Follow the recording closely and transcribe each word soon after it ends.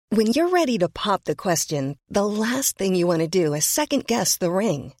When you're ready to pop the question, the last thing you want to do is second-guess the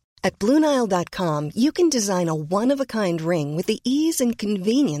ring. At BlueNile.com, you can design a one-of-a-kind ring with the ease and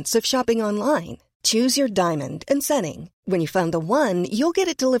convenience of shopping online. Choose your diamond and setting. When you find the one, you'll get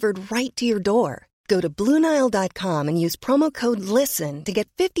it delivered right to your door. Go to BlueNile.com and use promo code LISTEN to get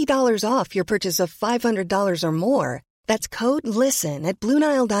 $50 off your purchase of $500 or more. That's code LISTEN at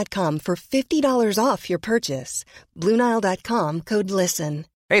BlueNile.com for $50 off your purchase. BlueNile.com, code LISTEN.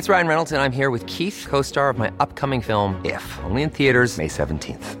 Hey, it's Ryan Reynolds, and I'm here with Keith, co-star of my upcoming film, If, only in theaters May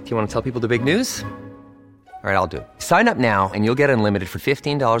 17th. Do you want to tell people the big news? All right, I'll do it. Sign up now and you'll get unlimited for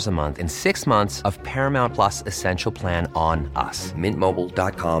 $15 a month and 6 months of Paramount Plus Essential Plan on us.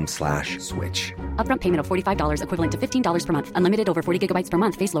 MintMobile.com/switch. Upfront payment of $45 equivalent to $15 per month. Unlimited over 40 gigabytes per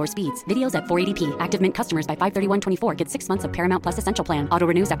month. Face lower speeds. Videos at 480p. Active Mint customers by 531.24 get 6 months of Paramount Plus Essential Plan. Auto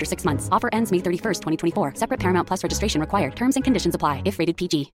renews after 6 months. Offer ends May 31st, 2024. Separate Paramount Plus registration required. Terms and conditions apply if rated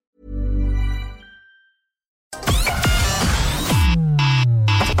PG.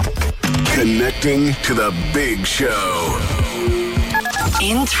 Connecting to the big show.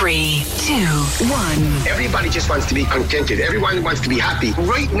 In 3, 2, 1. Everybody just wants to be contented. Everyone wants to be happy.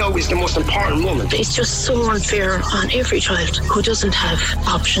 Right now is the most important moment. It's just so unfair on every child who doesn't have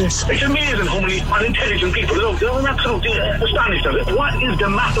options. It's amazing how many unintelligent people there are. I'm absolutely astonished at it. What is the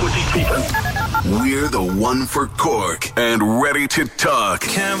matter with these people? We're the one for Cork and ready to talk.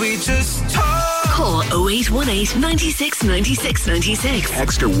 Can we just talk? Call 0818 96 96 96.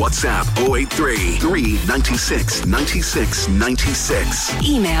 Text or WhatsApp 083 396 96 96.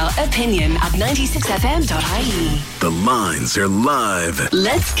 Email opinion@96fm.ie. The lines are live.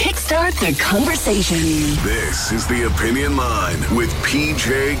 Let's kickstart the conversation. This is the Opinion Line with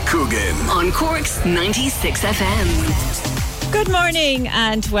PJ Coogan on Cork's 96 FM. Good morning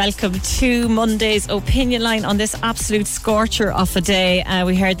and welcome to Monday's Opinion Line on this absolute scorcher of a day.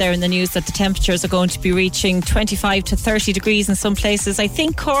 We heard there in the news that the temperatures are going to be reaching 25 to 30 degrees in some places. I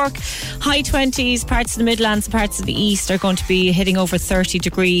think Cork, high 20s, parts of the Midlands, parts of the East are going to be hitting over 30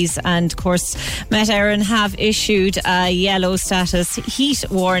 degrees. And of course, Met Éireann have issued a yellow status heat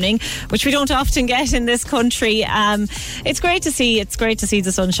warning, which we don't often get in this country. It's great to see. It's great to see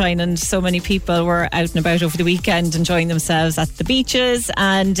the sunshine, and so many people were out and about over the weekend enjoying themselves at the beaches.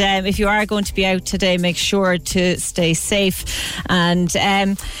 And if you are going to be out today, make sure to stay safe. And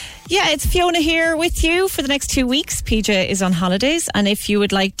yeah, it's Fiona here with you for the next 2 weeks. PJ is on holidays, and if you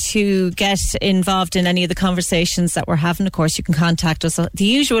would like to get involved in any of the conversations that we're having, of course, you can contact us the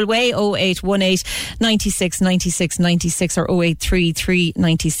usual way, 0818 96 96 96 or 0833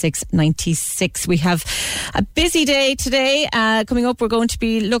 96 96. We have a busy day today. Coming up, we're going to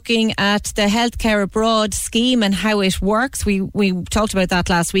be looking at the Healthcare Abroad scheme and how it works. We talked about that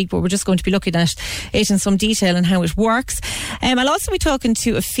last week, but we're just going to be looking at it in some detail and how it works. I'll also be talking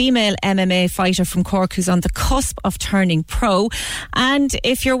to a female MMA fighter from Cork who's on the cusp of turning pro. And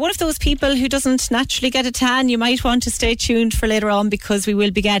if you're one of those people who doesn't naturally get a tan, you might want to stay tuned for later on, because we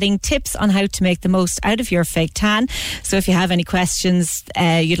will be getting tips on how to make the most out of your fake tan. So if you have any questions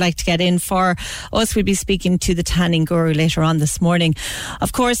you'd like to get in for us, we'll be speaking to the tanning guru later on this morning.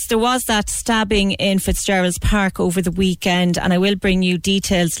 Of course, there was that stabbing in Fitzgerald's Park over the weekend, and I will bring you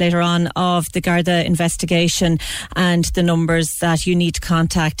details later on of the Garda investigation and the numbers that you need to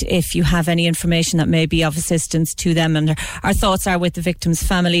contact if you have any information that may be of assistance to them. And our thoughts are with the victim's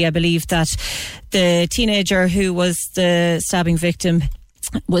family. I believe that the teenager who was the stabbing victim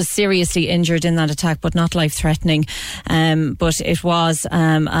was seriously injured in that attack, but not life-threatening. But it was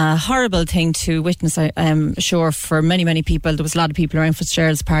a horrible thing to witness, I'm sure, for many, many people. There was a lot of people around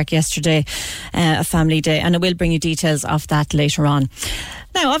Fitzgerald's Park yesterday, a family day, and I will bring you details of that later on.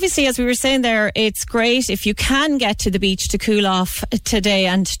 Now, obviously, as we were saying there, it's great if you can get to the beach to cool off today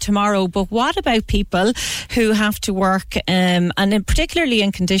and tomorrow. But what about people who have to work, and particularly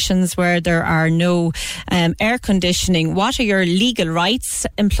in conditions where there are no air conditioning? What are your legal rights?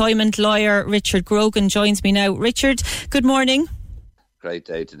 Employment lawyer Richard Grogan joins me now. Richard, good morning. Great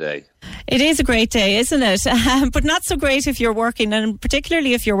day today. It is a great day, isn't it? But not so great if you're working, and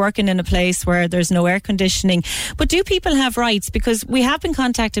particularly if you're working in a place where there's no air conditioning. But do people have rights? Because we have been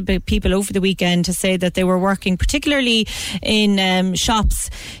contacted by people over the weekend to say that they were working particularly in shops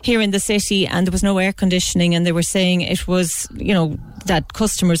here in the city, and there was no air conditioning, and they were saying it was, that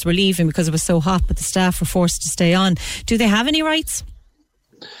customers were leaving because it was so hot, but the staff were forced to stay on. Do they have any rights?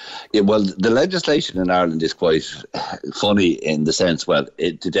 Yeah, well, the legislation in Ireland is quite funny in the sense,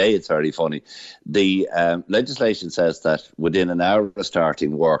 today it's very funny. The legislation says that within an hour of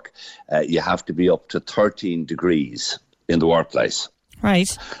starting work, you have to be up to 13 degrees in the workplace.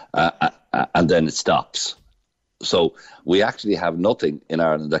 Right. And then it stops. So we actually have nothing in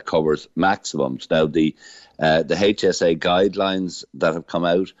Ireland that covers maximums. Now, the HSA guidelines that have come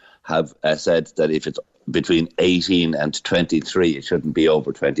out have said that if it's between 18 and 23, it shouldn't be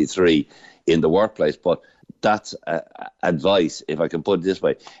over 23 in the workplace. But that's advice, if I can put it this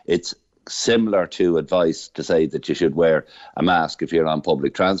way. It's similar to advice to say that you should wear a mask if you're on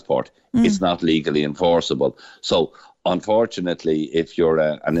public transport. It's not legally enforceable. So unfortunately, if you're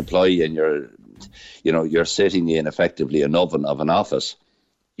an employee and you're sitting in effectively an oven of an office,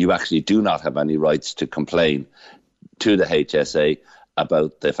 you actually do not have any rights to complain to the HSA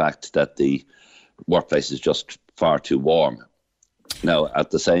about the fact that the workplace is just far too warm. Now,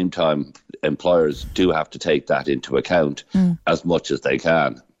 at the same time, employers do have to take that into account as much as they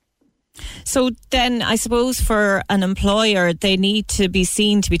can. So then I suppose for an employer, they need to be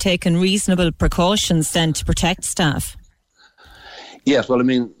seen to be taking reasonable precautions then to protect staff. Yes, well, I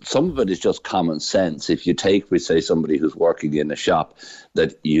mean, some of it is just common sense. If you take, we say, somebody who's working in a shop,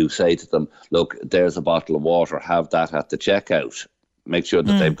 that you say to them, look, there's a bottle of water, have that at the checkout. Make sure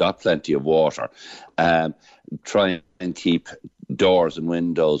that they've got plenty of water. Try and keep doors and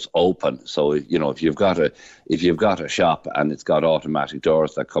windows open. So, if you've got a shop and it's got automatic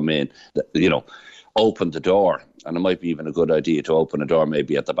doors that come in, open the door. And it might be even a good idea to open a door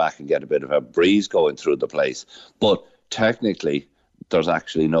maybe at the back and get a bit of a breeze going through the place. But technically, there's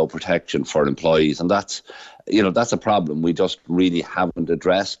actually no protection for employees. And that's a problem. We just really haven't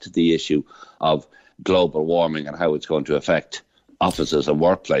addressed the issue of global warming and how it's going to affect offices and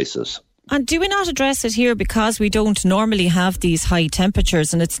workplaces. And do we not address it here because we don't normally have these high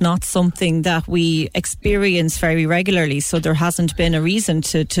temperatures and it's not something that we experience very regularly, so there hasn't been a reason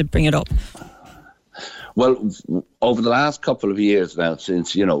to bring it up? Well, over the last couple of years now,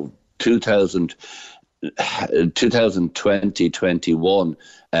 since 2020, 2021,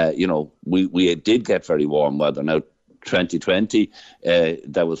 we did get very warm weather. Now, 2020,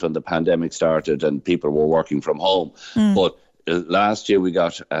 that was when the pandemic started and people were working from home. But last year we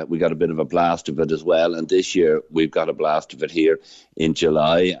got a bit of a blast of it as well, and this year we've got a blast of it here in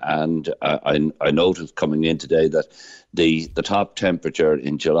July. And I noticed coming in today that the top temperature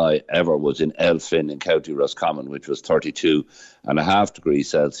in July ever was in Elphin in County Roscommon, which was 32.5 degrees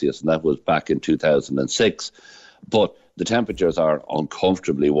Celsius, and that was back in 2006. But the temperatures are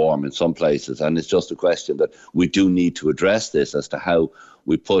uncomfortably warm in some places, and it's just a question that we do need to address this as to how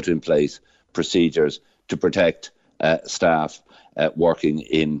we put in place procedures to protect staff working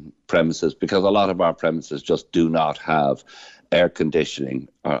in premises, because a lot of our premises just do not have air conditioning.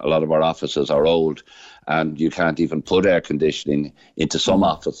 A lot of our offices are old and you can't even put air conditioning into some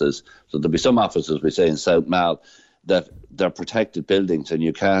offices. So there'll be some offices, we say in South Mall, that they're protected buildings and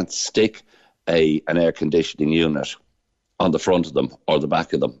you can't stick an air conditioning unit on the front of them or the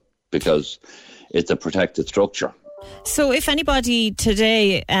back of them because it's a protected structure. So if anybody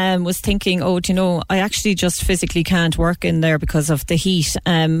today was thinking, I actually just physically can't work in there because of the heat,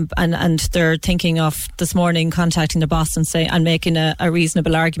 and they're thinking of this morning contacting the boss and making a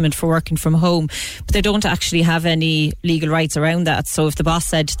reasonable argument for working from home, but they don't actually have any legal rights around that. So if the boss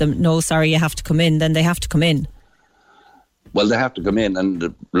said to them, no, sorry, you have to come in, then they have to come in. Well, they have to come in,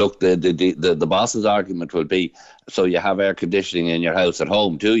 and look, the boss's argument will be, so you have air conditioning in your house at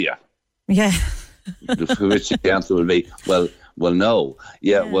home, do you? Yeah. Which the answer will be, well, no.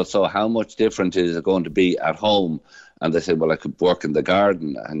 Yeah, well, so how much different is it going to be at home? And they say, well, I could work in the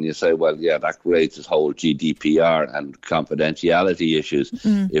garden. And you say, well, yeah, that creates this whole GDPR and confidentiality issues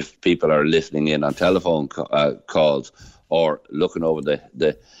if people are listening in on telephone calls or looking over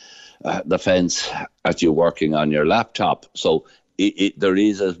the fence at you working on your laptop. So there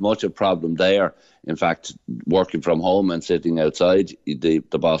is as much a problem there. In fact, working from home and sitting outside, the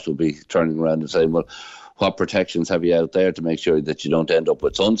boss will be turning around and saying, well, what protections have you out there to make sure that you don't end up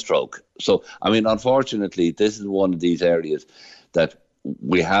with sunstroke? So, I mean, unfortunately, this is one of these areas that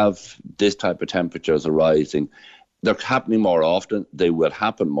we have this type of temperatures arising. They're happening more often. They will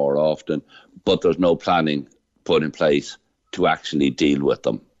happen more often, but there's no planning put in place to actually deal with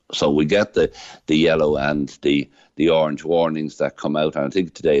them. So we get the yellow and the orange warnings that come out. And I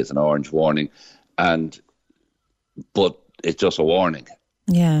think today is an orange warning. But it's just a warning.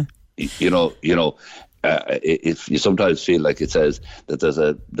 Yeah. If you sometimes feel like it says that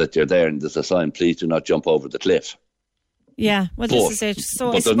that you're there and there's a sign, please do not jump over the cliff. Yeah, well, this is it.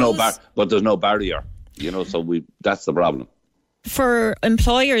 So but there's no barrier. So that's the problem. For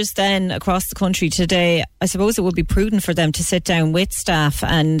employers then across the country today, I suppose it would be prudent for them to sit down with staff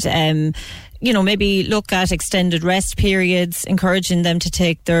and maybe look at extended rest periods, encouraging them to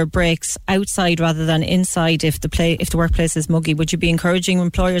take their breaks outside rather than inside if the workplace is muggy. Would you be encouraging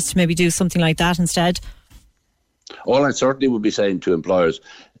employers to maybe do something like that instead? All I certainly would be saying to employers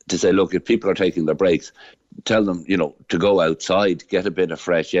to say, look, if people are taking their breaks, tell them, to go outside, get a bit of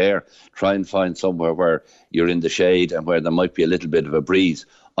fresh air, try and find somewhere where you're in the shade and where there might be a little bit of a breeze.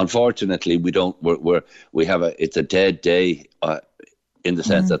 Unfortunately, it's a dead day in the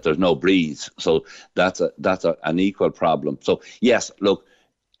sense that there's no breeze. So that's an equal problem. So yes, look,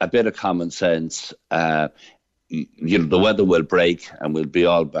 a bit of common sense. The weather will break and we'll be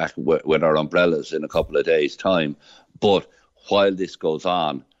all back with our umbrellas in a couple of days' time. But while this goes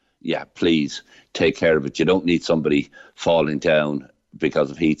on, please take care of it. You don't need somebody falling down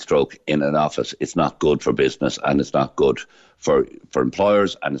because of heat stroke in an office. It's not good for business, and it's not good for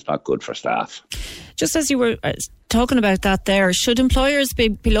employers, and it's not good for staff. Just as you were talking about that there, should employers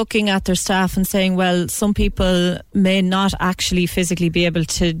be looking at their staff and saying, well, some people may not actually physically be able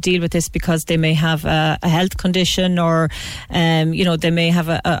to deal with this because they may have a health condition, or they may have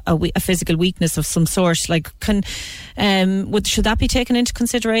a physical weakness of some sort? Like, should that be taken into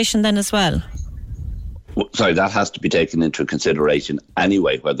consideration then as well? Sorry, that has to be taken into consideration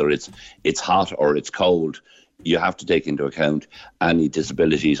anyway, whether it's hot or it's cold. You have to take into account any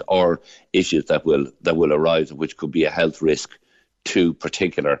disabilities or issues that will arise, which could be a health risk to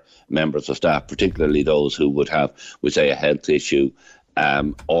particular members of staff, particularly those who would have, say, a health issue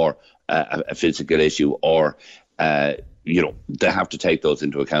or a physical issue, or they have to take those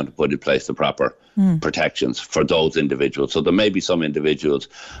into account and put in place the proper protections for those individuals. So there may be some individuals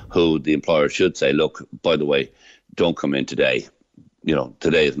who the employer should say, look, by the way, don't come in today.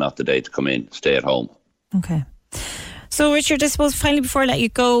 Today is not the day to come in. Stay at home. Okay. So, Richard, I suppose finally, before I let you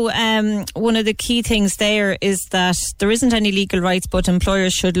go, one of the key things there is that there isn't any legal rights, but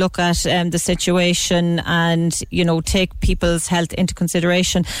employers should look at the situation and, take people's health into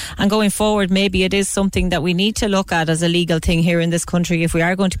consideration. And going forward, maybe it is something that we need to look at as a legal thing here in this country if we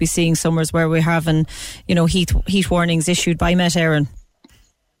are going to be seeing summers where we're having, heat warnings issued by Met Éireann.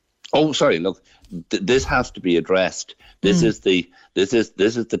 Oh, sorry. Look, this has to be addressed. This is the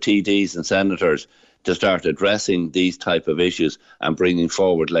TDs and senators to start addressing these type of issues and bringing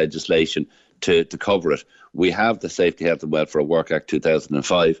forward legislation to cover it. We have the Safety, Health and Welfare at Work Act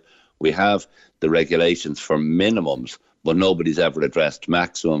 2005. We have the regulations for minimums, but nobody's ever addressed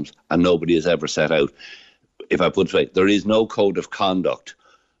maximums, and nobody has ever set out. If I put it right, there is no code of conduct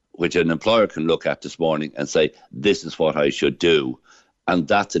which an employer can look at this morning and say, this is what I should do. And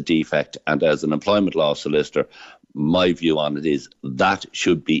that's a defect. And as an employment law solicitor, my view on it is that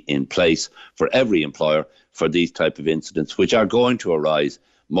should be in place for every employer for these type of incidents, which are going to arise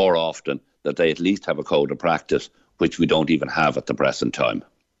more often, that they at least have a code of practice, which we don't even have at the present time.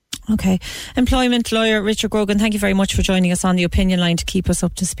 Okay. Employment lawyer Richard Grogan, thank you very much for joining us on the Opinion Line to keep us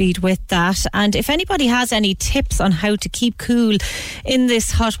up to speed with that. And if anybody has any tips on how to keep cool in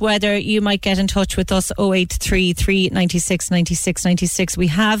this hot weather, you might get in touch with us, 0833 96 96 96. We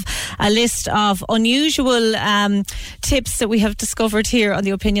have a list of unusual tips that we have discovered here on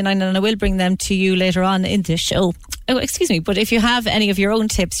the Opinion Line, and I will bring them to you later on in the show. Oh, excuse me, but if you have any of your own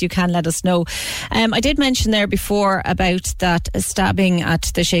tips, you can let us know. I did mention there before about that stabbing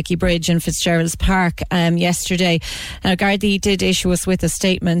at the Shaky Bridge in Fitzgerald's Park yesterday. Now, Gardaí did issue us with a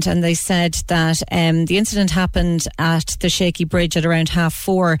statement, and they said that the incident happened at the Shaky Bridge at around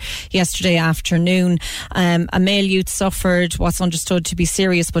 4:30 yesterday afternoon. A male youth suffered what's understood to be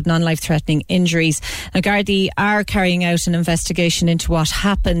serious but non-life-threatening injuries. Now, Gardaí are carrying out an investigation into what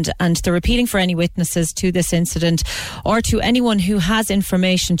happened, and they're appealing for any witnesses to this incident or to anyone who has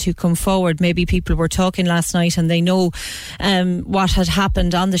information to come forward. Maybe people were talking last night and they know what had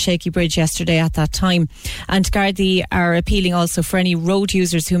happened on the Shaky Bridge yesterday at that time. And Gardaí are appealing also for any road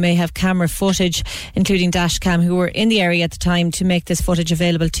users who may have camera footage, including dash cam, who were in the area at the time, to make this footage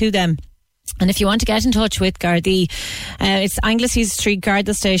available to them. And if you want to get in touch with Gardaí, it's Anglesey Street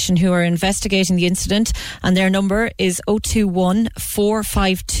Garda Station who are investigating the incident, and their number is 021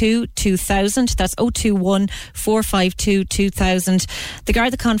 452 2000. That's 021 452 2000. The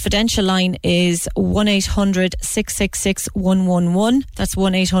Garda Confidential line is 1800 666 111. That's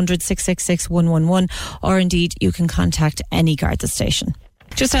 1800 666 111. Or indeed, you can contact any Garda station.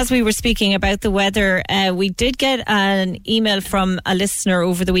 Just as we were speaking about the weather, we did get an email from a listener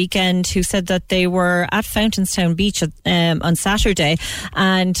over the weekend who said that they were at Fountainstown Beach on Saturday,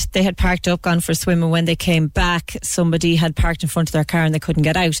 and they had parked up, gone for a swim, and when they came back, somebody had parked in front of their car and they couldn't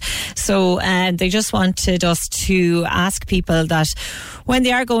get out. So they just wanted us to ask people that when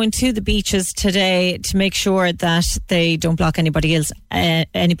they are going to the beaches today, to make sure that they don't block anybody in,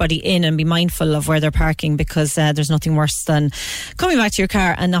 and be mindful of where they're parking, because there's nothing worse than coming back to your car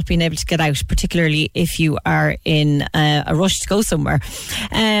car and not being able to get out, particularly if you are in a rush to go somewhere.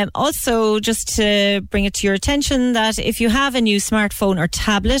 Also, just to bring it to your attention that if you have a new smartphone or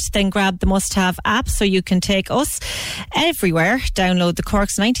tablet, then grab the must-have app so you can take us everywhere. Download the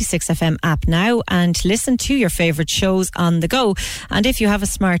Cork's 96 FM app now and listen to your favourite shows on the go. And if you have a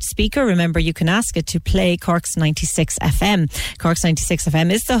smart speaker, remember you can ask it to play Cork's 96 FM. Cork's 96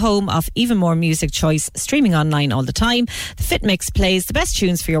 FM is the home of even more music choice, streaming online all the time. The Fit Mix plays the best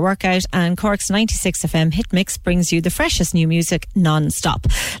tunes for your workout, and Cork's 96 FM Hit Mix brings you the freshest new music non-stop.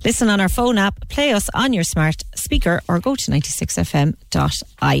 Listen on our phone app, play us on your smart speaker, or go to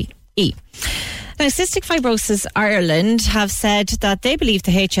 96fm.ie. Now, Cystic Fibrosis Ireland have said that they believe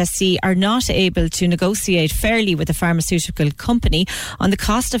the HSE are not able to negotiate fairly with the pharmaceutical company on the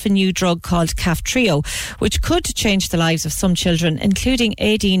cost of a new drug called Kaftrio, which could change the lives of some children, including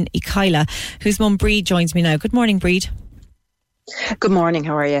Aideen Ikaila, whose mum Breed joins me now. Good morning, Breed. Good morning,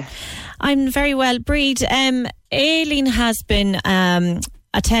 how are you? I'm very well, Breed. Aideen has been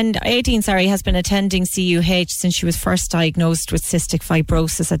attending CUH since she was first diagnosed with cystic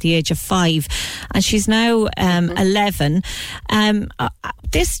fibrosis at the age of 5, and she's now 11.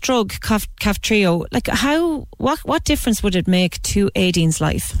 This drug, Kaftrio, what difference would it make to Aideen's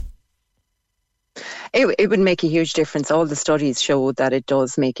life? It would make a huge difference. All the studies show that it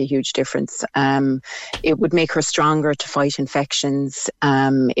does make a huge difference. It would make her stronger to fight infections.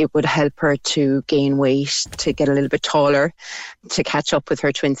 It would help her to gain weight, to get a little bit taller, to catch up with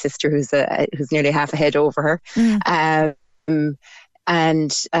her twin sister who's nearly half a head over her.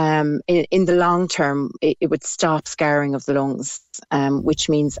 And in the long term, it would stop scarring of the lungs, which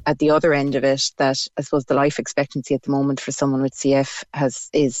means at the other end of it that I suppose the life expectancy at the moment for someone with CF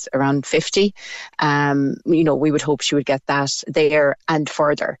is around 50. We would hope she would get that there and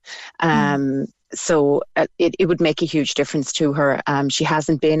further. So it would make a huge difference to her. She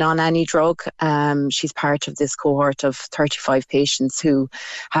hasn't been on any drug. She's part of this cohort of 35 patients who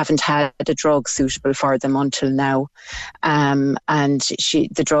haven't had a drug suitable for them until now. And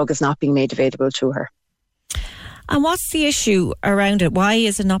the drug is not being made available to her. And what's the issue around it? Why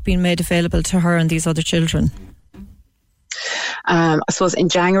is it not being made available to her and these other children? I suppose in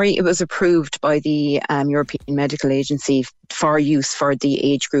January it was approved by the European Medical Agency for use for the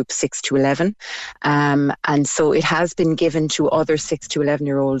age group 6 to 11. And so it has been given to other 6 to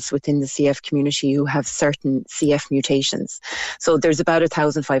 11-year-olds within the CF community who have certain CF mutations. So there's about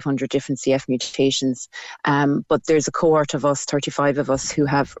 1,500 different CF mutations. But there's a cohort of us, 35 of us, who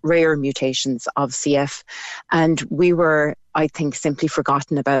have rare mutations of CF. And we were, I think, simply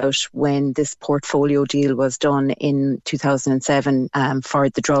forgotten about when this portfolio deal was done in 2007 for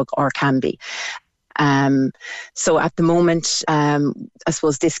the drug Orkambi. So at the moment, I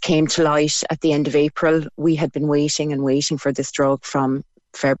suppose this came to light at the end of April. We had been waiting for this drug from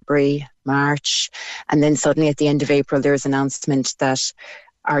February, March, and then suddenly at the end of April there was an announcement that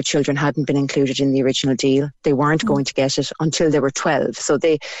our children hadn't been included in the original deal. They weren't going to get it until they were 12. So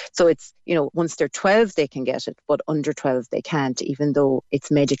it's, once they're 12, they can get it, but under 12, they can't, even though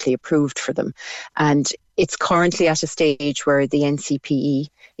it's medically approved for them. And it's currently at a stage where the NCPE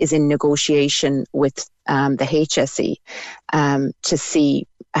is in negotiation with the HSE to see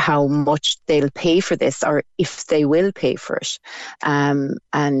how much they'll pay for this, or if they will pay for it. And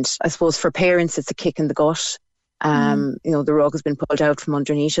I suppose for parents, it's a kick in the gut. The rug has been pulled out from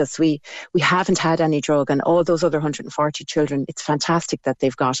underneath us. We haven't had any drug, and all those other 140 children, it's fantastic that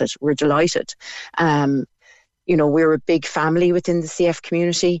they've got it. We're delighted. We're a big family within the CF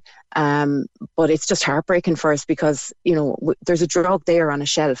community, but it's just heartbreaking for us because, there's a drug there on a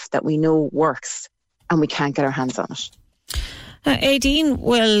shelf that we know works and we can't get our hands on it. Now, Aideen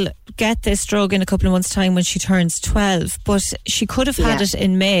will get this drug in a couple of months' time when she turns 12, but she could have had it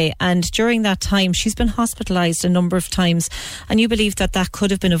in May, and during that time she's been hospitalised a number of times, and you believe that could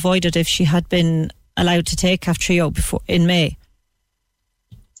have been avoided if she had been allowed to take Kaftrio in May?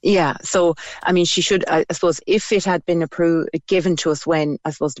 Yeah, so I mean, she should. I suppose if it had been given to us when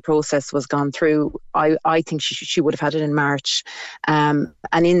I suppose the process was gone through, I think she would have had it in March. And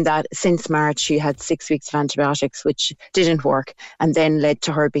in that, since March, she had 6 weeks of antibiotics, which didn't work, and then led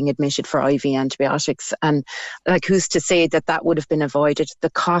to her being admitted for IV antibiotics. And who's to say that would have been avoided? The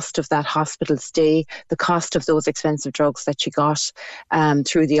cost of that hospital stay, the cost of those expensive drugs that she got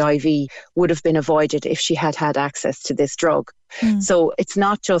through the IV would have been avoided if she had had access to this drug. So it's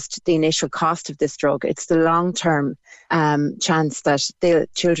not just the initial cost of this drug, it's the long-term chance that the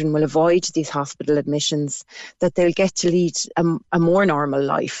children will avoid these hospital admissions, that they'll get to lead a more normal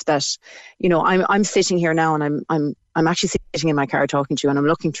life. That, you know, I'm sitting here now and I'm actually sitting in my car talking to you, and I'm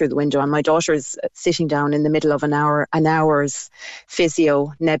looking through the window, and my daughter is sitting down in the middle of an hour's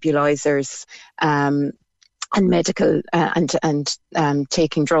physio, nebulizers, and medical and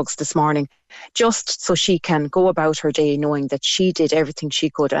taking drugs this morning, just so she can go about her day knowing that she did everything she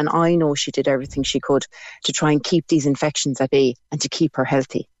could, and I know she did everything she could to try and keep these infections at bay and to keep her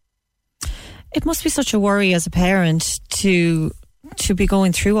healthy. It must be such a worry as a parent to be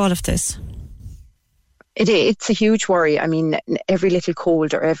going through all of this. It's a huge worry. I mean, every little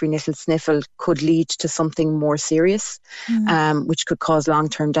cold or every little sniffle could lead to something more serious, which could cause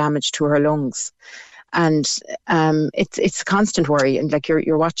long-term damage to her lungs. And it's a constant worry, and like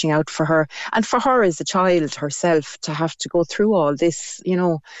you're watching out for her, and for her as a child herself to have to go through all this. You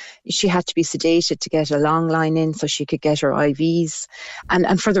know, she had to be sedated to get a long line in so she could get her IVs,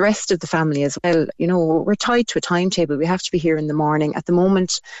 and for the rest of the family as well. You know, we're tied to a timetable. We have to be here in the morning. At the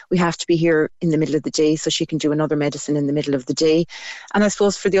moment, we have to be here in the middle of the day so she can do another medicine in the middle of the day. And I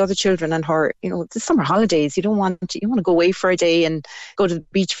suppose for the other children and her, you know, the summer holidays, you want to go away for a day and go to the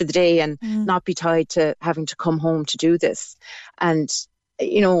beach for the day and not be tied to having to come home to do this. And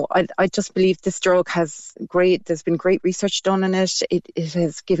you know, I just believe this drug there's been great research done on it. It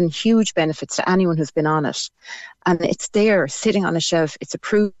has given huge benefits to anyone who's been on it, and it's there sitting on a shelf. It's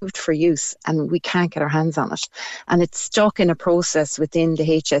approved for use, and we can't get our hands on it, and it's stuck in a process within the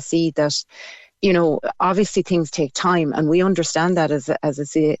HSE that, you know, obviously things take time, and we understand that as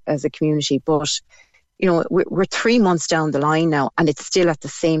a community, but you know, we're 3 months down the line now, and it's still at the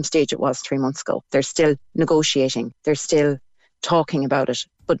same stage it was 3 months ago. They're still negotiating. They're still talking about it,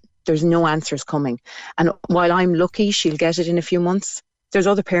 but there's no answers coming. And while I'm lucky she'll get it in a few months, there's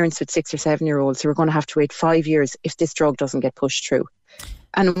other parents with 6 or 7 year olds who are going to have to wait 5 years if this drug doesn't get pushed through.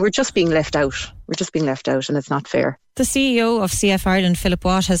 And we're just being left out. And it's not fair. The CEO of CF Ireland, Philip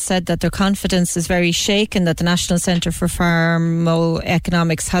Watt, has said that their confidence is very shaken that the National Centre for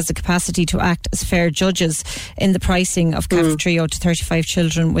Pharmacoeconomics has the capacity to act as fair judges in the pricing of Kaftrio to 35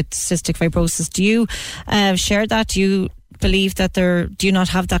 children with cystic fibrosis. Do you share that? Do you believe that do you not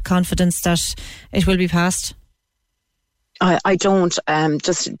have that confidence that it will be passed? I don't.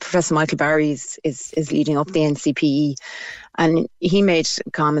 Just Professor Michael Barry is leading up the NCPE, and he made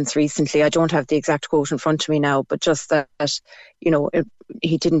comments recently. I don't have the exact quote in front of me now, but just that, you know,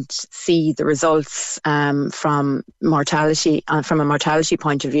 he didn't see the results from mortality, from a mortality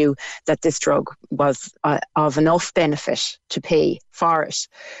point of view, that this drug was of enough benefit to pay for it.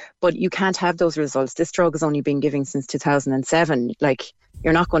 But you can't have those results. This drug has only been given since 2007. Like,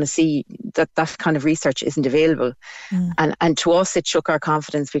 you're not going to see that kind of research isn't available. And to us, it shook our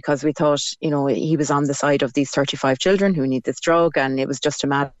confidence because we thought, you know, he was on the side of these 35 children who need this drug, and it was just a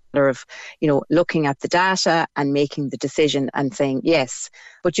matter of, you know, looking at the data and making the decision and saying yes.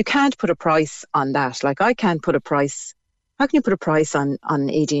 But you can't put a price on that. Like, I can't put a price. How can you put a price on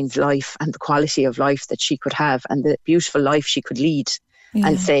Aidine's life and the quality of life that she could have and the beautiful life she could lead,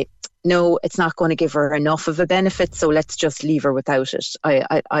 and say, no, it's not going to give her enough of a benefit, so let's just leave her without it.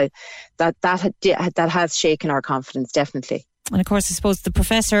 That has shaken our confidence, definitely. And of course, I suppose the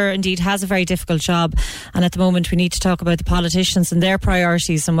professor indeed has a very difficult job, and at the moment we need to talk about the politicians and their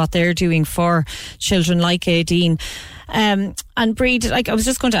priorities and what they're doing for children like Aideen. And Bríd, like, I was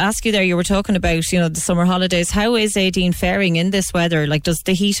just going to ask you there, you were talking about, you know, the summer holidays. How is Aideen faring in this weather? Like, does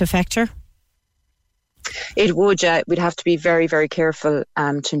the heat affect her? It would. We'd have to be very, very careful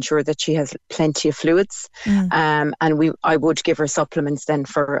to ensure that she has plenty of fluids. And I would give her supplements then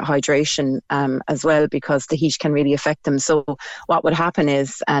for hydration as well, because the heat can really affect them. So what would happen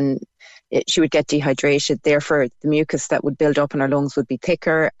is, she would get dehydrated. Therefore, the mucus that would build up in her lungs would be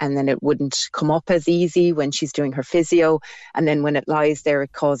thicker, and then it wouldn't come up as easy when she's doing her physio. And then when it lies there,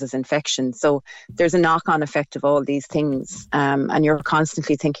 it causes infection. So there's a knock-on effect of all these things. And you're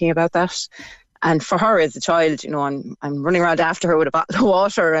constantly thinking about that. And for her as a child, you know, I'm running around after her with a bottle of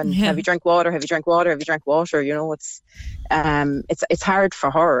water and have you drank water? Have you drank water? Have you drank water? You know, it's hard for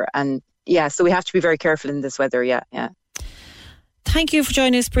her. And yeah, so we have to be very careful in this weather. Yeah. Thank you for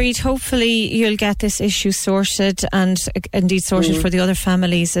joining us, Bríd. Hopefully you'll get this issue sorted, and indeed sorted for the other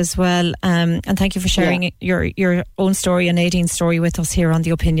families as well. And thank you for sharing your own story and Aideen's story with us here on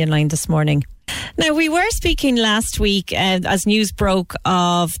the Opinion Line this morning. Now, we were speaking last week as news broke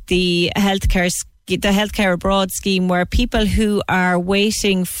of the healthcare Healthcare Abroad scheme, where people who are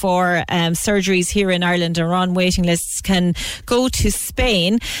waiting for surgeries here in Ireland or on waiting lists can go to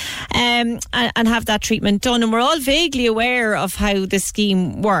Spain and have that treatment done. And we're all vaguely aware of how this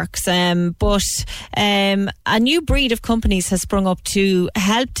scheme works, but a new breed of companies has sprung up to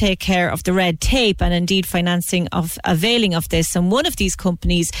help take care of the red tape and indeed financing of availing of this. And one of these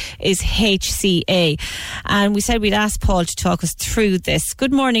companies is HCA. And we said we'd ask Paul to talk us through this.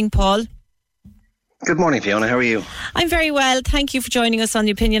 Good morning, Paul. Good morning, Fiona. How are you? I'm very well. Thank you for joining us on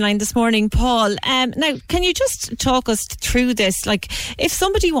the Opinion Line this morning, Paul. Now, can you just talk us through this? Like, if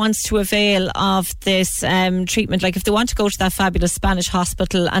somebody wants to avail of this treatment, like if they want to go to that fabulous Spanish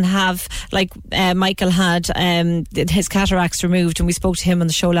hospital and have, like Michael had his cataracts removed, and we spoke to him on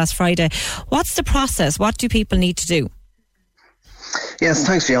the show last Friday, what's the process? What do people need to do? Yes,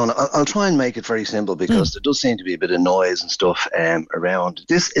 thanks, Fiona. I'll try and make it very simple because there does seem to be a bit of noise and stuff around.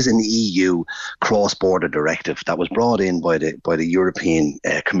 This is an EU cross-border directive that was brought in by the European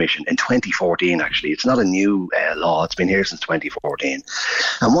Commission in 2014, actually. It's not a new law. It's been here since 2014.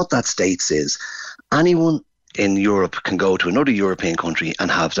 And what that states is anyone in Europe can go to another European country and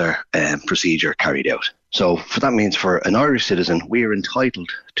have their procedure carried out. So that means for an Irish citizen, we are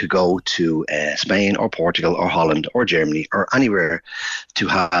entitled to go to Spain or Portugal or Holland or Germany or anywhere to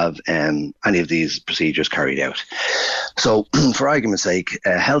have any of these procedures carried out. So for argument's sake,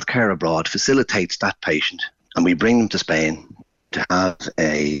 Healthcare Abroad facilitates that patient and we bring them to Spain to have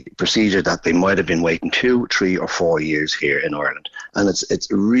a procedure that they might have been waiting 2, 3 or 4 years here in Ireland. And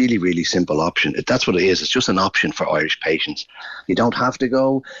it's a really, really simple option. That's what it is. It's just an option for Irish patients. You don't have to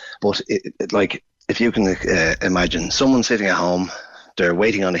go, but if you can imagine someone sitting at home, they're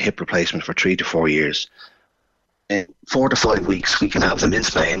waiting on a hip replacement for 3 to 4 years. In 4 to 5 weeks, we can have them in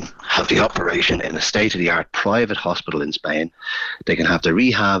Spain, have the operation in a state-of-the-art private hospital in Spain. They can have the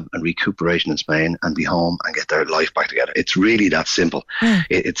rehab and recuperation in Spain and be home and get their life back together. It's really that simple.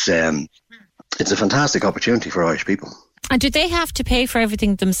 It's a fantastic opportunity for Irish people. And do they have to pay for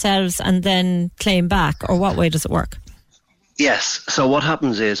everything themselves and then claim back, or what way does it work? Yes. So what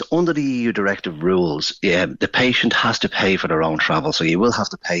happens is, under the EU directive rules, the patient has to pay for their own travel. So you will have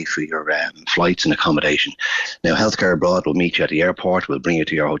to pay for your flights and accommodation. Now, Healthcare Abroad will meet you at the airport. We'll bring you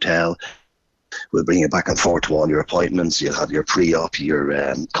to your hotel. We'll bring you back and forth to all your appointments. You'll have your pre-op,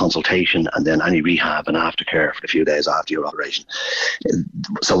 your consultation, and then any rehab and aftercare for the few days after your operation.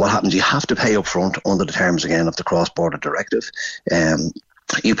 So what happens, you have to pay up front under the terms, again, of the cross-border directive.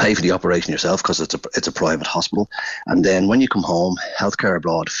 You pay for the operation yourself because it's a private hospital. And then when you come home, Healthcare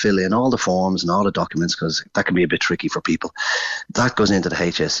Abroad fill in all the forms and all the documents, because that can be a bit tricky for people. That goes into the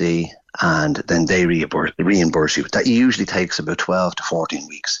HSE and then they reimburse you. That usually takes about 12 to 14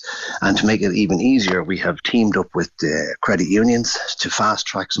 weeks. And to make it even easier, we have teamed up with the credit unions to fast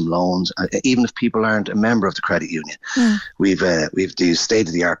track some loans, even if people aren't a member of the credit union. We've these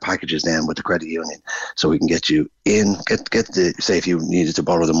state-of-the-art packages then with the credit union, so we can get you in, get the, say if you needed to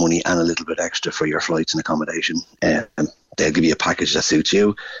borrow the money and a little bit extra for your flights and accommodation, they'll give you a package that suits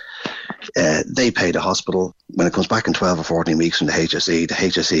you. They pay the hospital. When it comes back in 12 or 14 weeks from the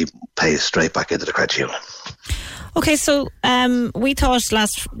HSE pays straight back into the credit union. Okay, so we thought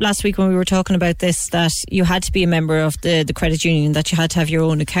last week when we were talking about this that you had to be a member of the credit union, that you had to have your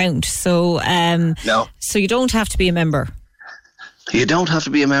own account. So no. So you don't have to be a member. You don't have to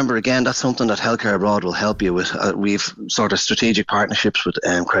be a member. Again, that's something that Healthcare Abroad will help you with. We've sort of strategic partnerships with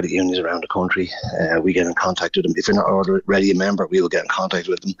credit unions around the country. We get in contact with them. If you're not already a member, we will get in contact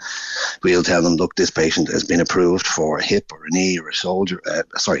with them. We'll tell them, look, this patient has been approved for a hip or a knee or a shoulder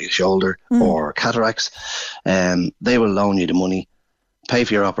or cataracts. They will loan you the money, pay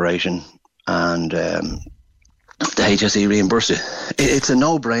for your operation, and the HSE reimburse you. It's a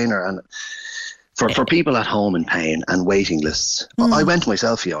no-brainer. And for people at home in pain and waiting lists, I went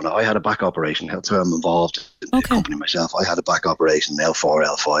myself, Fiona. I had a back operation. That's why I'm involved in the company myself. I had a back operation, L4,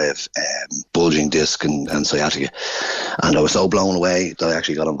 L5, bulging disc and sciatica. And I was so blown away that I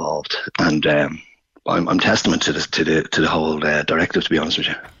actually got involved. And I'm testament to the whole directive, to be honest with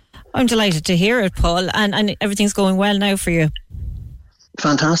you. I'm delighted to hear it, Paul. And everything's going well now for you.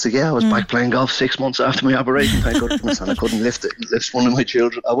 Fantastic, yeah. I was back playing golf 6 months after my operation, thank goodness, and I couldn't lift one of my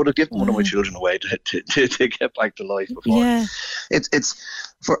children. I would have given one of my children away to get back to life before. Yeah. It's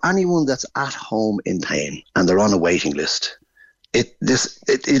for anyone that's at home in pain and they're on a waiting list. You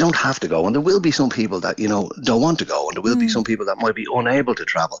don't have to go, and there will be some people that don't want to go, and there will be some people that might be unable to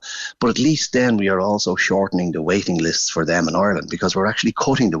travel. But at least then we are also shortening the waiting lists for them in Ireland, because we're actually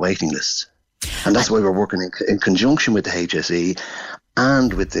cutting the waiting lists. And that's why we're working in conjunction with the HSE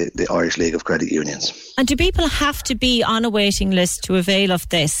and with the Irish League of Credit Unions. And do people have to be on a waiting list to avail of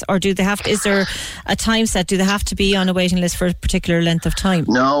this, or do they have to, is there a time set? Do they have to be on a waiting list for a particular length of time?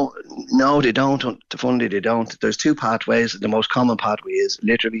 No, they don't. Funny, they don't. There's two pathways. The most common pathway is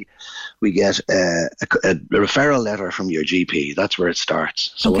literally we get a referral letter from your GP. That's where it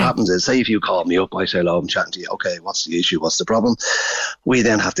starts. So what happens is, say if you call me up, I say, hello, I'm chatting to you. Okay, what's the issue? What's the problem? We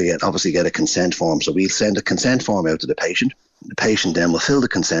then have to get a consent form. So we'll send a consent form out to the patient. The patient then will fill the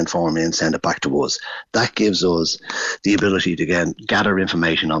consent form in and send it back to us. That gives us the ability to gather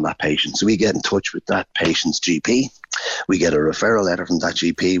information on that patient. So we get in touch with that patient's GP. We get a referral letter from that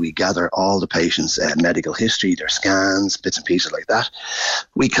GP. We gather all the patient's medical history, their scans, bits and pieces like that.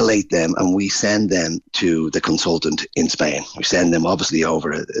 We collate them and we send them to the consultant in Spain. We send them obviously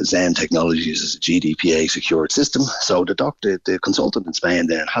over Zen Technologies as a GDPR secured system. So the consultant in Spain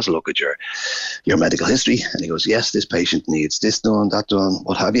then has a look at your medical history and he goes, yes, this patient needs this done, that done,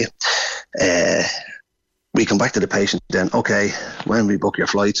 what have you. We come back to the patient then, okay, when we book your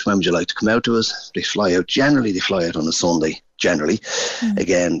flights, when would you like to come out to us? They fly out on a Sunday, generally.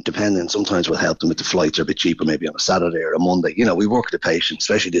 Again, depending, sometimes we'll help them with the flights are a bit cheaper, maybe on a Saturday or a Monday. You know, we work with the patient,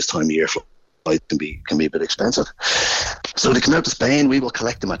 especially this time of year, flights can be a bit expensive. So they come out to Spain, we will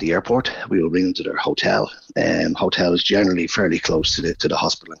collect them at the airport, we will bring them to their hotel. Hotel is generally fairly close to the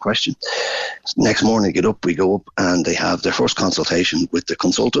hospital in question. Next morning, we go up and they have their first consultation with the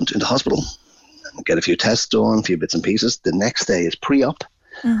consultant in the hospital. Get a few tests done, a few bits and pieces. The next day is pre-op.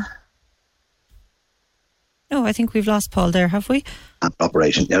 Oh, I think we've lost Paul there, have we?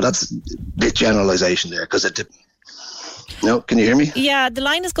 Operation. Now, that's a bit generalisation there because No, can you hear me? Yeah, the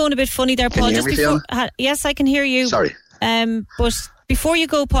line is going a bit funny there, Paul. Can you hear me, Fiona? Yes, I can hear you. Sorry. But before you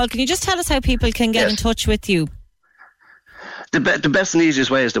go, Paul, can you just tell us how people can get in touch with you? The best and easiest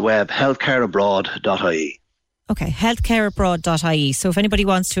way is the web, healthcareabroad.ie. Okay, healthcareabroad.ie. So if anybody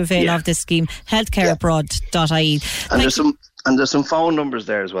wants to avail of this scheme, healthcareabroad.ie. And there's some phone numbers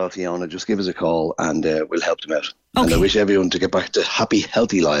there as well, Fiona. Just give us a call and we'll help them out. Okay. And I wish everyone to get back to happy,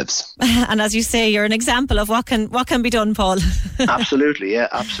 healthy lives. And as you say, you're an example of what can be done, Paul. Absolutely, yeah,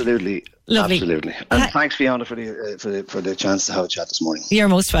 absolutely. Lovely. Absolutely. And thanks, Fiona, for the chance to have a chat this morning. You're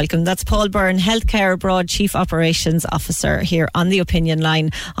most welcome. That's Paul Byrne, Healthcare Abroad Chief Operations Officer here on the Opinion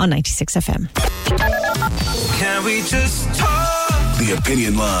Line on 96 FM. Can we just talk? The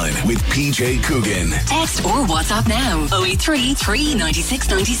Opinion Line with PJ Coogan. Text or WhatsApp now. 083 396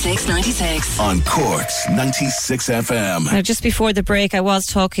 96 96. On Cork's 96 FM. Now, just before the break, I was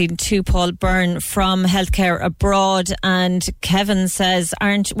talking to Paul Byrne from Healthcare Abroad, and Kevin says,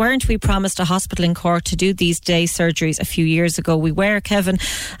 weren't we promised a hospital in Cork to do these day surgeries a few years ago? We were, Kevin,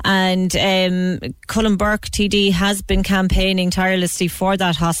 and Cullen Burke TD has been campaigning tirelessly for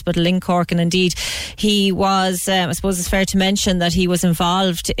that hospital in Cork, and indeed he was, I suppose it's fair to mention that he was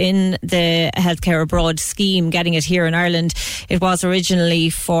involved in the Healthcare Abroad scheme, getting it here in Ireland. It was originally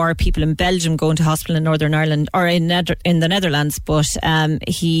for people in Belgium going to hospital in Northern Ireland or in the Netherlands, but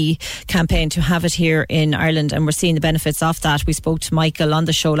he campaigned to have it here in Ireland, and we're seeing the benefits of that. We spoke to Michael on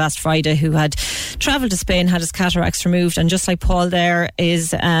the show last Friday, who had travelled to Spain, had his cataracts removed, and just like Paul there,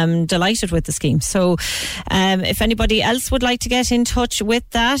 is delighted with the scheme. So if anybody else would like to get in touch with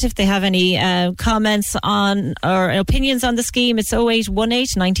that, if they have any comments on or opinions on the scheme, it's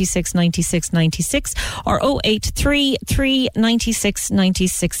 0818 96 96 96 or 083 396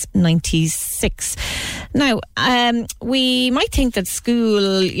 96 96. Now, we might think that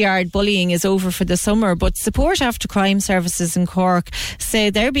schoolyard bullying is over for the summer, but Support After Crime Services in Cork say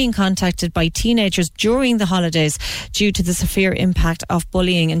they're being contacted by teenagers during the holidays due to the severe impact of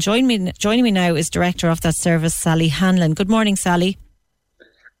bullying. And joining me now is Director of that service, Sally Hanlon. Good morning, Sally.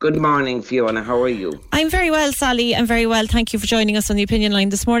 Good morning, Fiona. How are you? I'm very well, Sally. I'm very well. Thank you for joining us on the Opinion Line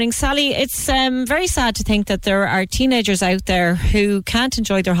this morning. Sally, it's very sad to think that there are teenagers out there who can't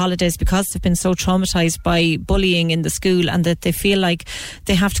enjoy their holidays because they've been so traumatised by bullying in the school, and that they feel like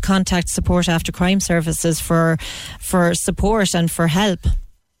they have to contact Support After Crime Services for support and for help.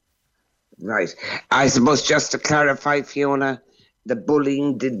 Right. I suppose just to clarify, Fiona, the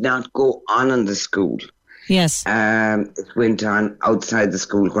bullying did not go on in the school. Yes. It went on outside the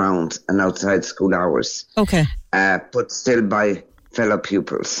school grounds and outside school hours. Okay. But still by fellow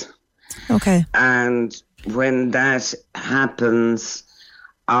pupils. Okay. And when that happens,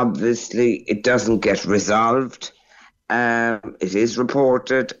 obviously it doesn't get resolved. It is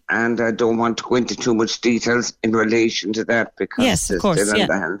reported, and I don't want to go into too much details in relation to that because yes, of course, it's still in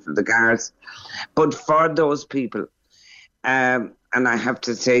the hands of the guards. But for those people, and I have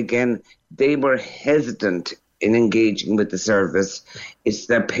to say again, they were hesitant in engaging with the service. It's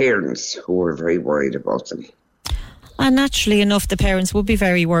their parents who were very worried about them. And naturally enough, the parents would be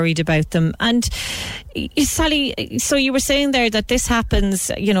very worried about them. And Sally, so you were saying there that this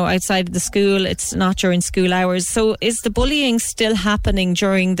happens, outside of the school, it's not during school hours. So is the bullying still happening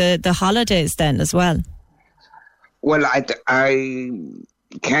during the holidays then as well? Well, I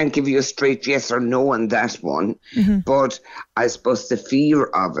can't give you a straight yes or no on that one, but I suppose the fear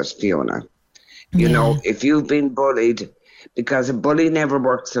of it, Fiona, if you've been bullied, because a bully never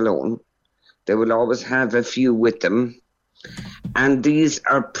works alone, they will always have a few with them. And these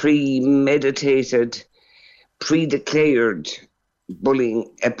are premeditated, pre-declared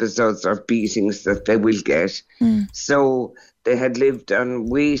bullying episodes or beatings that they will get. So they had lived on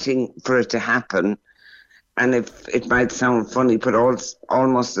waiting for it to happen. And if it might sound funny, but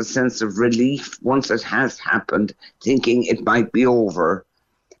almost a sense of relief once it has happened, thinking it might be over.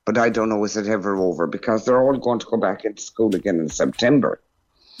 But I don't know, is it ever over? Because they're all going to go back into school again in September.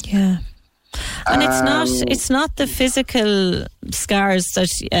 Yeah. And it's not the physical scars that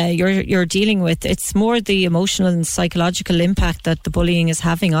you're dealing with. It's more the emotional and psychological impact that the bullying is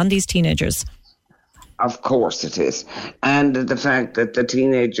having on these teenagers. Of course it is. And the fact that the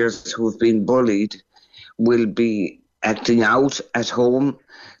teenagers who've been bullied will be acting out at home.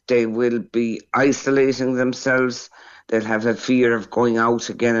 They will be isolating themselves. They'll have a fear of going out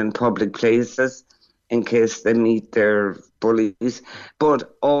again in public places in case they meet their bullies.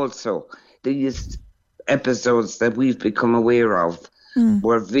 But also, these episodes that we've become aware of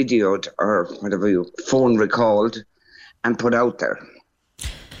were videoed or whatever phone recalled and put out there.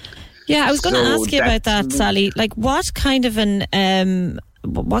 Yeah, I was going to ask you about that, Sally. Like, what kind of an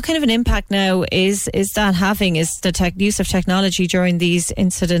impact now is that having? Is the use of technology during these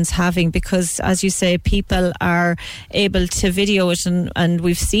incidents having? Because, as you say, people are able to video it, and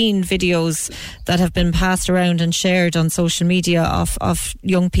we've seen videos that have been passed around and shared on social media of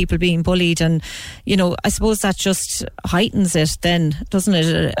young people being bullied, and I suppose that just heightens it. Then, doesn't it?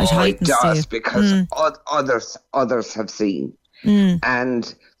 It heightens it does, because others have seen,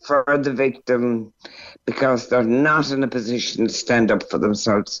 and for the victim, because they're not in a position to stand up for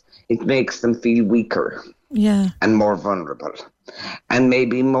themselves, it makes them feel weaker and more vulnerable. And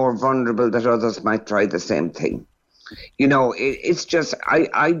maybe more vulnerable that others might try the same thing. It's just,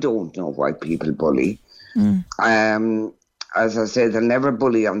 I don't know why people bully. As I say, they'll never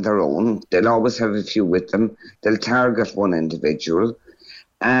bully on their own. They'll always have a few with them. They'll target one individual.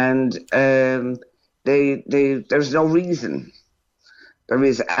 And there's no reason. There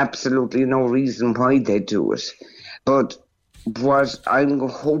is absolutely no reason why they do it. But what I'm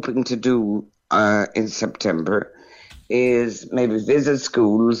hoping to do in September is maybe visit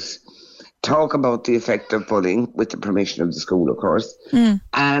schools, talk about the effect of bullying, with the permission of the school, of course,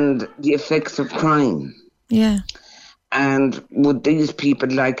 and the effects of crime. Yeah. And would these people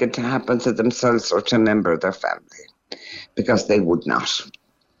like it to happen to themselves or to a member of their family? Because they would not.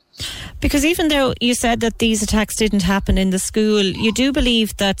 Because even though you said that these attacks didn't happen in the school, you do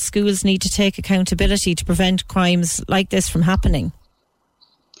believe that schools need to take accountability to prevent crimes like this from happening?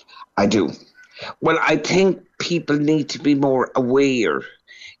 I do. Well, I think people need to be more aware.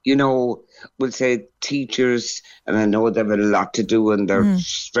 We'll say teachers, and I know they have a lot to do and they're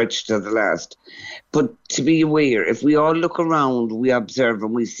stretched to the last, but to be aware, if we all look around, we observe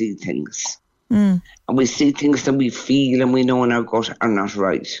and we see things. And we see things that we feel and we know in our gut are not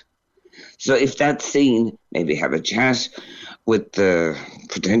right. So if that's seen, maybe have a chat with the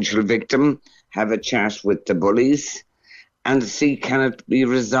potential victim, have a chat with the bullies, and see can it be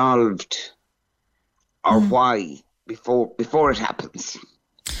resolved or why before it happens.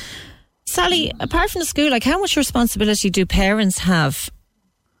 Sally, apart from the school, how much responsibility do parents have?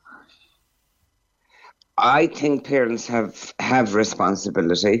 I think parents have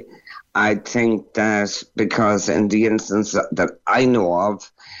responsibility. I think that because in the instance that I know of,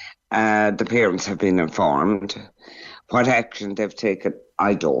 the parents have been informed. What action they've taken,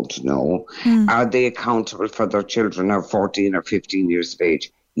 I don't know. Are they accountable for their children who are 14 or 15 years of age?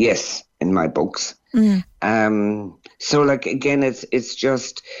 Yes, in my books. So, again, it's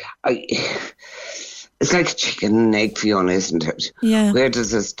just... it's like chicken and egg, Fiona, isn't it? Yeah. Where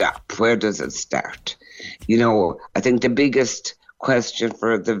does it stop? Where does it start? I think the biggest question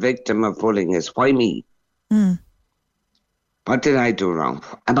for the victim of bullying is, why me? What did I do wrong?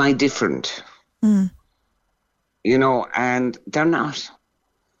 Am I different? And they're not.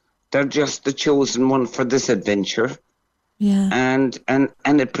 They're just the chosen one for this adventure. Yeah. And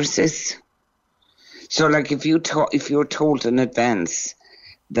it persists. So if you're told in advance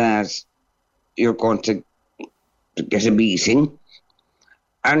that you're going to get a beating,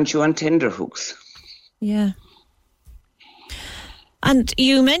 aren't you on tenterhooks? Yeah. And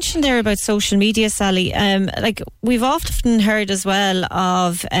you mentioned there about social media, Sally. Like we've often heard as well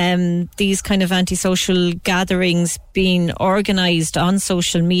of these kind of antisocial gatherings being organised on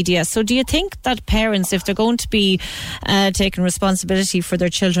social media. So do you think that parents, if they're going to be taking responsibility for their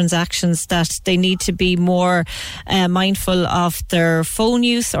children's actions, that they need to be more mindful of their phone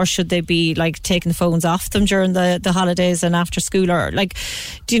use, or should they be like taking phones off them during the holidays and after school? Or like,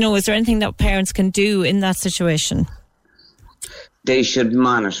 do you know, is there anything that parents can do in that situation? They should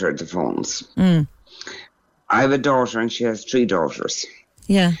monitor the phones. I have a daughter and she has 3 daughters.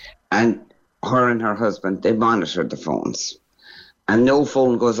 Yeah. And her and her husband, they monitor the phones. And no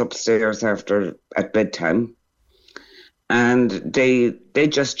phone goes upstairs at bedtime. And they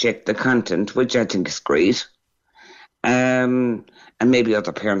just check the content, which I think is great. And maybe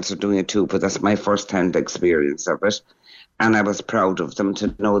other parents are doing it too, but that's my first-hand experience of it. And I was proud of them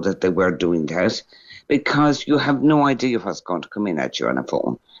to know that they were doing that. Because you have no idea what's going to come in at you on a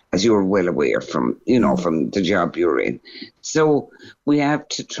phone, as you are well aware from, from the job you're in. So we have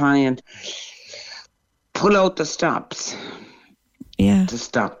to try and pull out the stops to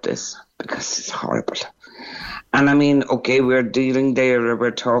stop this, because it's horrible. And I mean, okay, we're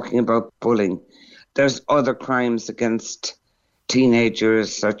talking about bullying. There's other crimes against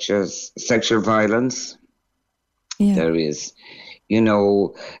teenagers, such as sexual violence. Yeah. There is.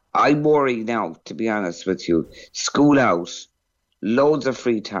 I worry now, to be honest with you. School out, loads of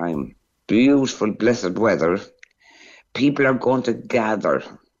free time, beautiful, blessed weather. People are going to gather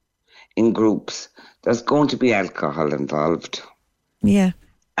in groups. There's going to be alcohol involved. Yeah.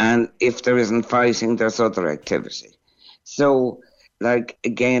 And if there isn't fighting, there's other activity. So,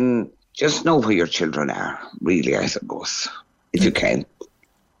 again, just know where your children are, really, I suppose, if you can.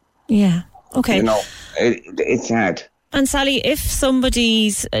 Yeah. Okay. It's sad. And Sally, if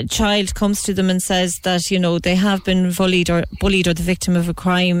somebody's child comes to them and says that, they have been bullied or the victim of a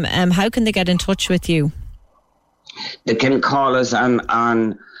crime, how can they get in touch with you? They can call us on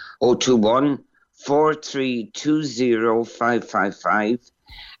 021 4320 555,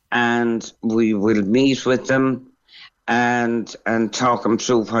 and we will meet with them and talk them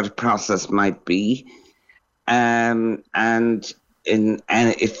through what the process might be. And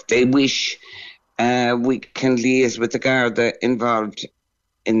if they wish, we can liaise with the Garda involved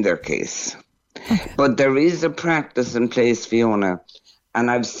in their case. Okay. But there is a practice in place, Fiona,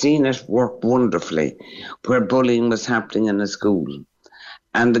 and I've seen it work wonderfully, where bullying was happening in a school.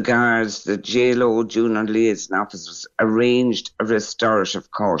 And the guards, the JLO, junior liaison officers, arranged a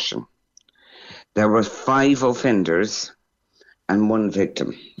restorative caution. There were 5 offenders and 1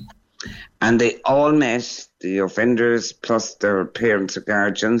 victim. And they all met, the offenders plus their parents or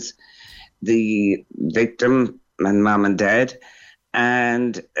guardians, the victim and mum and dad,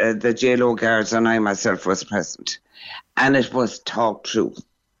 and the JLO guards, and I myself was present. And it was talked through.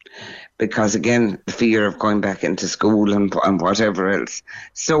 Because, again, the fear of going back into school and whatever else.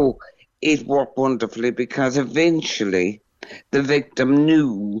 So it worked wonderfully, because eventually the victim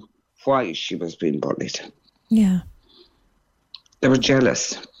knew why she was being bullied. Yeah. They were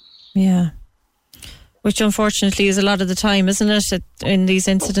jealous. Yeah. Which unfortunately is a lot of the time, isn't it, in these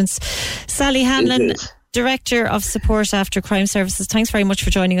incidents? Sally Hanlon, Director of Support After Crime Services, thanks very much for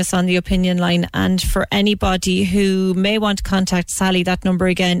joining us on the Opinion Line. And for anybody who may want to contact Sally, that number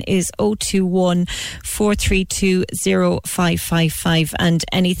again is 021 432 0555. And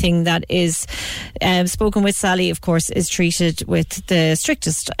anything that is spoken with Sally, of course, is treated with the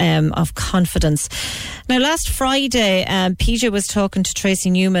strictest of confidence. Now, last Friday, PJ was talking to Tracy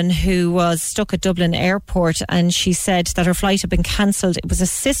Newman, who was stuck at Dublin Airport, and she said that her flight had been cancelled. It was a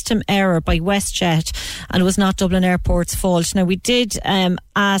system error by WestJet, and it was not Dublin Airport's fault. Now, we did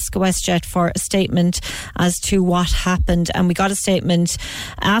ask WestJet for a statement as to what happened, and we got a statement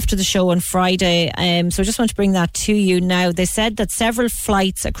after the show on Friday. So I just want to bring that to you now. They said that several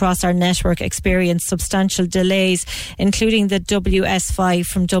flights across our network experienced substantial delays, including the WS5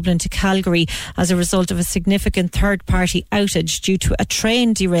 from Dublin to Calgary, as a result of a significant third-party outage due to a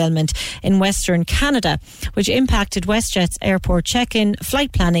train derailment in Western Canada, which impacted WestJet's airport check-in,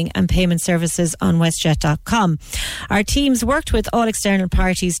 flight planning and payment services on WestJet.com. Our teams worked with all external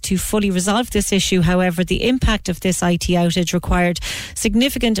parties to fully resolve this issue. However, the impact of this IT outage required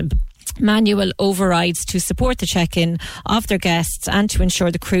significant manual overrides to support the check-in of their guests and to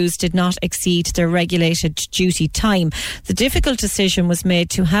ensure the crews did not exceed their regulated duty time. The difficult decision was made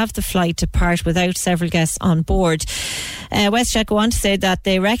to have the flight depart without several guests on board. WestJet go on to say that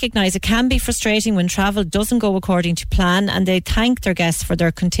they recognise it can be frustrating when travel doesn't go according to plan, and they thank their guests for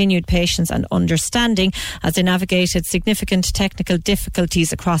their continued patience and understanding as they navigated significant technical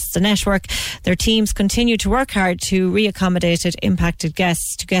difficulties across the network. Their teams continue to work hard to re-accommodate impacted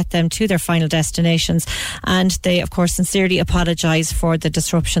guests to get them to their final destinations, and they of course sincerely apologise for the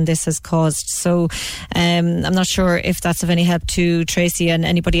disruption this has caused. So I'm not sure if that's of any help to Tracy and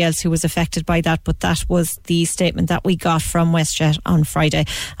anybody else who was affected by that, but that was the statement that we got from WestJet on Friday,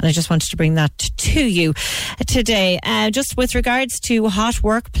 and I just wanted to bring that to you today. Just with regards to hot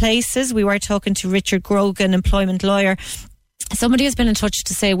workplaces, we were talking to Richard Grogan, employment lawyer. Somebody has been in touch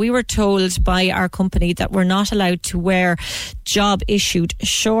to say we were told by our company that we're not allowed to wear job issued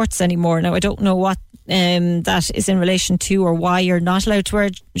shorts anymore. Now I don't know what that is in relation to, or why you're not allowed to wear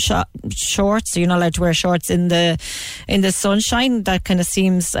shorts. So you're not allowed to wear shorts in the sunshine. That kind of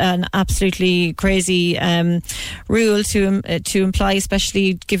seems an absolutely crazy rule to imply,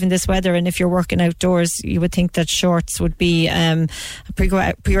 especially given this weather. And if you're working outdoors, you would think that shorts would be a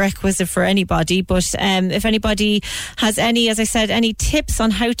prerequisite for anybody. But if anybody has any, as I said, any tips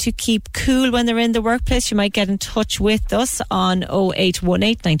on how to keep cool when they're in the workplace, you might get in touch with us on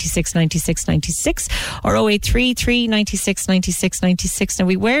 0818 96 96 96 or 0833 96 96 96. Now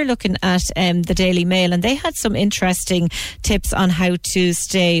we were looking at the Daily Mail, and they had some interesting tips on how to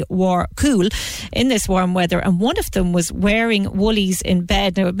stay cool in this warm weather, and one of them was wearing woolies in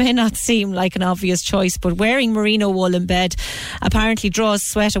bed. Now it may not seem like an obvious choice, but wearing merino wool in bed apparently draws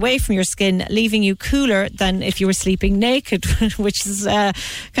sweat away from your skin, leaving you cooler than if you were sleeping naked, which is kind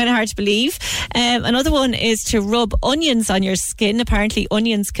of hard to believe. Another one is to rub onions on your skin. Apparently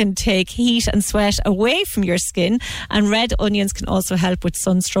onions can take heat and sweat away from your skin, and red onions can also help with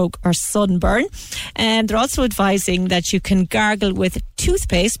sunstroke or sunburn. They're also advising that you can gargle with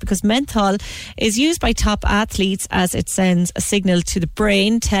toothpaste, because menthol is used by top athletes as it sends a signal to the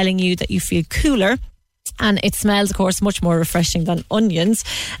brain telling you that you feel cooler. And it smells, of course, much more refreshing than onions.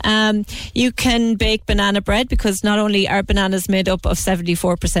 You can bake banana bread, because not only are bananas made up of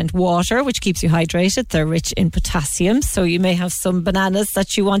 74% water, which keeps you hydrated, they're rich in potassium. So you may have some bananas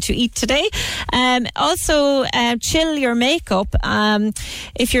that you want to eat today. Also, chill your makeup.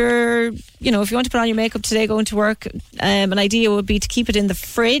 If you want to put on your makeup today going to work, an idea would be to keep it in the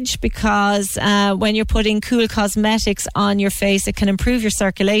fridge, because when you're putting cool cosmetics on your face, it can improve your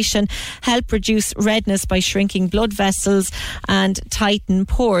circulation, help reduce redness by shrinking blood vessels, and tighten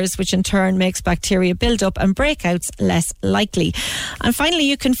pores, which in turn makes bacteria build up and breakouts less likely. And finally,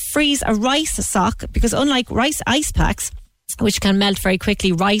 you can freeze a rice sock, because unlike rice ice packs, which can melt very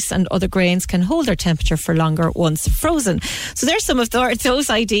quickly, rice and other grains can hold their temperature for longer once frozen. So there's some of those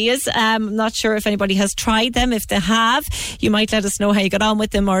ideas. I'm not sure if anybody has tried them. If they have, you might let us know how you got on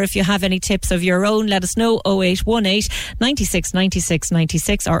with them, or if you have any tips of your own, let us know. 0818 96 96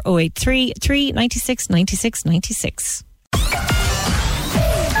 96 or 0833 96 96 96.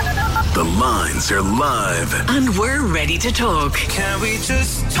 The lines are live. And we're ready to talk. Can we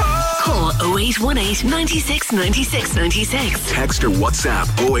just talk? Call 0818 96 96 96. Text or WhatsApp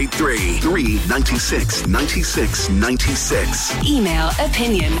 083 396 96 96. Email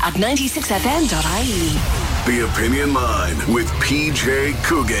opinion@96fm.ie. The Opinion Line with PJ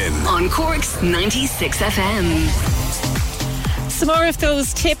Coogan. On Cork's 96 FM. Some more of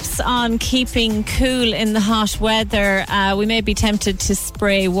those tips on keeping cool in the hot weather. We may be tempted to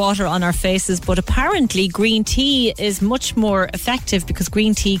spray water on our faces, but apparently green tea is much more effective, because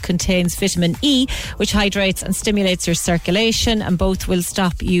green tea contains vitamin E, which hydrates and stimulates your circulation, and both will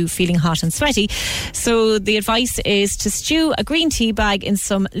stop you feeling hot and sweaty. So the advice is to stew a green tea bag in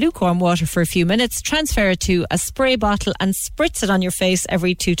some lukewarm water for a few minutes, transfer it to a spray bottle and spritz it on your face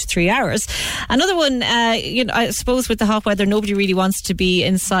every 2 to 3 hours. Another one, I suppose with the hot weather, nobody really wants to be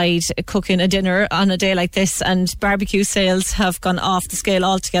inside cooking a dinner on a day like this, and barbecue sales have gone off the scale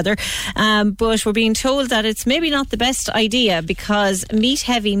altogether. But we're being told that it's maybe not the best idea, because meat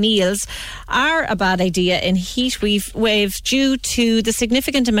heavy meals are a bad idea in heat waves due to the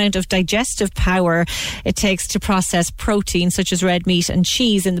significant amount of digestive power it takes to process protein such as red meat and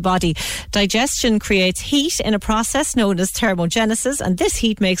cheese in the body. Digestion creates heat in a process known as thermogenesis, and this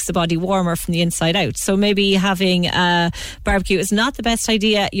heat makes the body warmer from the inside out. So maybe having a barbecue is not the best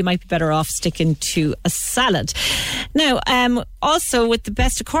idea. You might be better off sticking to a salad. Now, also with the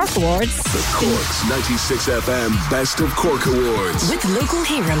Best of Cork Awards, the Cork's 96 FM Best of Cork Awards with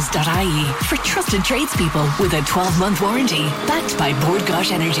localheroes.ie for trusted tradespeople with a 12-month warranty, backed by Bord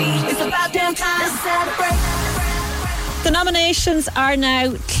Gáis Energy. It's about damn time to celebrate. The nominations are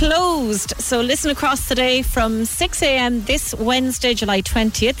now closed, so listen across the day from 6 a.m. this Wednesday, July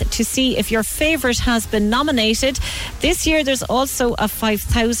 20th, to see if your favourite has been nominated. This year there's also a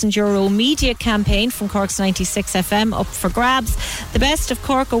 €5,000 media campaign from Cork's 96 FM up for grabs. The Best of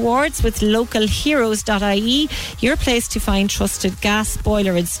Cork Awards with localheroes.ie, your place to find trusted gas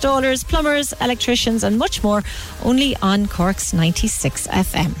boiler installers, plumbers, electricians and much more, only on Cork's 96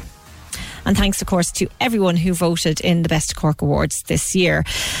 FM. And thanks, of course, to everyone who voted in the Best Cork Awards this year.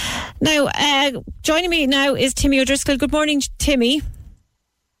 Now, joining me now is Timmy O'Driscoll. Good morning, Timmy.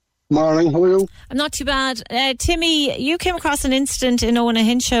 Morning, how are you? I'm not too bad. Timmy, you came across an incident in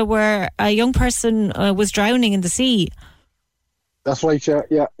Owenahincha where a young person was drowning in the sea. That's right,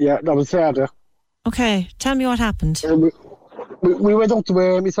 yeah, that was Saturday. Okay, tell me what happened. We went out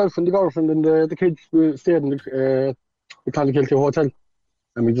to myself and the girlfriend and the kids. We stayed in the Clonakilty Hotel,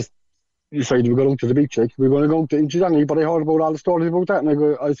 and we just decided we go down to the beach. Like, we were going to go to Inchidanny, but I heard about all the stories about that,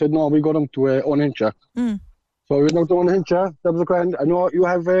 and I said, no, we go down to Owenahincha. So we went out to Owenahincha. That was a grand. I know you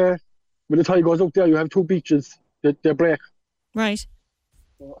have, when the tide goes out there, you have two beaches that they break. Right.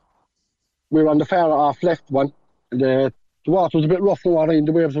 We were on the far off left one, and the water was a bit rough and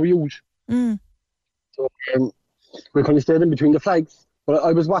the waves were huge. So we kind of stayed in between the flags. But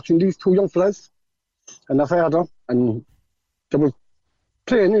I was watching these two young fellas and their father, and they were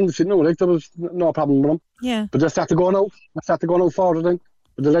playing in the sea, like there was no problem with them. Yeah. But they started going out further then.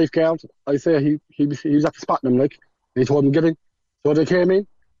 But the lifeguard, I say he was at the spot them, like, and he told them get in. So they came in.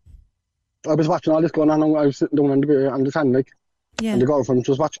 I was watching all this going on, and I was sitting down on the sand, like, and the girlfriend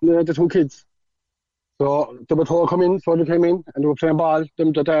was watching the two kids. So they were told to come in, so they came in, and they were playing ball,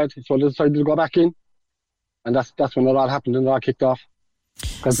 them to dad, so they decided to go back in. And that's when it all happened, and it all kicked off.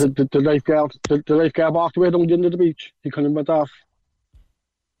 Because the lifeguard walked away down the end of the beach. He kind of went off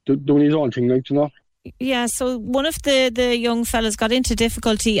doing his own thing, like, you know. Yeah, so one of the young fellas got into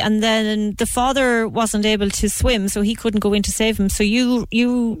difficulty, and then the father wasn't able to swim, so he couldn't go in to save him. So you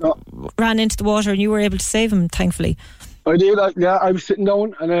ran into the water and you were able to save him, thankfully. I did, I was sitting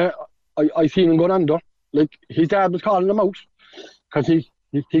down and I seen him going under. Like, his dad was calling him out because he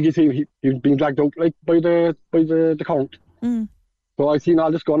was being dragged out, like, by the current. So I seen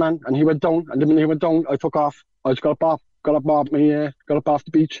all this going on, and he went down, and the minute he went down, I took off. I just got up off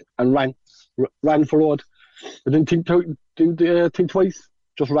the beach and ran for road. I didn't think twice,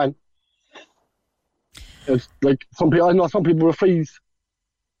 just ran. It's like I know some people were freeze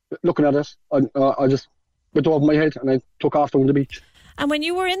looking at it. I just went over my head and I took off down the beach. And when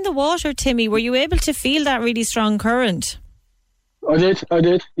you were in the water, Timmy, were you able to feel that really strong current? I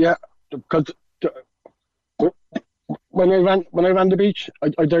did, yeah. Because when I ran the beach,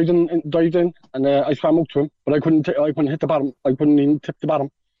 I dived in, and I swam up to him, but I couldn't hit the bottom. I couldn't even tip the bottom.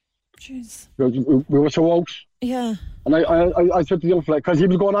 Jeez. We were so out. Yeah. And I said to the young fella, because he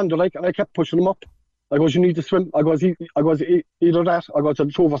was going under, like, and I kept pushing him up. I goes, you need to swim. I goes, either that. I goes, the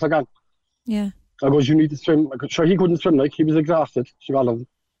two of us again. Yeah. I goes, you need to swim. I goes, sure, he couldn't swim, like, he was exhausted. She got him.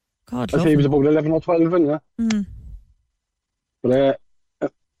 God, I say he was about 11 or 12, yeah. But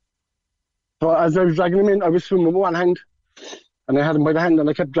so as I was dragging him in, I was swimming with one hand, and I had him by the hand, and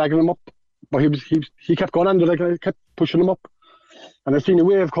I kept dragging him up. But he kept going under, like, I kept pushing him up. And I seen a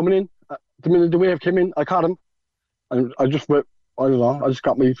wave coming in. The minute the wave came in, I caught him, and I just went, I don't know, I just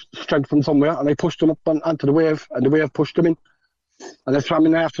got my strength from somewhere, and I pushed him up onto the wave, and the wave pushed him in, and I swam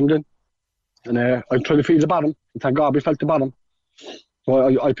in after him then. And I tried to feel the bottom, and thank God we felt the bottom.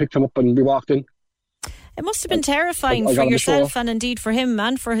 So I picked him up and we walked in. It must have been terrifying for yourself and indeed for him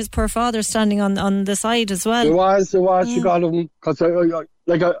and for his poor father standing on the side as well. It was. Yeah. She got him, because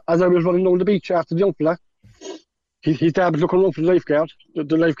as I was running down the beach after the young fella, his dad was looking around for the lifeguard.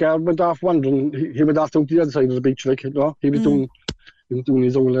 The lifeguard went off wandering. He went off down to the other side of the beach, like, you know. He was doing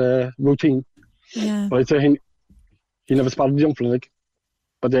his own routine. Yeah. But I'd say he never spotted the young fella, like.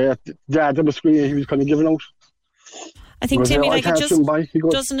 But the dad was screaming. He was kind of giving out. I think, Timmy,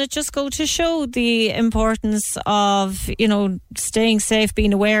 doesn't it just go to show the importance of, you know, staying safe,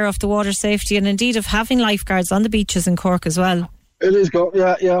 being aware of the water safety, and indeed of having lifeguards on the beaches in Cork as well? It is,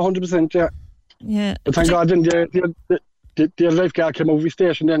 100%, yeah. Yeah. But thank God, then the lifeguard came over the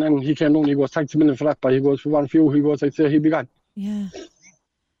station then, and he came down. He goes, thanks a million for that, but he goes, for one few, he goes, I'd say he'd be gone. Yeah.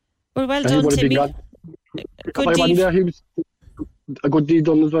 Well done, Timmy. Good deed. There, he was a good deed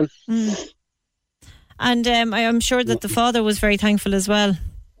done as well. And I'm sure that the father was very thankful as well.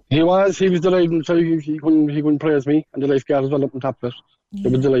 He was delighted. So he couldn't praise me, and the lifeguard as well up on top of it. They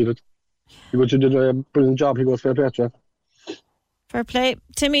were delighted. He did a brilliant job. He goes fair play to you. Fair play.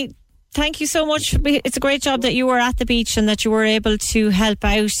 Timmy, thank you so much. It's a great job that you were at the beach and that you were able to help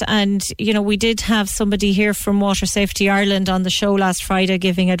out. And, you know, we did have somebody here from Water Safety Ireland on the show last Friday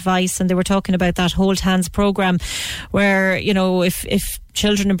giving advice, and they were talking about that Hold Hands programme where, you know, if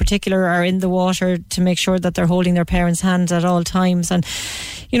children in particular are in the water, to make sure that they're holding their parents' hands at all times. And,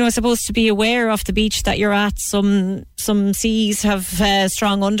 you know, supposed to be aware of the beach that you're at. Some seas have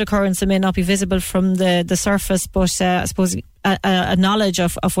strong undercurrents and may not be visible from the surface, but I suppose a knowledge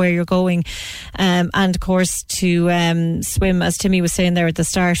of where you're going, and of course to swim, as Timmy was saying there at the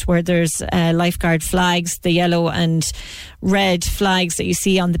start, where there's lifeguard flags, the yellow and red flags that you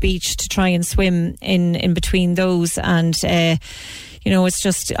see on the beach, to try and swim in between those. And you know, it's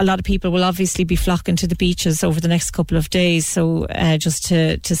just a lot of people will obviously be flocking to the beaches over the next couple of days, so just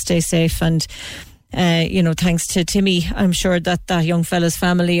to stay safe. And you know, thanks to Timmy, I'm sure that young fella's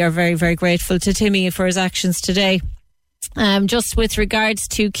family are very, very grateful to Timmy for his actions today. Just with regards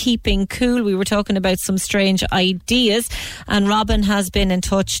to keeping cool, we were talking about some strange ideas, and Robin has been in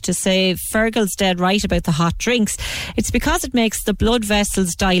touch to say Fergal's dead right about the hot drinks. It's because it makes the blood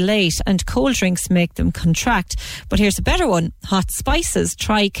vessels dilate and cold drinks make them contract. But here's a better one: hot spices.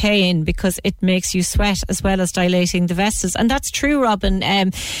 Try cayenne, because it makes you sweat as well as dilating the vessels. And that's true, Robin.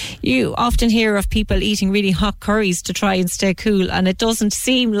 You often hear of people eating really hot curries to try and stay cool, and it doesn't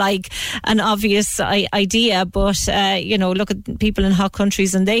seem like an obvious idea, but you know, look at people in hot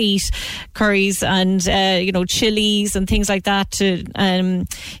countries and they eat curries and you know, chilies and things like that to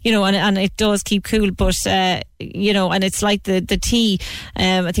you know, and it does keep cool. But you know, and it's like the tea.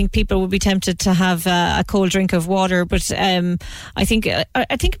 I think people would be tempted to have a cold drink of water, but I think in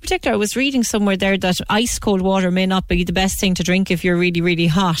particular, I was reading somewhere there that ice cold water may not be the best thing to drink if you're really, really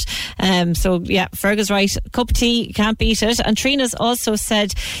hot. So yeah, Fergus right. Cup of tea, you can't beat it. And Trina's also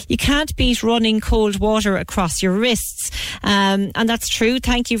said you can't beat running cold water across your wrists, and that's true.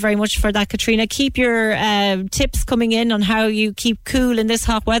 Thank you very much for that, Katrina. Keep your tips coming in on how you keep cool in this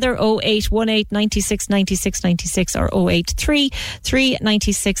hot weather. 0818 96 96 96 or 083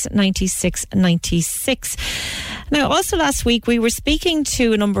 396 96 96. Now, also last week we were speaking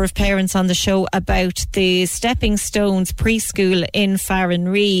to a number of parents on the show about the Stepping Stones preschool in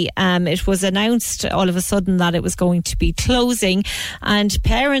Farranree. It was announced all of a sudden that it was going to be closing, and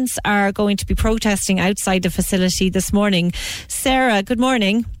parents are going to be protesting outside the facility this morning. Sarah, good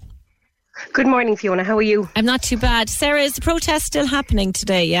morning. Good morning, Fiona. How are you? I'm not too bad. Sarah, is the protest still happening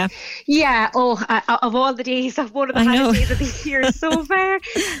today, yeah? Yeah. Of all the days, of one of the hottest days of the year so far.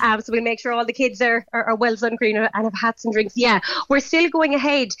 So we'll make sure all the kids are well sun cream and have hats and drinks. Yeah, we're still going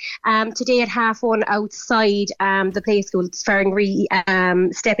ahead today at 1:30 outside the play school, Farranree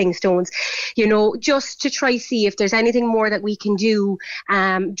Stepping Stones. You know, just to try see if there's anything more that we can do,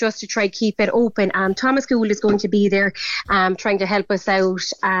 just to try keep it open. Thomas School is going to be there trying to help us out,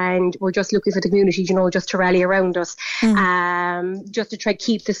 and we're just looking for the community, you know, just to rally around us, just to try to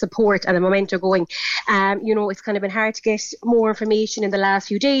keep the support and the momentum going. You know, it's kind of been hard to get more information in the last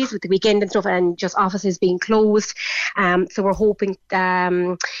few days with the weekend and stuff, and just offices being closed. So we're hoping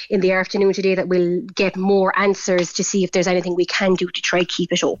in the afternoon today that we'll get more answers to see if there's anything we can do to try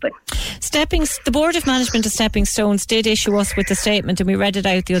keep it open. The Board of Management of Stepping Stones did issue us with a statement, and we read it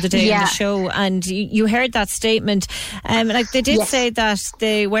out the other day on the show, and you heard that statement. Like they did say that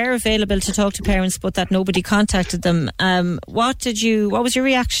they were available to talk to parents, but that nobody contacted them. What was your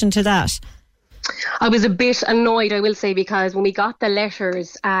reaction to that? I was a bit annoyed, I will say, because when we got the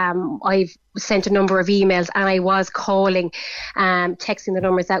letters, I've sent a number of emails, and I was calling, texting the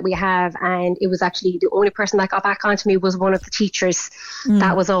numbers that we have, and it was actually the only person that got back onto me was one of the teachers.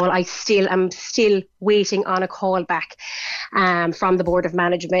 That was all. I'm still waiting on a call back from the Board of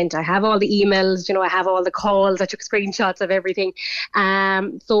Management. I have all the emails, you know, I have all the calls, I took screenshots of everything.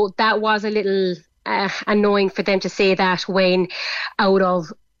 So that was a little annoying for them to say that, when out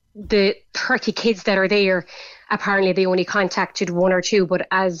of the 30 kids that are there, apparently they only contacted one or two, but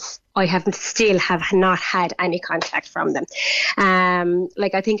as I have not had any contact from them.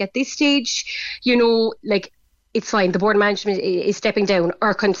 Like, I think at this stage, you know, like, it's fine. The Board of Management is stepping down.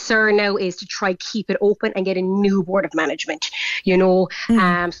 Our concern now is to try keep it open and get a new Board of Management, you know.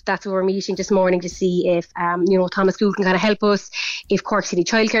 So that's what we're meeting this morning to see if, you know, Thomas School can kind of help us, if Cork City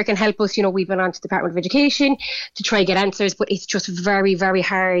Childcare can help us. You know, we've been on to the Department of Education to try and get answers, but it's just very, very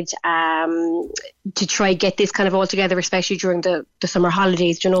hard to try get this kind of all together, especially during the summer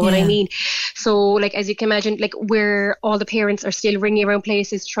holidays. Do you know what I mean? So, like, as you can imagine, like, where all the parents are still ringing around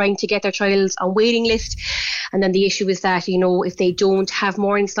places trying to get their child on waiting list. And then the issue is that, you know, if they don't have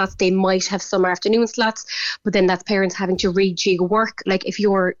morning slots, they might have summer afternoon slots. But then that's parents having to rejig work. Like, if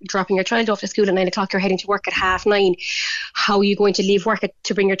you're dropping your child off to school at 9 o'clock, you're heading to work at 9:30. How are you going to leave work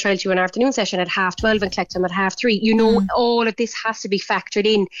to bring your child to an afternoon session at 12:30 and collect them at 3:30? You know, all of this has to be factored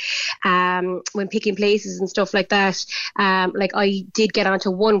in when picking places and stuff like that. Like, I did get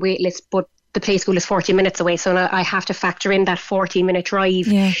onto one wait list, but the play school is 40 minutes away, so I have to factor in that 40-minute drive,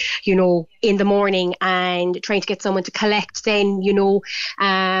 you know, in the morning, and trying to get someone to collect then, you know,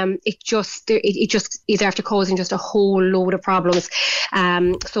 it just is after causing just a whole load of problems.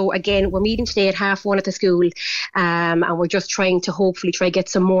 So again, we're meeting today at 1:30 at the school, and we're just trying to hopefully get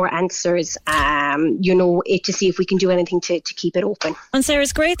some more answers, you know, to see if we can do anything to keep it open. And Sarah,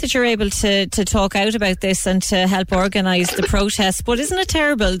 it's great that you're able to talk out about this and to help organise the protest, but isn't it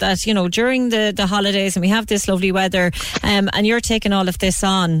terrible that, you know, during the holidays and we have this lovely weather, and you're taking all of this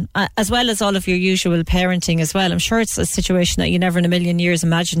on, as well as all of your usual parenting as well? I'm sure it's a situation that you never in a million years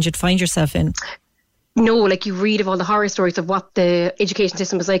imagined you'd find yourself in. No, like, you read of all the horror stories of what the education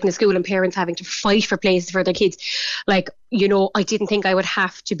system was like in the school, and parents having to fight for places for their kids. Like, you know, I didn't think I would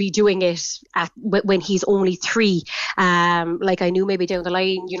have to be doing it when he's only 3. Like, I knew maybe down the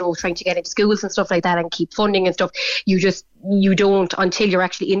line, you know, trying to get into schools and stuff like that and keep funding and stuff. You don't until you're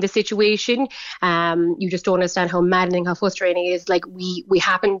actually in the situation. You just don't understand how maddening, how frustrating it is. Like, we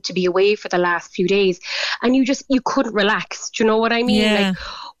happened to be away for the last few days, and you couldn't relax. Do you know what I mean? Yeah. Like,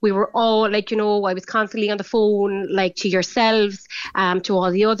 we were all, like, you know, I was constantly on the phone, like, to yourselves, to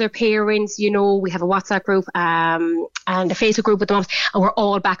all the other parents. You know, we have a WhatsApp group and a Facebook group with the moms, and we're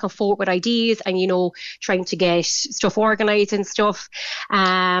all back and forth with ideas and, you know, trying to get stuff organised and stuff.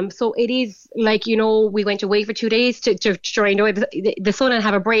 So it is, like, you know, we went away for 2 days to try and enjoy the sun and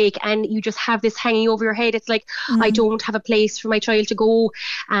have a break, and you just have this hanging over your head. It's like, I don't have a place for my child to go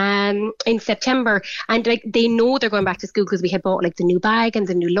in September. And, like, they know they're going back to school because we had bought, like, the new bag and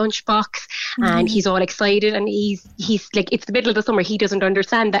the new lunchbox, and he's all excited, and he's like, it's the middle of the summer, he doesn't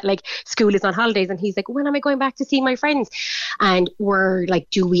understand that, like, school is on holidays, and he's like, when am I going back to see my friends? And we're like,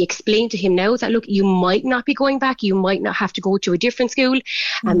 do we explain to him now that, look, you might not be going back, you might not have to go to a different school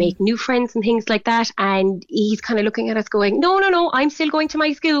and make new friends and things like that? And he's kind of looking at us going, no, I'm still going to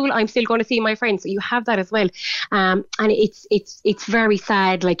my school, I'm still going to see my friends. So you have that as well, and it's very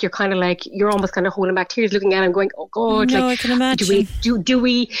sad. Like, you're kind of like, you're almost kind of holding back tears looking at him going, oh God, no, like, I can imagine.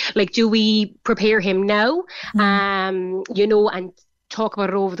 do we prepare him now, you know, and talk about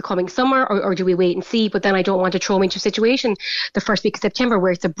it over the coming summer, or do we wait and see? But then I don't want to throw him into a situation the first week of September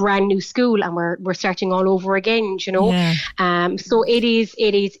where it's a brand new school and we're starting all over again, you know. So it's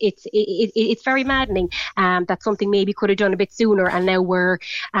very maddening. That's something maybe could have done a bit sooner, and now we're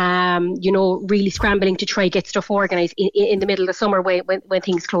you know, really scrambling to try get stuff organised in the middle of the summer when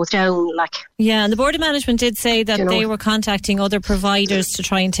things close down, like. Yeah, and the Board of Management did say that they were contacting other providers to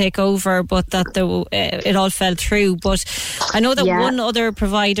try and take over, but that it all fell through. But I know that one other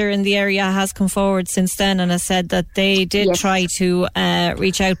provider in the area has come forward since then and has said that they did try to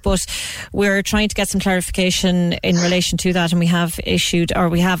reach out, but we're trying to get some clarification in relation to that, and we have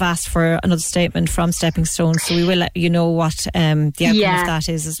asked for another statement from Stepping Stone, so we will let you know what the outcome of that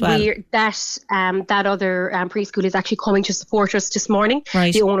is as well. That other preschool is actually coming to support us this morning.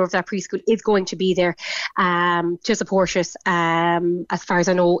 Right. The owner of that preschool is going to be there to support us. As far as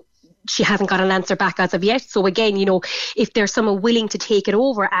I know, she hasn't got an answer back as of yet. So again, you know, if there's someone willing to take it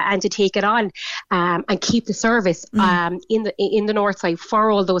over and to take it on and keep the service in the north side for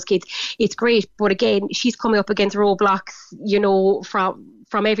all those kids, it's great. But again, she's coming up against roadblocks, you know,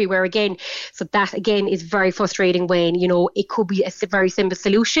 from everywhere again. So that again is very frustrating when, you know, it could be a very simple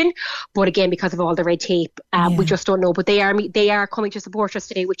solution, but again, because of all the red tape, we just don't know. But they are coming to support us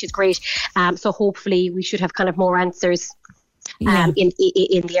today, which is great. So hopefully we should have kind of more answers in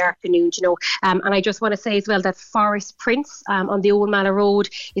the afternoon, you know. And I just want to say as well that Forest Prince on the Old Mallow Road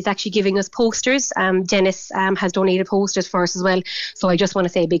is actually giving us posters. Dennis has donated posters for us as well. So I just want to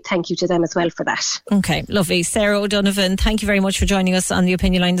say a big thank you to them as well for that. Okay, lovely. Sarah O'Donovan, thank you very much for joining us on the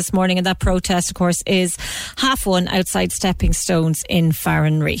Opinion Line this morning. And that protest, of course, is 1:30 outside Stepping Stones in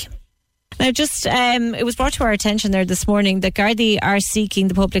Farranree. Now, just it was brought to our attention there this morning that Gardaí are seeking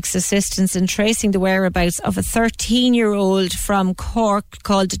the public's assistance in tracing the whereabouts of a 13-year-old from Cork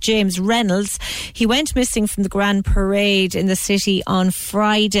called James Reynolds. He went missing from the Grand Parade in the city on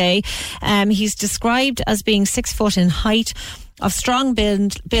Friday. He's described as being 6 foot in height, of strong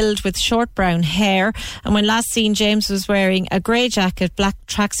build with short brown hair. And when last seen, James was wearing a grey jacket, black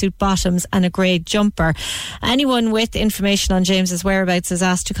tracksuit bottoms and a grey jumper. Anyone with information on James's whereabouts is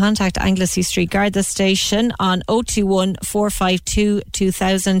asked to contact Anglesey Street Garda Station on 021 452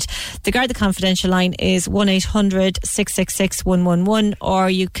 2000. The Garda Confidential line is 1800 666 111, or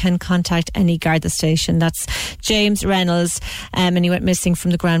you can contact any Garda station. That's James Reynolds, and he went missing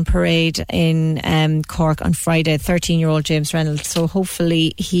from the Grand Parade in Cork on Friday. 13-year-old James Reynolds. So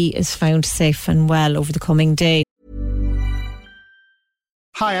hopefully he is found safe and well over the coming day.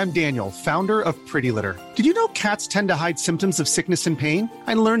 Hi, I'm Daniel, founder of Pretty Litter. Did you know cats tend to hide symptoms of sickness and pain?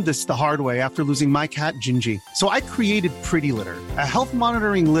 I learned this the hard way after losing my cat, Gingy. So I created Pretty Litter, a health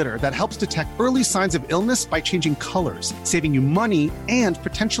monitoring litter that helps detect early signs of illness by changing colors, saving you money and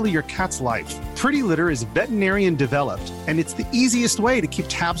potentially your cat's life. Pretty Litter is veterinarian developed, and it's the easiest way to keep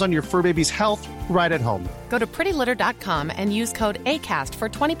tabs on your fur baby's health right at home. Go to prettylitter.com and use code ACAST for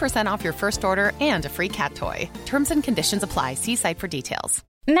 20% off your first order and a free cat toy. Terms and conditions apply. See site for details.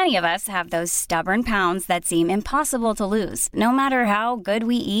 Many of us have those stubborn pounds that seem impossible to lose, no matter how good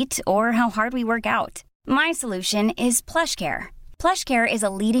we eat or how hard we work out. My solution is PlushCare. PlushCare is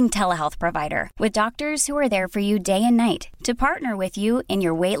a leading telehealth provider with doctors who are there for you day and night to partner with you in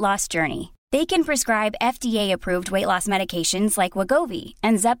your weight loss journey. They can prescribe FDA-approved weight loss medications like Wegovy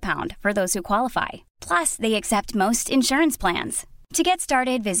and Zepbound for those who qualify. Plus, they accept most insurance plans. To get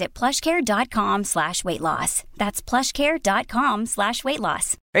started, visit plushcare.com/weightloss. That's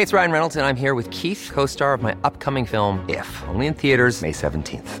plushcare.com/weightloss. Hey, it's Ryan Reynolds, and I'm here with Keith, co-star of my upcoming film, If, only in theaters May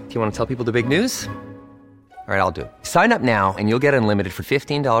 17th. Do you want to tell people the big news? All right, I'll do it. Sign up now and you'll get unlimited for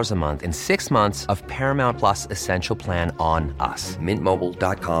 $15 a month and 6 months of Paramount Plus Essential Plan on us.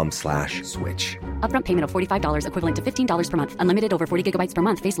 MintMobile.com/switch. Upfront payment of $45 equivalent to $15 per month. Unlimited over 40 gigabytes per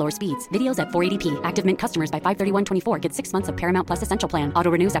month. Face lower speeds. Videos at 480p. Active Mint customers by 531.24 get 6 months of Paramount Plus Essential Plan. Auto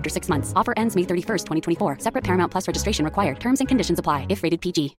renews after 6 months. Offer ends May 31st, 2024. Separate Paramount Plus registration required. Terms and conditions apply if rated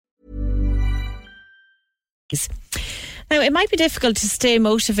PG. Now, it might be difficult to stay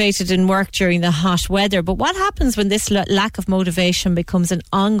motivated in work during the hot weather, but what happens when this lack of motivation becomes an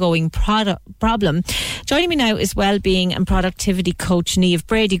ongoing problem? Joining me now is wellbeing and productivity coach Niamh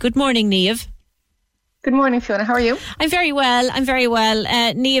Brady. Good morning, Niamh. Good morning, Fiona. How are you? I'm very well.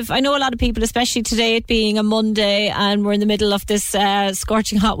 Niamh, I know a lot of people, especially today, it being a Monday and we're in the middle of this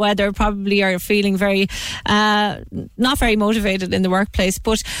scorching hot weather, probably are feeling very not very motivated in the workplace.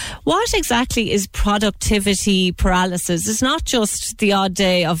 But what exactly is productivity paralysis? It's not just the odd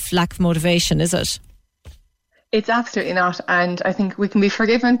day of lack of motivation, is it? It's absolutely not. And I think we can be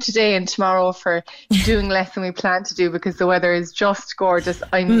forgiven today and tomorrow for doing less than we plan to do because the weather is just gorgeous.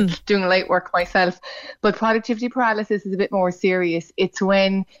 I'm doing light work myself. But productivity paralysis is a bit more serious. It's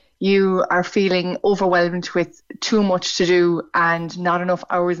when you are feeling overwhelmed with too much to do and not enough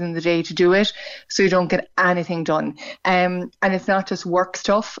hours in the day to do it, so you don't get anything done. And it's not just work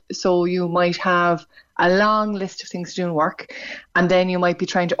stuff. So you might have a long list of things to do in work, and then you might be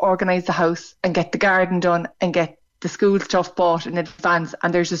trying to organise the house and get the garden done and get the school stuff bought in advance,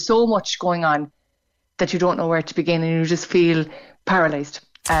 and there's just so much going on that you don't know where to begin and you just feel paralysed.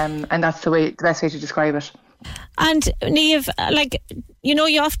 And that's the best way to describe it. And Niamh,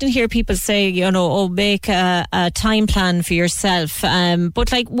 you often hear people say, make a time plan for yourself.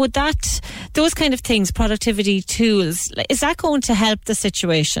 But would those kind of things, productivity tools, is that going to help the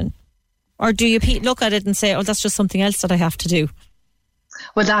situation? Or do you look at it and say, that's just something else that I have to do?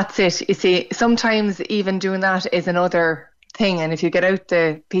 Well, that's it. You see, sometimes even doing that is another thing. And if you get out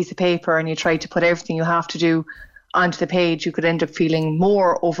the piece of paper and you try to put everything you have to do onto the page, you could end up feeling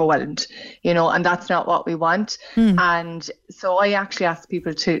more overwhelmed, and that's not what we want. And so I actually ask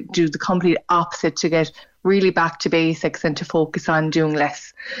people to do the complete opposite, to get really back to basics and to focus on doing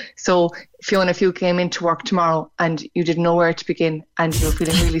less. So Fiona, if you came into work tomorrow and you didn't know where to begin and you were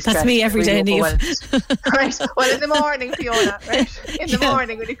feeling really stressed. That's me every day, Niamh. Right. Well, in the morning, Fiona, right? In the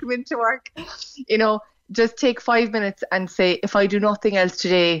morning when you come into work, just take 5 minutes and say, if I do nothing else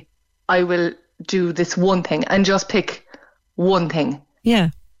today, I will do this one thing, and just pick one thing.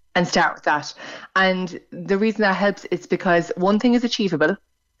 Yeah. And start with that. And the reason that helps is because one thing is achievable.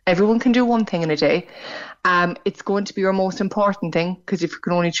 Everyone can do one thing in a day. It's going to be your most important thing, because if you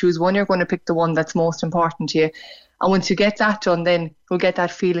can only choose one, you're going to pick the one that's most important to you. And once you get that done, then you'll get that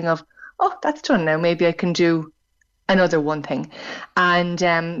feeling of, that's done now. Maybe I can do another one thing. And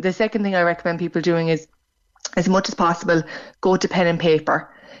the second thing I recommend people doing is, as much as possible, go to pen and paper.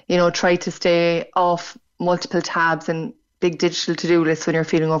 Try to stay off multiple tabs and big digital to-do lists when you're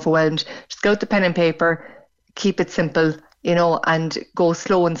feeling overwhelmed. Just go to pen and paper, keep it simple, and go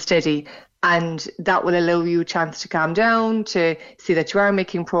slow and steady. And that will allow you a chance to calm down, to see that you are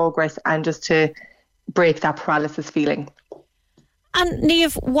making progress, and just to break that paralysis feeling. And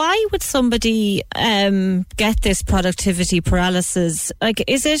Niamh, why would somebody get this productivity paralysis? Like,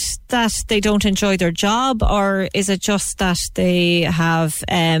 is it that they don't enjoy their job, or is it just that they have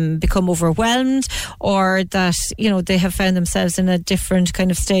become overwhelmed, or that, you know, they have found themselves in a different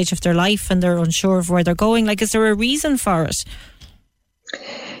kind of stage of their life and they're unsure of where they're going? Like, is there a reason for it?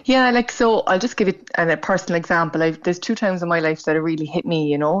 Yeah, like, so I'll just give it a personal example. There's 2 times in my life that it really hit me,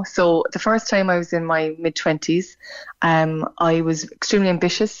 you know. So the first time I was in my mid-20s, I was extremely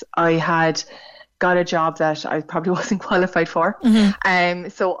ambitious. I had got a job that I probably wasn't qualified for.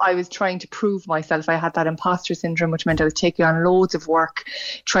 So I was trying to prove myself. I had that imposter syndrome, which meant I was taking on loads of work,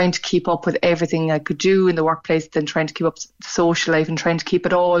 trying to keep up with everything I could do in the workplace, then trying to keep up the social life and trying to keep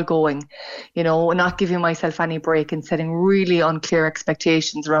it all going, you know, and not giving myself any break and setting really unclear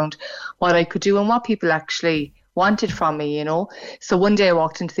expectations around what I could do and what people actually wanted from me, you know. So one day I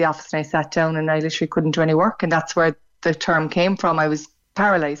walked into the office and I sat down and I literally couldn't do any work, and that's where the term came from. I was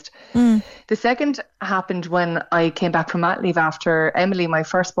paralysed. The second happened when I came back from mat leave after Emily, my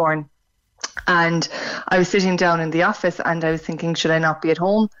firstborn, and I was sitting down in the office and I was thinking, should I not be at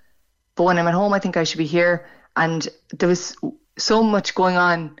home? But when I'm at home, I think I should be here. And there was so much going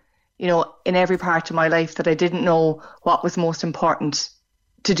on, you know, in every part of my life that I didn't know what was most important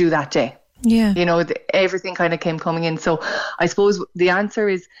to do that day. Yeah. You know, everything kind of came coming in. So I suppose the answer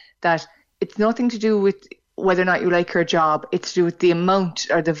is that it's nothing to do with whether or not you like your job. It's to do with the amount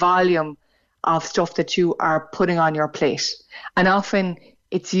or the volume of stuff that you are putting on your plate. And often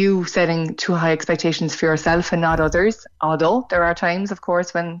it's you setting too high expectations for yourself and not others. Although there are times, of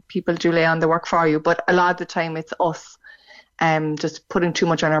course, when people do lay on the work for you. But a lot of the time it's us just putting too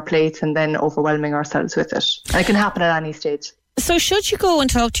much on our plates and then overwhelming ourselves with it. And it can happen at any stage. So should you go and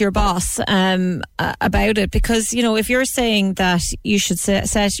talk to your boss about it? Because, you know, if you're saying that you should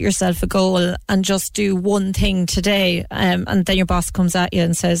set yourself a goal and just do one thing today, and then your boss comes at you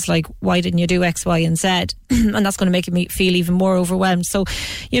and says, like, why didn't you do X, Y and Z? And that's going to make you feel even more overwhelmed. So,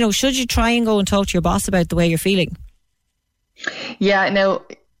 you know, should you try and go and talk to your boss about the way you're feeling? Yeah, now,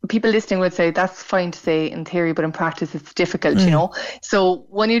 people listening would say that's fine to say in theory, but in practice it's difficult, you know. So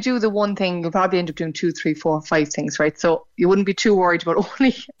when you do the one thing, you'll probably end up doing 2, 3, 4, 5 things, right? So you wouldn't be too worried about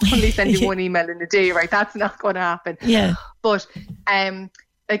only sending one email in a day, right? That's not going to happen. Yeah. But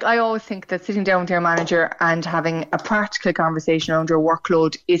like, I always think that sitting down with your manager and having a practical conversation around your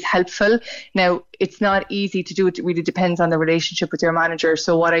workload is helpful. Now, it's not easy to do. It really depends on the relationship with your manager.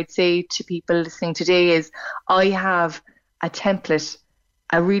 So what I'd say to people listening today is I have a template,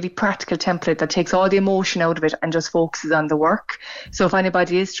 a really practical template that takes all the emotion out of it and just focuses on the work. So if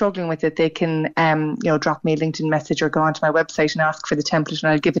anybody is struggling with it, they can, drop me a LinkedIn message or go onto my website and ask for the template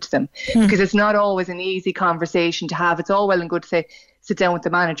and I'll give it to them. Because it's not always an easy conversation to have. It's all well and good to say, sit down with the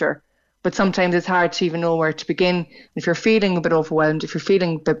manager, but sometimes it's hard to even know where to begin. If you're feeling a bit overwhelmed, if you're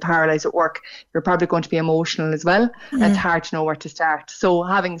feeling a bit paralysed at work, you're probably going to be emotional as well. And it's hard to know where to start. So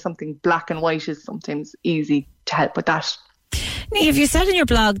having something black and white is sometimes easy to help with that. Niamh, you said in your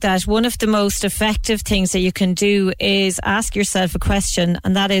blog that one of the most effective things that you can do is ask yourself a question,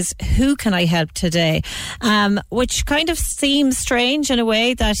 and that is, who can I help today? Which kind of seems strange in a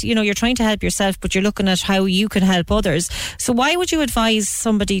way that, you know, you're trying to help yourself, but you're looking at how you can help others. So why would you advise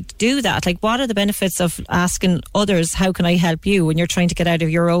somebody to do that? Like, what are the benefits of asking others, how can I help you, when you're trying to get out of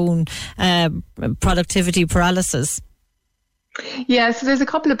your own productivity paralysis? Yeah, so there's a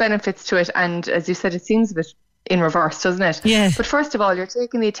couple of benefits to it. And as you said, it seems a bit in reverse, doesn't it? Yeah. But first of all, you're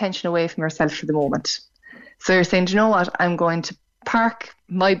taking the attention away from yourself for the moment. So you're saying, do you know what? I'm going to park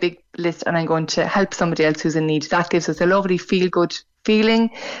my big list and I'm going to help somebody else who's in need. That gives us a lovely feel-good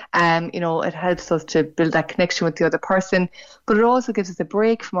feeling. It helps us to build that connection with the other person, but it also gives us a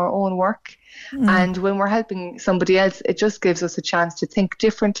break from our own work. And when we're helping somebody else, it just gives us a chance to think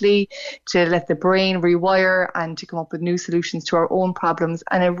differently, to let the brain rewire and to come up with new solutions to our own problems,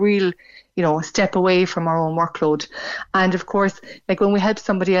 and a real, step away from our own workload. And of course, like, when we help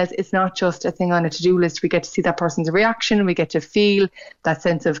somebody else, it's not just a thing on a to-do list. We get to see that person's reaction. We get to feel that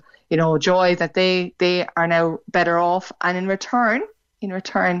sense of, joy that they are now better off. And in return,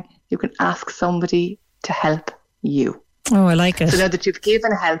 you can ask somebody to help you. Oh, I like it. So now that you've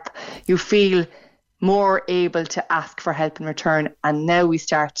given help, you feel more able to ask for help in return. And now we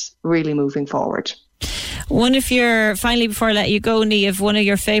start really moving forward. Finally, before I let you go, Niamh, one of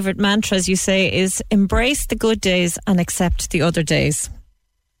your favourite mantras you say is embrace the good days and accept the other days.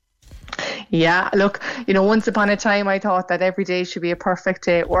 Yeah, look, once upon a time I thought that every day should be a perfect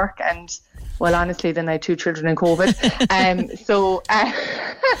day at work, and Well, honestly, then I had 2 children in COVID. So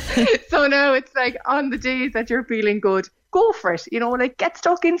now it's like on the days that you're feeling good, go for it. Like get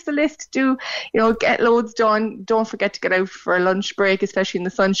stuck into the list, get loads done. Don't forget to get out for a lunch break, especially in the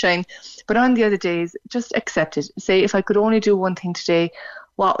sunshine. But on the other days, just accept it. Say, if I could only do one thing today,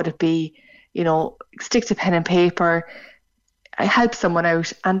 what would it be? Stick to pen and paper, help someone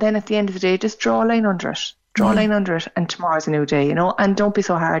out. And then at the end of the day, just draw a line under it. Draw a line under it, and tomorrow's a new day, and don't be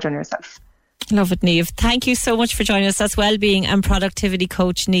so hard on yourself. Love it, Niamh. Thank you so much for joining us. That's wellbeing and productivity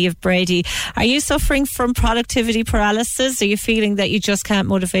coach Niamh Brady. Are you suffering from productivity paralysis? Are you feeling that you just can't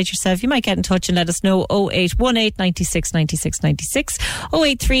motivate yourself? You might get in touch and let us know. 0818 96 96 96,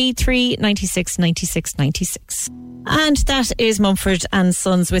 0833 96 96 96. And that is Mumford and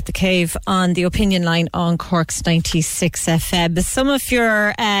Sons with The Cave on the opinion line on Cork's 96 FM. Some of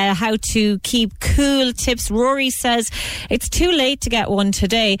your how to keep cool tips. Rory says it's too late to get one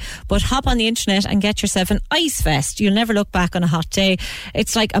today, but hop on the internet and get yourself an ice vest. You'll never look back on a hot day.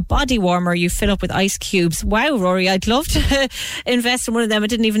 It's like a body warmer you fill up with ice cubes. Wow, Rory, I'd love to invest in one of them. I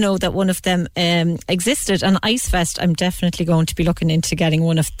didn't even know that one of them existed. An ice vest, I'm definitely going to be looking into getting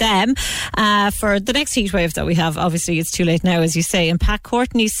one of them for the next heat wave that we have. Obviously, it's too late now, as you say. And Pat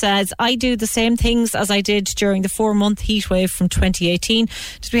Courtney says, I do the same things as I did during the 4-month heat wave from 2018.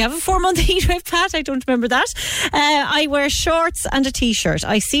 Did we have a 4-month heat wave, Pat? I don't remember that. I wear shorts and a t-shirt.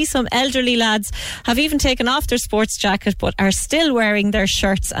 I see some elderly lads have even taken off their sports jacket but are still wearing their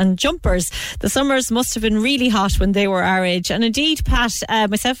shirts and jumpers. The summers must have been really hot when they were our age. And indeed, Pat,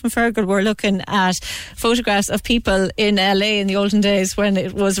 myself and Fergal were looking at photographs of people in LA in the olden days when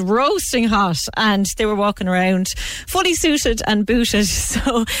it was roasting hot and they were walking around fully suited and booted.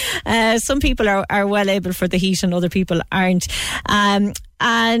 So some people are well able for the heat and other people aren't.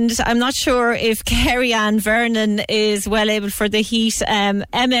 And I'm not sure if Kerry-Ann Vernon is well able for the heat.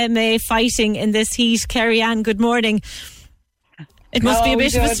 MMA fighting in this heat. Kerry-Ann, good morning. It must be a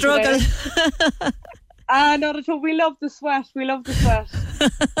bit of a struggle. Not at all. We love the sweat.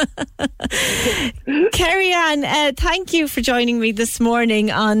 Kerry-Ann, thank you for joining me this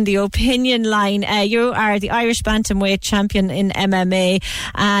morning on the opinion line. You are the Irish bantamweight champion in MMA,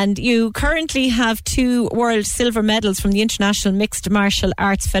 and you currently have 2 world silver medals from the International Mixed Martial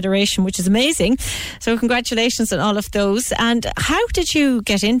Arts Federation, which is amazing. So congratulations on all of those. And how did you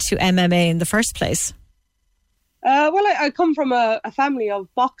get into MMA in the first place? Well, I come from a family of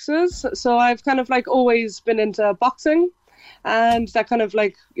boxers, so I've kind of like always been into boxing, and that kind of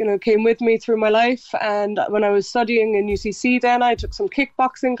like, came with me through my life. And when I was studying in UCC, then I took some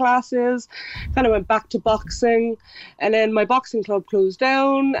kickboxing classes, kind of went back to boxing, and then my boxing club closed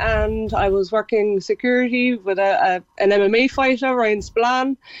down, and I was working security with an MMA fighter, Ryan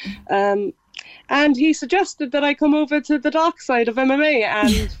Spillane. And he suggested that I come over to the dark side of MMA,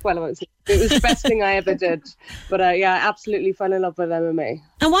 and well, it was the best thing I ever did. But I absolutely fell in love with MMA.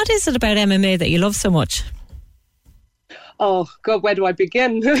 And what is it about MMA that you love so much? Oh God, where do I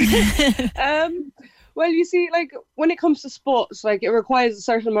begin? Well, you see, like when it comes to sports, like it requires a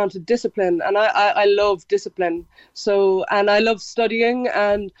certain amount of discipline, and I love discipline. So, and I love studying,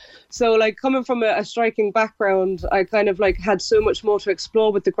 and so like coming from a striking background, I kind of like had so much more to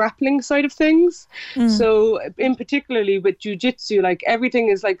explore with the grappling side of things. So, in particularly with jiu-jitsu, like everything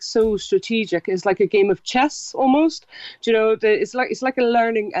is like so strategic. It's like a game of chess almost. It's like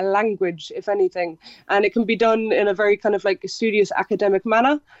learning a language, if anything, and it can be done in a very kind of like studious academic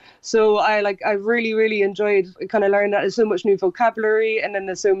manner. So I really enjoyed kind of learning that there's so much new vocabulary, and then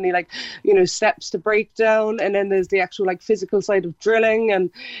there's so many like, steps to break down, and then there's the actual like physical side of drilling,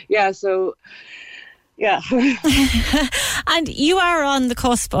 and so yeah. And you are on the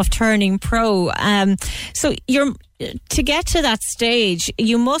cusp of turning pro. So to get to that stage,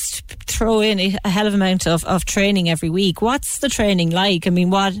 you must throw in a hell of an amount of training every week. What's the training like? I mean,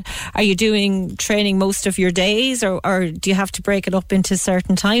 what are you doing? Training most of your days, or do you have to break it up into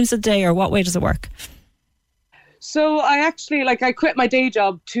certain times of the day, or what way does it work? So I actually I quit my day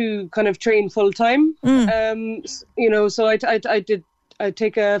job to kind of train full time. So I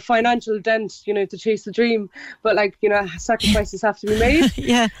take a financial dent, to chase the dream, but sacrifices have to be made.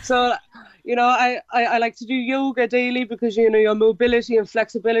 Yeah. So, I like to do yoga daily because, your mobility and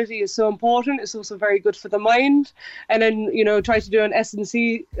flexibility is so important. It's also very good for the mind. And then, try to do an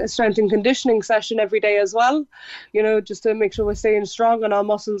S&C, strength and conditioning session every day as well, just to make sure we're staying strong and our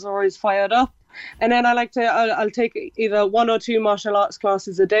muscles are always fired up. And then I'll take either 1 or 2 martial arts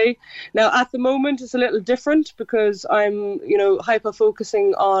classes a day. Now, at the moment, it's a little different because I'm, hyper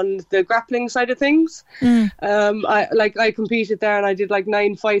focusing on the grappling side of things. I competed there and I did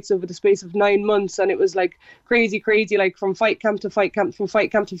 9 fights over the space of 9 months, and it was crazy, from fight camp to fight camp, from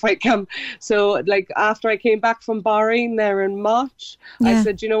fight camp to fight camp. So after I came back from Bahrain there in March, I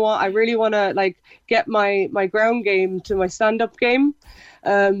said, you know what, I really want to get my ground game to my stand-up game.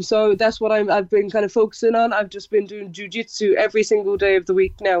 So that's what I've been kind of focusing on. I've just been doing jiu-jitsu every single day of the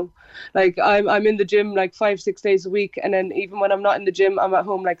week now. I'm in the gym 5-6 days a week, and then even when I'm not in the gym, I'm at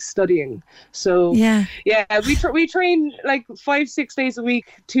home studying. So we train 5-6 days a week,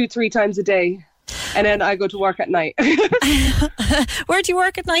 2-3 times a day, and then I go to work at night. Where do you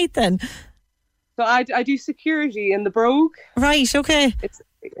work at night then? So I do security in the Brogue. Right, okay.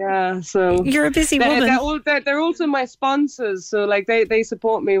 So you're a busy woman. They're also my sponsors, so they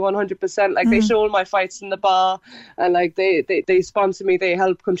support me 100%. They show all my fights in the bar, and they sponsor me. They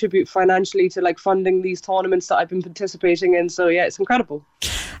help contribute financially to funding these tournaments that I've been participating in. So yeah, it's incredible.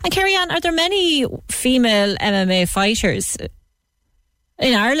 And Kerry-Ann, are there many female MMA fighters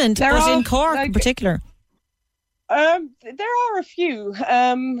in Ireland, but in Cork in particular? There are a few.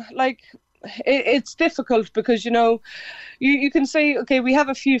 It's difficult because you can say, okay, we have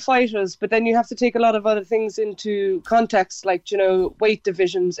a few fighters, but then you have to take a lot of other things into context, weight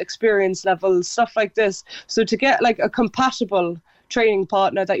divisions, experience levels, stuff like this. So to get a compatible training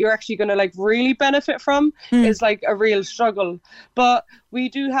partner that you're actually going to really benefit from is a real struggle. But we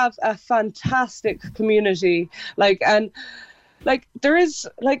do have a fantastic community, and there is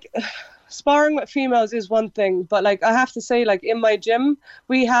sparring with females is one thing, but I have to say, in my gym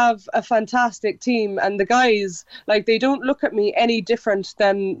we have a fantastic team, and the guys they don't look at me any different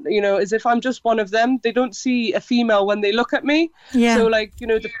than as if I'm just one of them. They don't see a female when they look at me. So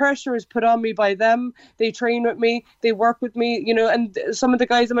the pressure is put on me by them. They train with me, they work with me, and some of the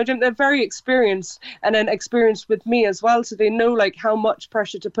guys in my gym, they're very experienced, and then experienced with me as well, so they know how much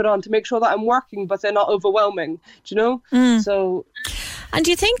pressure to put on to make sure that I'm working but they're not overwhelming. So. And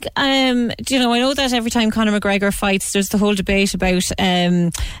do you think, I know that every time Conor McGregor fights, there's the whole debate about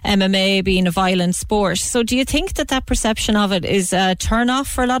MMA being a violent sport. So do you think that perception of it is a turn-off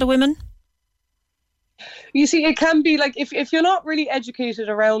for a lot of women? You see, it can be if you're not really educated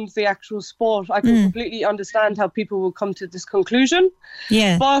around the actual sport, I can completely understand how people will come to this conclusion.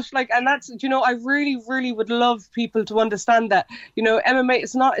 Yeah. But and that's I really, really would love people to understand that MMA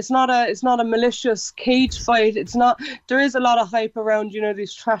it's not a malicious cage fight. It's not. There is a lot of hype around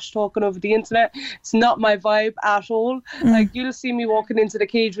this trash talking over the internet. It's not my vibe at all. You'll see me walking into the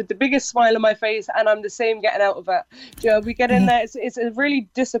cage with the biggest smile on my face, and I'm the same getting out of it. We get in there. It's a really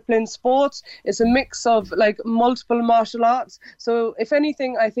disciplined sport. It's a mix of multiple martial arts. So if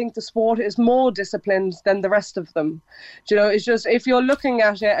anything, I think the sport is more disciplined than the rest of them. It's just, if you're looking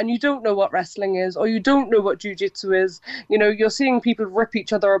at it and you don't know what wrestling is, or you don't know what jiu-jitsu is, you're seeing people rip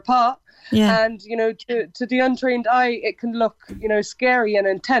each other apart. Yeah. And to the untrained eye, it can look scary and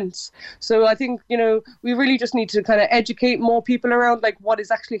intense. So I think we really just need to kind of educate more people around what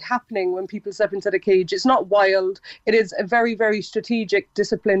is actually happening when people step into the cage. It's not wild. It is a very, very strategic,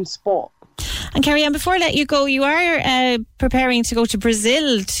 disciplined sport. And Kerry-Ann, before I let you go, you are preparing to go to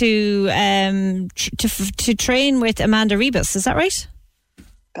Brazil to train with Amanda Ribas. Is that right?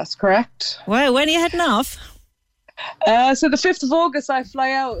 That's correct. Wow, when are you heading off? So the 5th of August I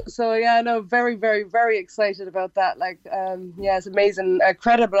fly out. So very, very, very excited about that. It's amazing, a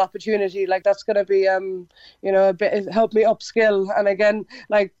credible opportunity. That's going to be a bit, help me upskill. And again,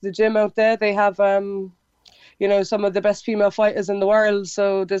 the gym out there, they have some of the best female fighters in the world,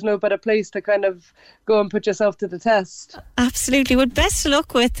 so there's no better place to kind of go and put yourself to the test. Absolutely. Well, best of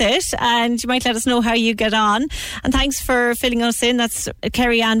luck with it, and you might let us know how you get on. And thanks for filling us in. That's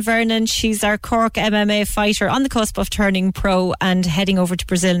Kerry-Ann Vernon. She's our Cork MMA fighter on the cusp of turning pro and heading over to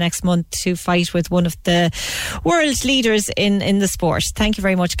Brazil next month to fight with one of the world leaders in the sport. Thank you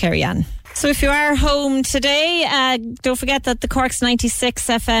very much, Kerry-Ann. So if you are home today, don't forget that the Cork's 96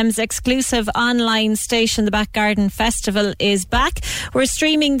 FM's exclusive online station, the Back Garden Festival, is back. We're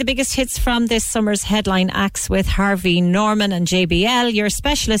streaming the biggest hits from this summer's headline acts with Harvey Norman and JBL, your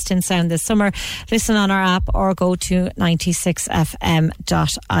specialist in sound this summer. Listen on our app or go to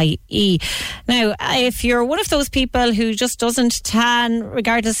 96fm.ie. Now, if you're one of those people who just doesn't tan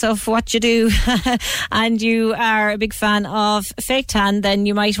regardless of what you do and you are a big fan of fake tan, then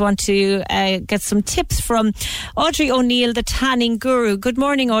you might want to get some tips from Audrey O'Neill, the tanning guru. Good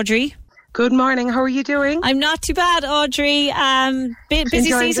morning, Audrey. Good morning. How are you doing? I'm not too bad, Audrey.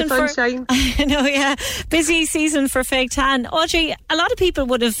 Busy season for I know, yeah. Busy season for fake tan. Audrey, a lot of people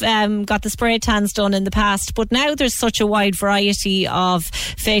would have got the spray tans done in the past, but now there's such a wide variety of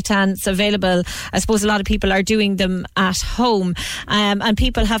fake tans available. I suppose a lot of people are doing them at home, and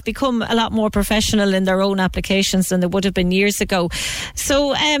people have become a lot more professional in their own applications than they would have been years ago.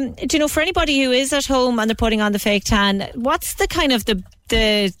 So, do you know, for anybody who is at home and they're putting on the fake tan, what's the kind of the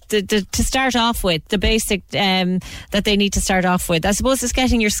to start off with, the basic that they need to start off with? I suppose it's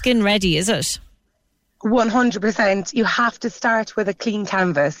getting your skin ready, is it? 100%. You have to start with a clean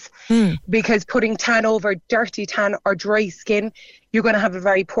canvas, because putting tan over dirty tan or dry skin, you're going to have a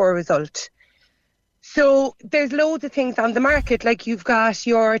very poor result. So there's loads of things on the market, like you've got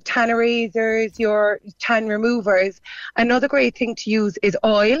your tan erasers, your tan removers. Another great thing to use is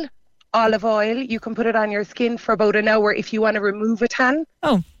oil. Olive oil. You can put it on your skin for about an hour if you want to remove a tan.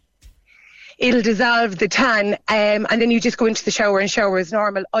 Oh. It'll dissolve the tan, and then you just go into the shower and shower as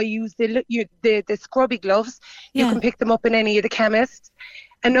normal. I use the scrubby gloves. You can pick them up in any of the chemists.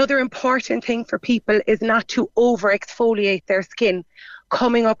 Another important thing for people is not to over exfoliate their skin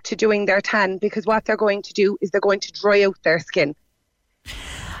coming up to doing their tan, because what they're going to do is they're going to dry out their skin.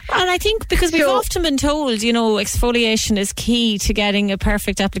 And I think because we've often been told, you know, exfoliation is key to getting a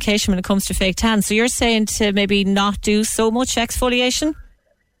perfect application when it comes to fake tan. So you're saying to maybe not do so much exfoliation?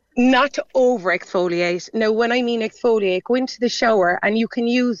 Not to over exfoliate. Now, when I mean exfoliate, go into the shower and you can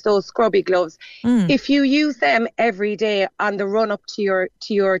use those scrubby gloves. If you use them every day on the run up to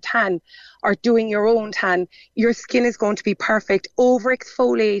your tan, or doing your own tan, your skin is going to be perfect. Over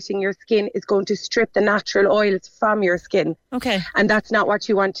exfoliating your skin is going to strip the natural oils from your skin. Okay. And that's not what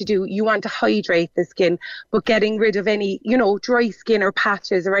you want to do. You want to hydrate the skin, but getting rid of any, you know, dry skin or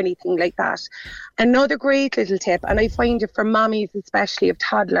patches or anything like that. Another great little tip, and I find it for mommies, especially of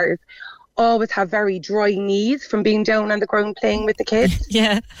toddlers, always have very dry knees from being down on the ground playing with the kids.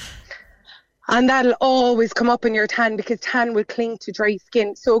 Yeah. And that'll always come up in your tan, because tan will cling to dry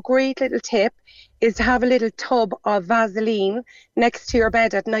skin. So a great little tip is to have a little tub of Vaseline next to your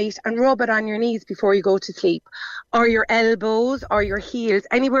bed at night and rub it on your knees before you go to sleep, or your elbows or your heels,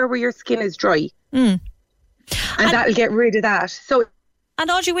 anywhere where your skin is dry. And that'll get rid of that. So. And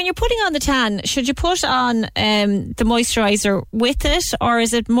Audrey, when you're putting on the tan, should you put on the moisturiser with it, or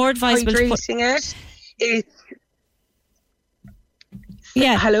is it more advisable to put... Hydrating it.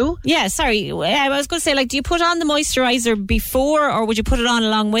 Yeah. Hello? Yeah, sorry. I was going to say, like, do you put on the moisturiser before, or would you put it on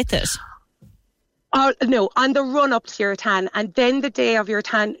along with it? No, on the run up to your tan, and then the day of your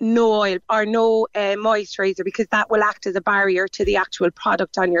tan, no oil or no moisturiser, because that will act as a barrier to the actual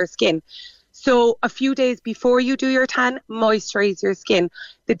product on your skin. So a few days before you do your tan, moisturise your skin.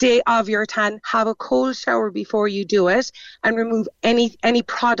 The day of your tan, have a cold shower before you do it and remove any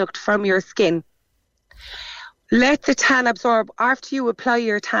product from your skin. Let the tan absorb after you apply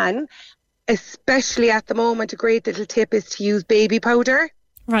your tan. Especially at the moment, a great little tip is to use baby powder.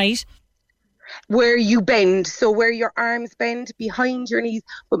 Right. Where you bend, so where your arms bend behind your knees,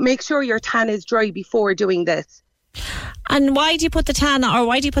 but make sure your tan is dry before doing this. And why do you put the tan, or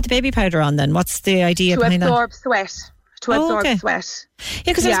why do you put the baby powder on then? What's the idea behind that? To absorb sweat. To absorb sweat. Yeah,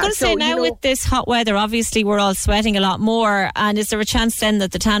 because I was going to say, now with this hot weather, obviously we're all sweating a lot more, and is there a chance then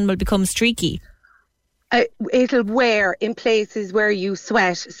that the tan will become streaky? It'll wear in places where you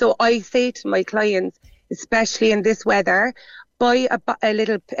sweat. So I say to my clients, especially in this weather, buy a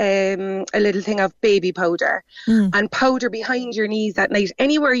little thing of baby powder and powder behind your knees at night,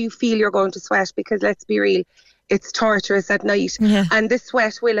 anywhere you feel you're going to sweat, because let's be real, it's torturous at night, and the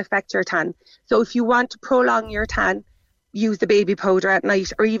sweat will affect your tan. So if you want to prolong your tan, use the baby powder at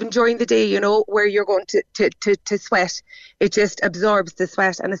night, or even during the day, you know, where you're going to sweat. It just absorbs the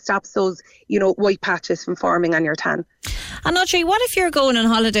sweat and it stops those, you know, white patches from forming on your tan. And Audrey, what if you're going on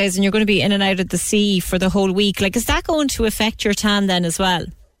holidays and you're going to be in and out of the sea for the whole week? Like, is that going to affect your tan then as well?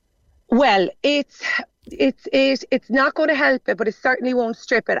 Well, it's not going to help it, but it certainly won't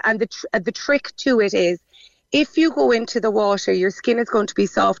strip it. And the trick to it is, if you go into the water, your skin is going to be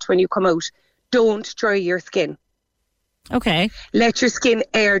soft when you come out. Don't dry your skin. Okay. Let your skin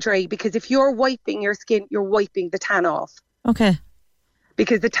air dry, because if you're wiping your skin, you're wiping the tan off. Okay.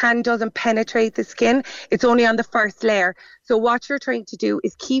 Because the tan doesn't penetrate the skin. It's only on the first layer. So what you're trying to do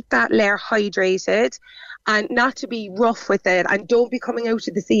is keep that layer hydrated and not to be rough with it. And don't be coming out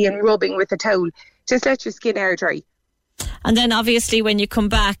of the sea and rubbing with a towel. Just let your skin air dry. And then obviously when you come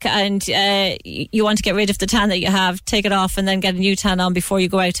back and you want to get rid of the tan that you have, take it off and then get a new tan on before you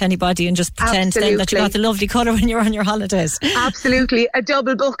go out to anybody and just pretend then that you got the lovely colour when you're on your holidays. Absolutely. A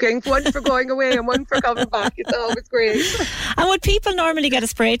double booking, one for going away and one for coming back. It's always great. And would people normally get a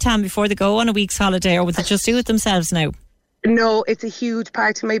spray tan before they go on a week's holiday, or would they just do it themselves now? No, it's a huge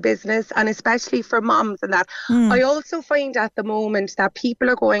part of my business, and especially for mums and that. I also find at the moment that people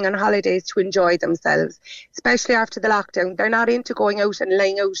are going on holidays to enjoy themselves, especially after the lockdown. They're not into going out and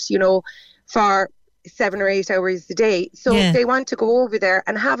laying out, for 7 or 8 hours a day. So they want to go over there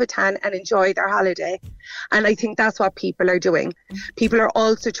and have a tan and enjoy their holiday. And I think that's what people are doing. People are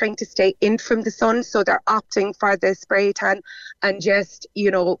also trying to stay in from the sun, so they're opting for the spray tan and just,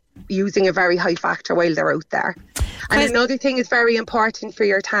 using a very high factor while they're out there. And another thing is very important for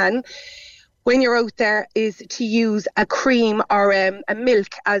your tan when you're out there is to use a cream or a milk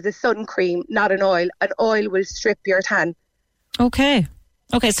as a sun cream, not an oil. An oil will strip your tan. Okay,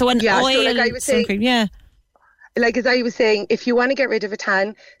 so an oil sun cream, Like as I was saying, if you want to get rid of a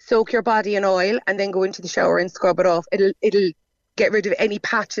tan, soak your body in oil and then go into the shower and scrub it off. It'll get rid of any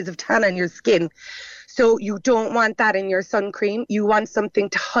patches of tan on your skin. So you don't want that in your sun cream. You want something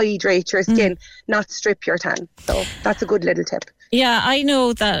to hydrate your skin, not strip your tan. So that's a good little tip. Yeah, I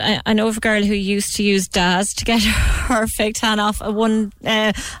know that. I know of a girl who used to use Daz to get her fake tan off.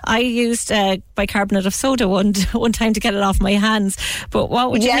 I used bicarbonate of soda one time to get it off my hands. But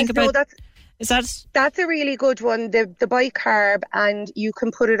what would you think about? That's a really good one. The bicarb, and you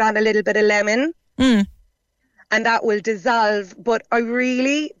can put it on a little bit of lemon. And that will dissolve. But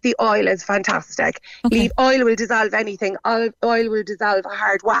the oil is fantastic. Oil will dissolve anything. Oil will dissolve a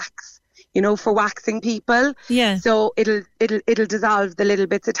hard wax, for waxing people. Yeah. So it'll dissolve the little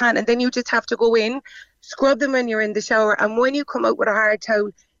bits of tan. And then you just have to go in, scrub them when you're in the shower. And when you come out with a hard towel,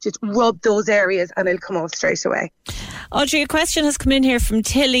 just rub those areas and it'll come off straight away. Audrey, a question has come in here from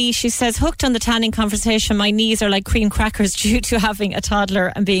Tilly. She says, hooked on the tanning conversation, my knees are like cream crackers due to having a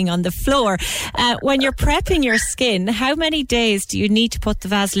toddler and being on the floor. When you're prepping your skin, how many days do you need to put the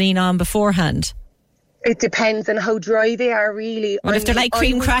Vaseline on beforehand? It depends on how dry they are, really. Well, if they're like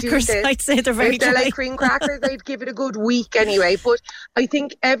cream crackers, I'd say they're very dry. If they're like cream crackers, I'd give it a good week anyway. But I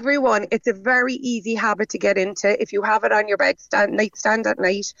think it's a very easy habit to get into. If you have it on your nightstand at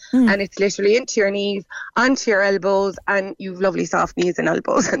night, and it's literally into your knees, onto your elbows, and you've lovely soft knees and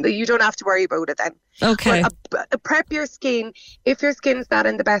elbows, and you don't have to worry about it then. Okay. But prep your skin. If your skin's not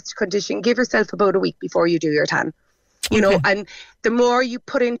in the best condition, give yourself about a week before you do your tan. And the more you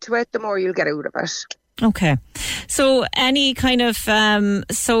put into it, the more you'll get out of it. Okay. So any kind of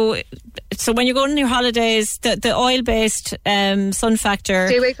so when you're going on your holidays, the oil-based sun factor,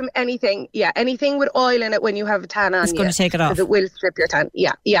 stay away from anything. Yeah, anything with oil in it when you have a tan on. It's going to take it off. Because it will strip your tan.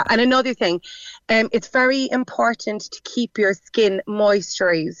 Yeah. And another thing, it's very important to keep your skin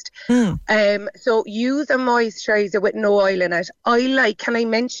moisturised. So use a moisturiser with no oil in it. Can I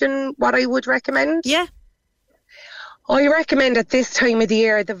mention what I would recommend? Yeah. I recommend at this time of the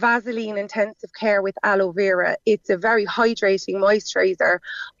year the Vaseline Intensive Care with Aloe Vera. It's a very hydrating moisturiser,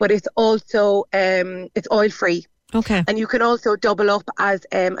 but it's also it's oil free. Okay. And you can also double up as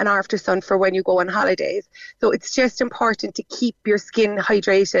an after sun for when you go on holidays. So it's just important to keep your skin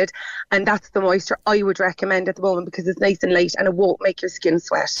hydrated, and that's the moisture I would recommend at the moment because it's nice and light and it won't make your skin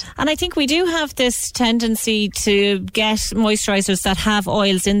sweat. And I think we do have this tendency to get moisturisers that have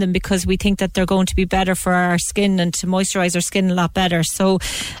oils in them because we think that they're going to be better for our skin and to moisturise our skin a lot better. So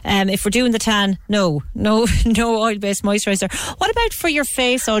if we're doing the tan, no oil-based moisturiser. What about for your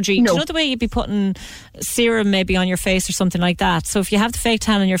face, Audrey? Do you know the way you'd be putting serum maybe on your face or something like that? So if you have the fake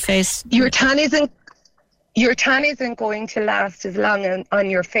tan on your face, your tan isn't going to last as long on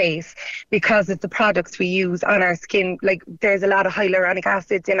your face because of the products we use on our skin. Like there's a lot of hyaluronic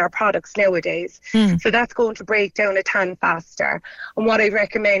acids in our products nowadays, so that's going to break down a tan faster. And what I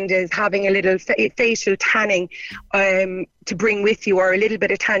recommend is having a little facial tanning to bring with you, or a little bit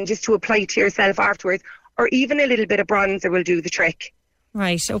of tan just to apply to yourself afterwards, or even a little bit of bronzer will do the trick.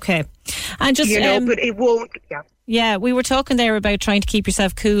 Right, okay. And just but it won't. Yeah, we were talking there about trying to keep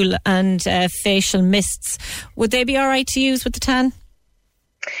yourself cool and facial mists. Would they be all right to use with the tan?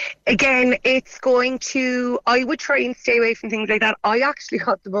 Again, I would try and stay away from things like that. I actually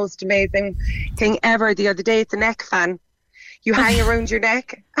got the most amazing thing ever the other day. It's a neck fan. You hang around your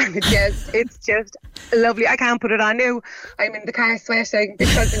neck and it's just lovely. I can't put it on now. I'm in the car sweating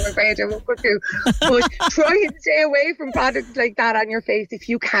because I'm afraid I won't put to. But try and stay away from products like that on your face if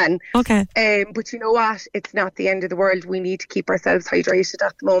you can. Okay. But you know what? It's not the end of the world. We need to keep ourselves hydrated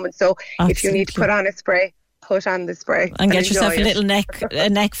at the moment. So if you need to put on a spray, put on the spray. And get yourself a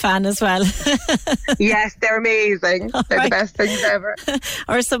neck fan as well. Yes, they're amazing. They're the best things ever.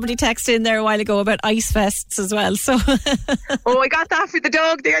 Or somebody texted in there a while ago about ice vests as well. So I got that for the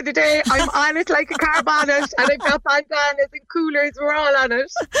dog the other day. I'm on it like a car bonnet, and I've got bandanas and coolers. We're all on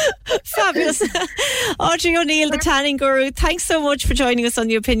it. Fabulous. Audrey O'Neill, the tanning guru, thanks so much for joining us on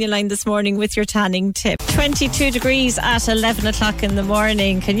the Opinion Line this morning with your tanning tip. 22 degrees at 11 o'clock in the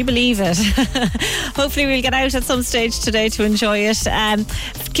morning. Can you believe it? Hopefully we'll get out at some stage today to enjoy it.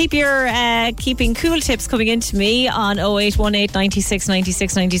 Keep your keeping cool tips coming into me on 0818 96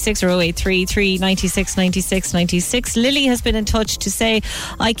 96 96 or 0833 96 96 96. Lily has been in touch to say,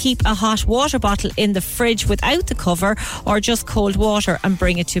 I keep a hot water bottle in the fridge without the cover or just cold water and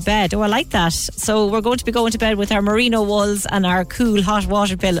bring it to bed. Oh, I like that. So we're going to be going to bed with our merino wools and our cool hot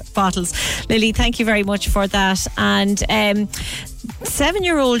water bottles. Lily, thank you very much for that. And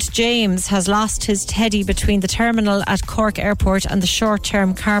 7-year-old James has lost his teddy between the terminal at Cork Airport and the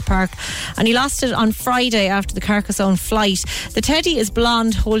short-term car park, and he lost it on Friday after the Carcassonne flight. The teddy is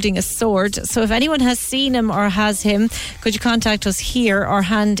blonde, holding a sword, so if anyone has seen him or has him, could you contact us here or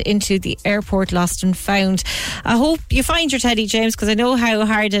hand into the airport lost and found. I hope you find your teddy, James, because I know how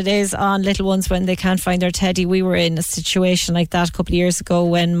hard it is on little ones when they can't find their teddy. We were in a situation like that a couple of years ago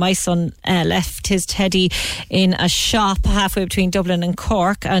when my son left his teddy in a shop halfway between Dublin and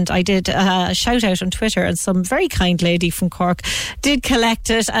Cork, and I did a shout out on Twitter, and some very kind lady from Cork did collect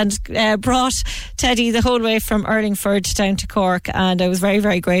it and brought Teddy the whole way from Urlingford down to Cork, and I was very,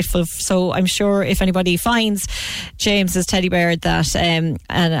 very grateful. So I'm sure if anybody finds James's teddy bear that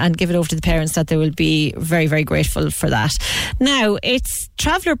and give it over to the parents, that they will be very, very grateful for that. Now, it's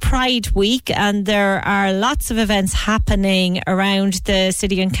Traveller Pride Week, and there are lots of events happening around the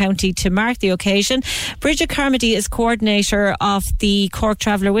city and county to mark the occasion. Bridget Carmody is coordinator of the Cork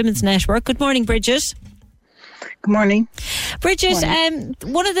Traveller Women's Network. Good morning, Bridget. Good morning. Bridget,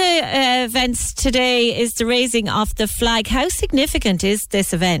 one of the events today is the raising of the flag. How significant is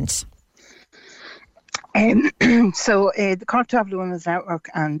this event? So the Cork Traveller Women's Network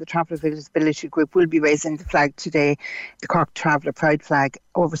and the Traveller Visibility Group will be raising the flag today, the Cork Traveller Pride flag,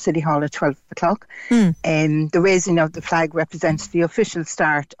 over City Hall at 12 o'clock. The raising of the flag represents the official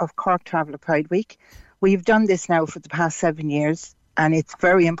start of Cork Traveller Pride Week. We've done this now for the past 7 years, and it's a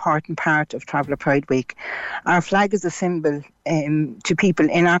very important part of Traveller Pride Week. Our flag is a symbol to people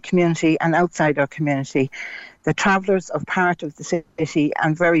in our community and outside our community. The travellers are part of the city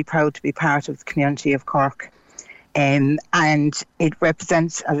and very proud to be part of the community of Cork. And it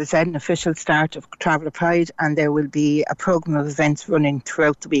represents, as I said, an official start of Traveller Pride, and there will be a programme of events running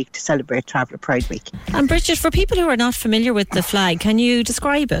throughout the week to celebrate Traveller Pride Week. And Bridget, for people who are not familiar with the flag, can you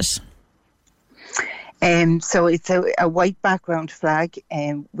describe it? So it's a white background flag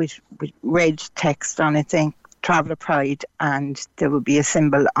with red text on it saying Traveller Pride, and there will be a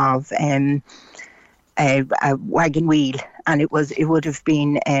symbol of a wagon wheel, and it would have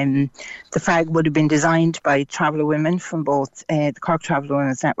been the flag would have been designed by Traveller women from both the Cork Traveller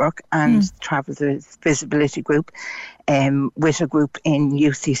Women's Network and the Traveller Visibility Group, with a group in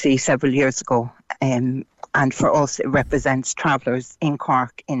UCC several years ago. And for us, it represents travellers in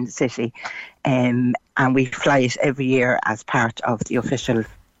Cork, in the city. And we fly it every year as part of the official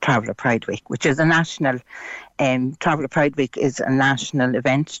Traveller Pride Week, which is a national, Traveller Pride Week is a national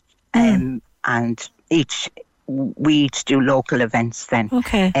event. And we each do local events then.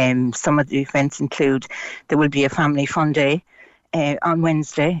 Okay. Some of the events include, there will be a family fun day on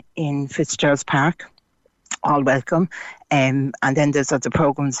Wednesday in Fitzgerald's Park. All welcome. And then there's other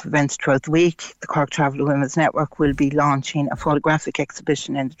programmes, events throughout the week. The Cork Traveller Women's Network will be launching a photographic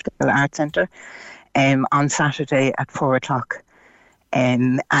exhibition in the Twill Art Centre on Saturday at 4 o'clock.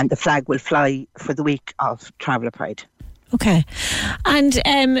 And the flag will fly for the week of Traveller Pride. Okay.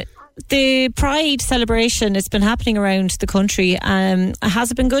 And the Pride celebration has been happening around the country. Has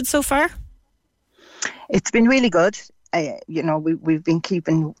it been good so far? It's been really good. We've been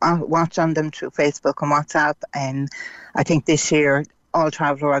keeping watch on them through Facebook and WhatsApp, and I think this year all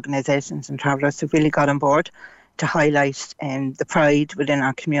traveller organisations and travellers have really got on board to highlight the pride within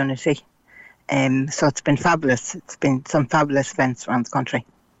our community. So it's been fabulous. It's been some fabulous events around the country.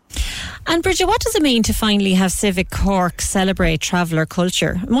 And Bridget, what does it mean to finally have Civic Cork celebrate traveller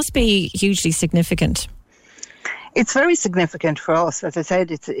culture? It must be hugely significant. It's very significant for us. As I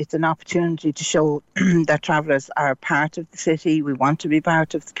said, it's an opportunity to show that travellers are part of the city. We want to be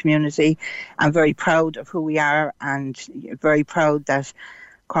part of the community. I'm very proud of who we are, and very proud that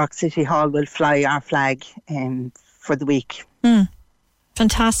Cork City Hall will fly our flag for the week.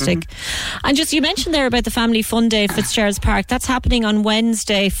 Fantastic. And just, you mentioned there about the Family Fun Day at Fitzgerald's Park. That's happening on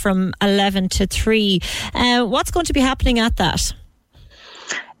Wednesday from 11 to 3. What's going to be happening at that?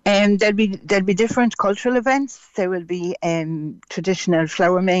 There'll be different cultural events. There will be traditional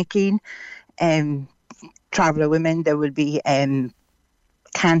flower making, traveller women. There will be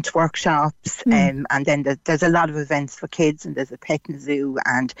cant workshops, and then there's a lot of events for kids, and there's a pet and zoo,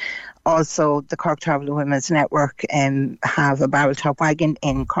 and also the Cork Traveller Women's Network have a barrel top wagon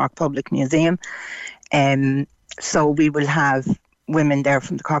in Cork Public Museum, so we will have women there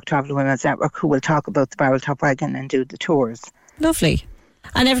from the Cork Traveller Women's Network who will talk about the barrel top wagon and do the tours. Lovely.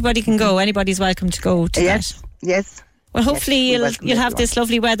 And everybody can go. Anybody's welcome to go to that. Yes. Well, hopefully you'll have this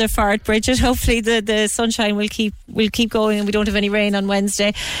lovely weather for it, Bridget. Hopefully the sunshine will keep going, and we don't have any rain on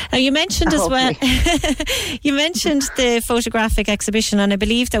Wednesday. Now, you mentioned as well, you mentioned the photographic exhibition, and I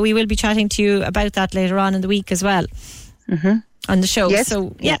believe that we will be chatting to you about that later on in the week as well. On the show. Yes.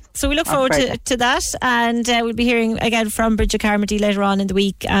 So we look forward to that, and we'll be hearing again from Bridget Carmody later on in the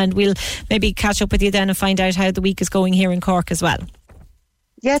week, and we'll maybe catch up with you then and find out how the week is going here in Cork as well.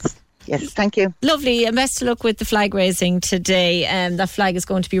 Yes, thank you. Lovely, and best of luck with the flag raising today. That flag is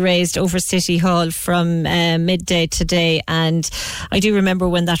going to be raised over City Hall from midday today, and I do remember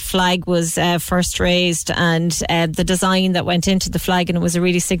when that flag was first raised, and the design that went into the flag, and it was a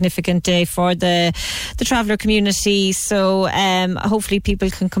really significant day for the traveller community. So hopefully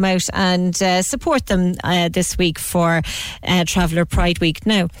people can come out and support them this week for Traveller Pride Week.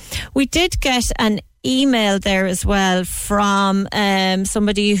 Now, we did get an email there as well from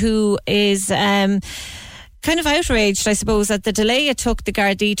somebody who is kind of outraged, I suppose, at the delay it took the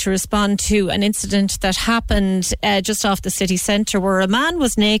Gardaí to respond to an incident that happened just off the city centre, where a man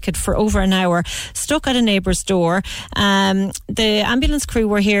was naked for over an hour, stuck at a neighbour's door. The ambulance crew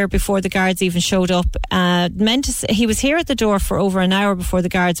were here before the guards even showed up. He was here at the door for over an hour before the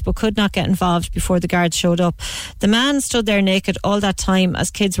guards, but could not get involved before the guards showed up. The man stood there naked all that time as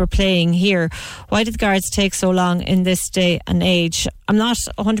kids were playing here. Why did the guards take so long in this day and age? I'm not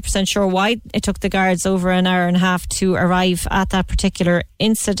 100% sure why it took the guards over an hour and a half to arrive at that particular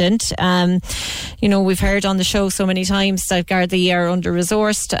incident. We've heard on the show so many times that Gardaí are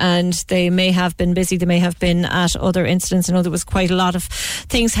under-resourced, and they may have been busy, they may have been at other incidents. I know there was quite a lot of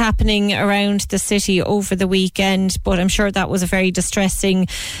things happening around the city over the weekend, but I'm sure that was a very distressing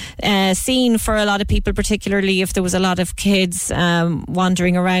scene for a lot of people, particularly if there was a lot of kids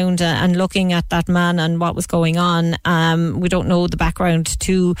wandering around and looking at that man and what was going on. We don't know the background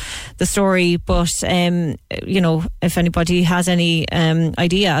to the story, but if anybody has any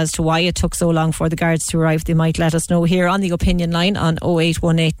idea as to why it took so long for the guards to arrive, they might let us know here on the opinion line on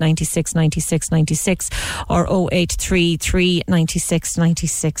 0818 96 96 96 or 0833 96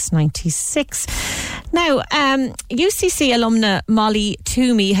 96 96. Now, UCC alumna Molly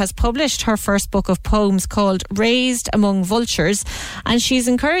Toomey has published her first book of poems called Raised Among Vultures, and she's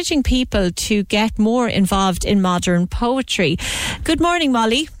encouraging people to get more involved in modern poetry. Good morning,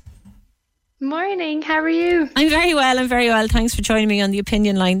 Molly. Morning, how are you? I'm very well. Thanks for joining me on the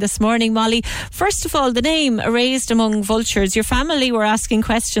opinion line this morning, Molly. First of all, the name Raised Among Vultures, your family were asking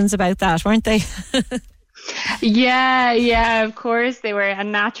questions about that, weren't they? Yeah, of course they were,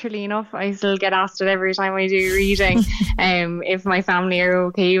 and naturally enough I still get asked it every time I do reading if my family are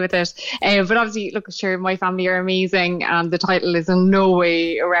okay with it, but obviously, look, sure, my family are amazing, and the title is in no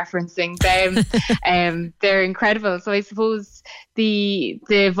way referencing them. They're incredible. So I suppose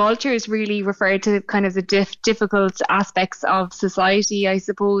the vultures really refer to kind of the difficult aspects of society, I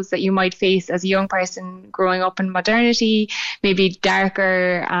suppose, that you might face as a young person growing up in modernity, maybe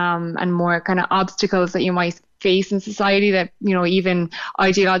darker and more kind of obstacles that you might face in society, that, even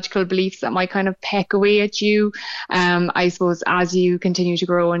ideological beliefs that might kind of peck away at you. I suppose as you continue to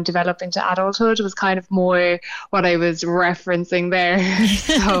grow and develop into adulthood was kind of more what I was referencing there.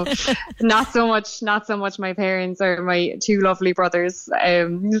 So not so much my parents or my two lovely brothers.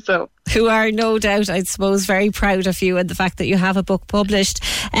 Who are no doubt, I suppose, very proud of you and the fact that you have a book published.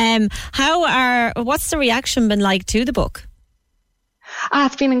 What's the reaction been like to the book?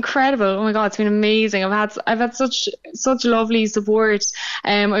 It's been incredible. Oh my God, it's been amazing. I've had such lovely support.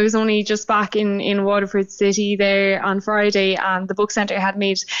 I was only just back in Waterford City there on Friday, and the book centre had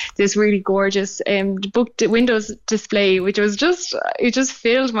made this really gorgeous book windows display, which was it just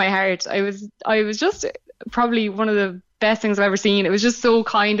filled my heart. I was just probably one of the best things I've ever seen. It was just so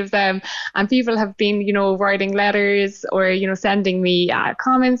kind of them, and people have been writing letters or sending me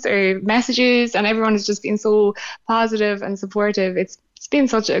comments or messages, and everyone has just been so positive and supportive. It's been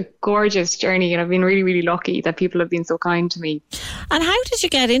such a gorgeous journey, and I've been really, really lucky that people have been so kind to me. And how did you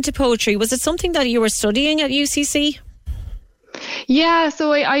get into poetry? Was it something that you were studying at UCC? Yeah,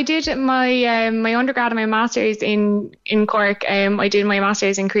 so I did my undergrad and my master's in Cork. I did my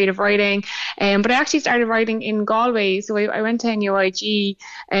master's in creative writing, but I actually started writing in Galway. So I went to NUIG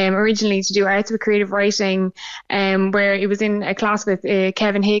originally to do arts with creative writing, where it was in a class with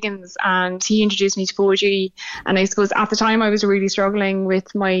Kevin Higgins, and he introduced me to poetry. And I suppose at the time I was really struggling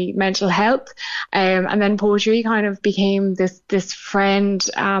with my mental health, and then poetry kind of became this friend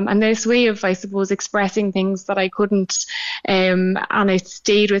and this way of, I suppose, expressing things that I couldn't. And it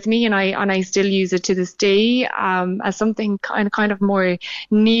stayed with me, and I still use it to this day as something kind of more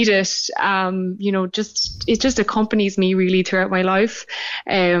needed. It just accompanies me really throughout my life,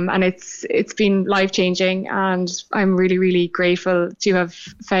 and it's been life changing, and I'm really, really grateful to have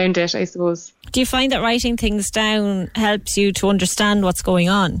found it, I suppose. Do you find that writing things down helps you to understand what's going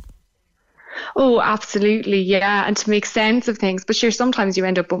on? Oh, absolutely, yeah, and to make sense of things. But sure, sometimes you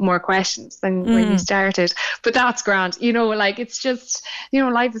end up with more questions than when you started. But that's grand. It's just,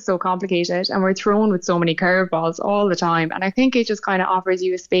 life is so complicated, and we're thrown with so many curveballs all the time. And I think it just kind of offers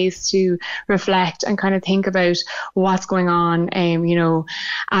you a space to reflect and kind of think about what's going on.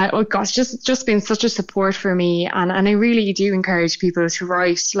 Oh gosh, just been such a support for me. And I really do encourage people to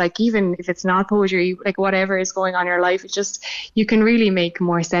write, like, even if it's not poetry, like whatever is going on in your life, it's just, you can really make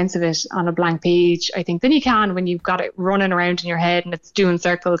more sense of it on a blank page, I think, than you can when you've got it running around in your head and it's doing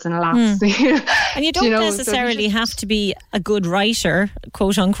circles and laps. And you don't necessarily have to be a good writer,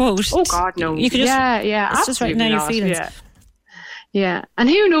 quote unquote. Oh God, no. You could just, it's just writing down your feelings. Yeah, and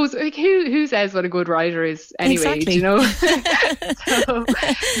who knows? Like, who says what a good writer is anyway? Exactly. So,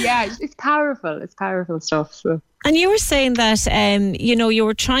 yeah, it's powerful. It's powerful stuff. So. And you were saying that, you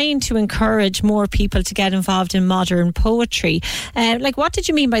were trying to encourage more people to get involved in modern poetry. What did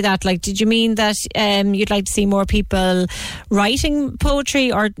you mean by that? Like, did you mean that you'd like to see more people writing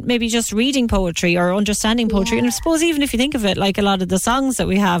poetry, or maybe just reading poetry or understanding poetry? And I suppose even if you think of it, like, a lot of the songs that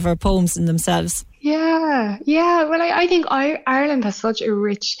we have are poems in themselves. Yeah. Well, I think Ireland has such a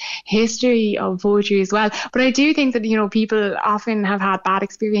rich history of poetry as well. But I do think that, people often have had bad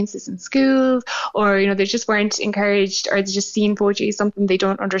experiences in school, or, they just weren't encouraged, or they just seen poetry as something they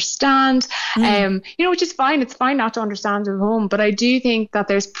don't understand. Which is fine. It's fine not to understand at home. But I do think that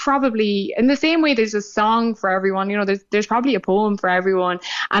there's probably, in the same way there's a song for everyone, there's probably a poem for everyone.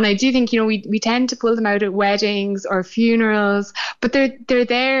 And I do think, we tend to pull them out at weddings or funerals, but they're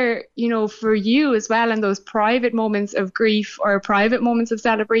there, for you as well, in those private moments of grief or private moments of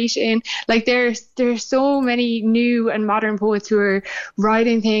celebration. Like, there's so many new and modern poets who are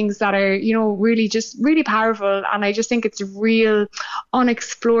writing things that are, really powerful. And I just think it's a real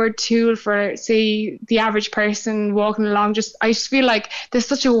unexplored tool for, say, the average person walking along. I just feel like there's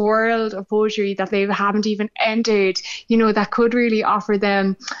such a world of poetry that they haven't even entered, that could really offer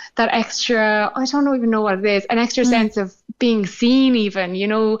them that extra, I don't even know what it is, an extra sense of being seen even,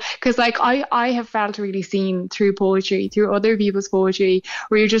 because like I have felt really seen through poetry, through other people's poetry,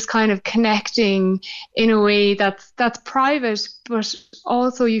 where you're just kind of connecting in a way that's private, but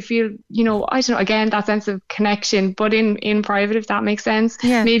also you feel, I don't know, again, that sense of connection, but in private, if that makes sense.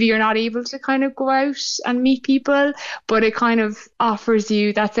 Yeah. Maybe you're not able to kind of go out and meet people, but it kind of offers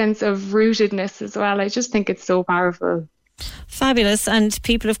you that sense of rootedness as well. I just think it's so powerful. Fabulous. And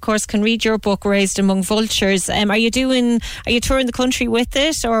people, of course, can read your book, Raised Among Vultures. Are you touring the country with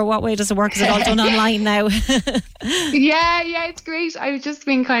it, or what way does it work? Is it all done online now? Yeah, it's great. I've just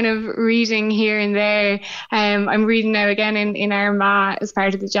been kind of reading here and there. I'm reading now again in Armagh as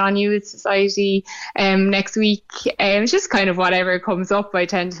part of the John Hewitt Society next week. It's just kind of whatever comes up, I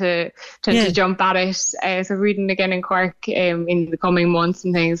tend to jump at it. So reading again in Cork in the coming months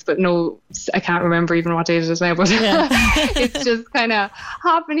and things, but no, I can't remember even what date it is now, but it's just kind of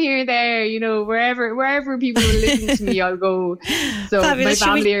hopping here and there, wherever people will listen to me, I'll go. So Fabulous. My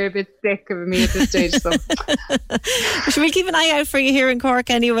family are a bit sick of me at this stage. So should we keep an eye out for you here in Cork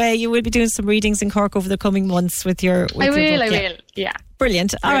anyway? You will be doing some readings in Cork over the coming months with your book. I will, yeah.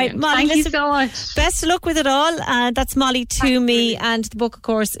 Brilliant. All right, Molly. Thank you so much. Best of luck with it all. That's Molly Toomey, and the book, of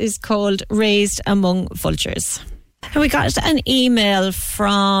course, is called Raised Among Vultures. And we got an email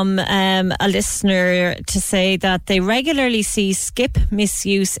from a listener to say that they regularly see skip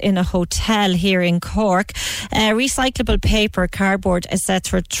misuse in a hotel here in Cork. Recyclable paper, cardboard,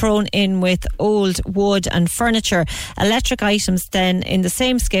 etc. thrown in with old wood and furniture. Electric items then in the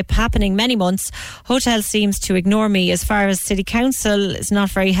same skip, happening many months. Hotel seems to ignore me. As far as City Council is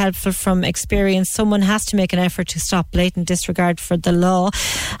not very helpful from experience. Someone has to make an effort to stop blatant disregard for the law.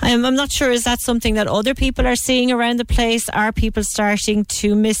 I'm not sure, is that something that other people are seeing around around the place? Are people starting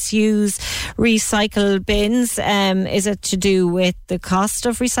to misuse recycle bins? Is it to do with the cost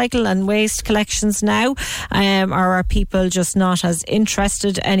of recycle and waste collections now? Or are people just not as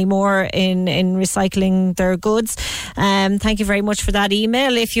interested anymore in recycling their goods? Thank you very much for that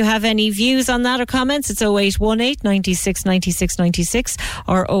email. If you have any views on that or comments, it's 0818 96 96 96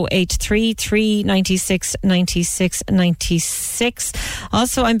 or 0833 96 96 96.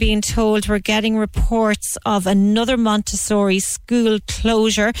 Also, I'm being told we're getting reports of another Montessori school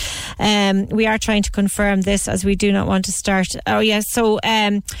closure. We are trying to confirm this as we do not want to start. Oh yeah, so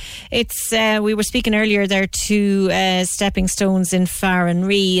it's we were speaking earlier there to Stepping Stones in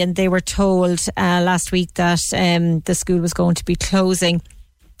Farranree, and they were told last week that the school was going to be closing.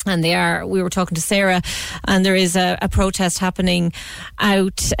 And we were talking to Sarah, and there is a protest happening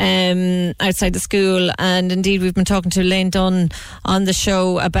outside the school. And indeed, we've been talking to Lane Dunn on the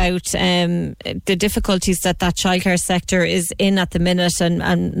show about the difficulties that childcare sector is in at the minute, and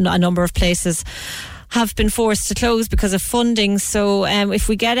a number of places have been forced to close because of funding. So if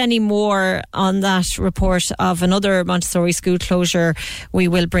we get any more on that report of another Montessori school closure, we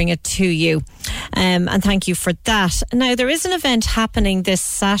will bring it to you. And thank you for that. Now, there is an event happening this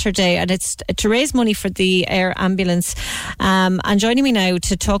Saturday, and it's to raise money for the air ambulance. And joining me now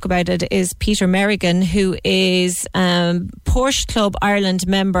to talk about it is Peter Merrigan, who is Porsche Club Ireland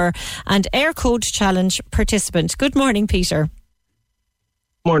member and Air Code Challenge participant. Good morning, Peter.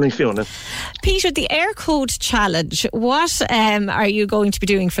 Morning, Fiona. Peter, the Air Code Challenge, what are you going to be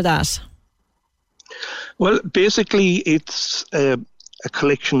doing for that? Well, basically, it's a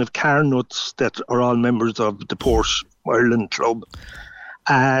collection of car nuts that are all members of the Porsche Ireland Club.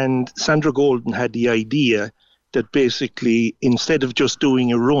 And Sandra Golden had the idea that basically, instead of just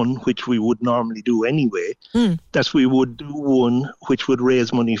doing a run, which we would normally do anyway, that we would do one which would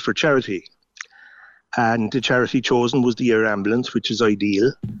raise money for charity. And the charity chosen was the Air Ambulance, which is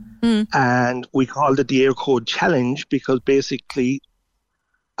ideal. And we called it the Air Code Challenge because basically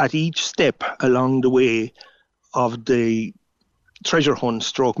at each step along the way of the treasure hunt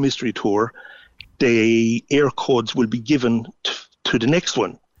stroke mystery tour, the air codes will be given to the next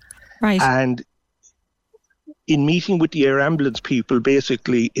one. Right. And in meeting with the Air Ambulance people,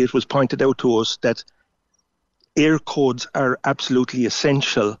 basically it was pointed out to us that air codes are absolutely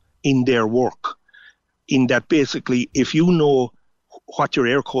essential in their work. In that basically, if you know what your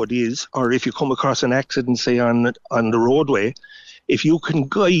air code is, or if you come across an accident, say on the roadway, if you can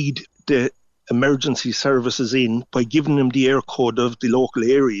guide the emergency services in by giving them the air code of the local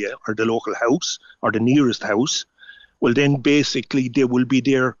area or the local house or the nearest house, well then basically they will be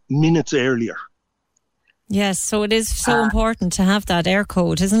there minutes earlier. Yes, so it is so important to have that air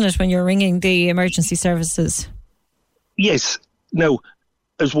code, isn't it, when you're ringing the emergency services? Yes. Now,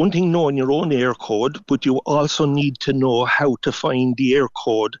 there's one thing knowing your own air code, but you also need to know how to find the air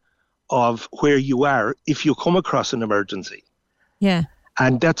code of where you are if you come across an emergency. Yeah.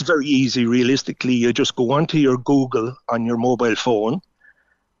 And that's very easy, realistically. You just go onto your Google on your mobile phone,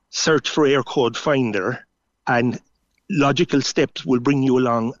 search for Air Code Finder, and logical steps will bring you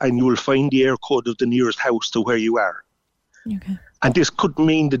along, and you will find the air code of the nearest house to where you are. Okay. And this could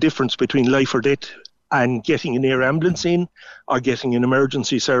mean the difference between life or death and getting an air ambulance in or getting an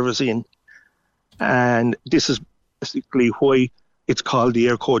emergency service in. And this is basically why it's called the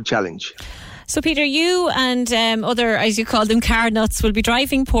Air Code Challenge. So, Peter, you and other, as you call them, car nuts, will be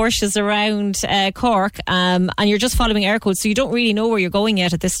driving Porsches around Cork, and you're just following air codes, so you don't really know where you're going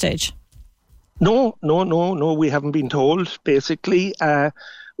yet at this stage. No, we haven't been told, basically.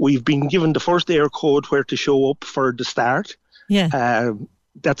 We've been given the first air code where to show up for the start. Yeah.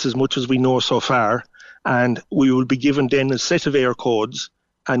 That's as much as we know so far. And we will be given then a set of air codes,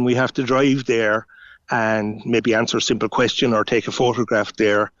 and we have to drive there and maybe answer a simple question or take a photograph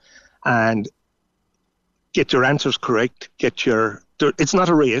there and get your answers correct. It's not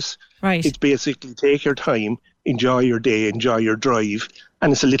a race. Right. It's basically take your time, enjoy your day, enjoy your drive,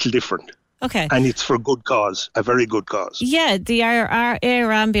 and it's a little different. Okay. And it's for a good cause, a very good cause. Yeah, the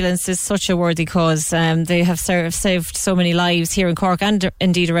air ambulance is such a worthy cause. They have saved so many lives here in Cork and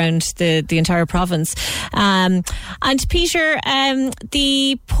indeed around the entire province. And Peter,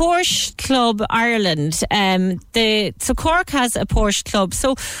 the Porsche Club Ireland, so Cork has a Porsche Club.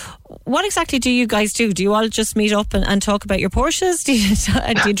 So what exactly do you guys do? Do you all just meet up and talk about your Porsches? Do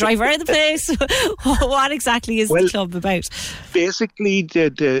you drive around the place? What exactly is the club about? Basically,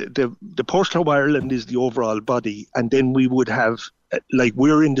 the Porsche Club Ireland is the overall body, and then we would have, like,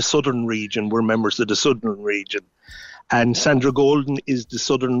 we're in the southern region, we're members of the southern region, and Sandra Golden is the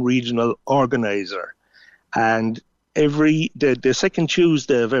southern regional organiser. And the second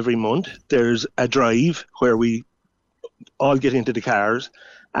Tuesday of every month, there's a drive where we all get into the cars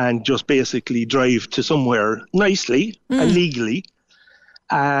and just basically drive to somewhere nicely and legally,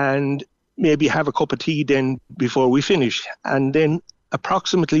 and maybe have a cup of tea then before we finish. And then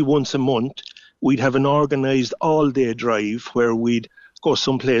approximately once a month, we'd have an organised all-day drive where we'd go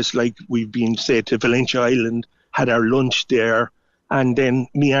someplace like we've been, say, to Valentia Island, had our lunch there, and then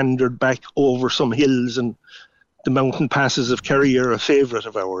meandered back over some hills, and the mountain passes of Kerry are a favourite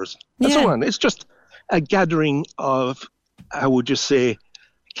of ours, and so on. It's just a gathering of, I would just say,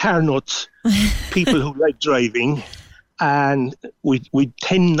 car nuts, people who like driving, and we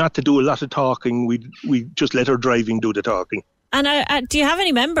tend not to do a lot of talking. We just let our driving do the talking. And do you have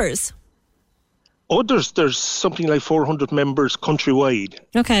any members? Oh, there's something like 400 members countrywide.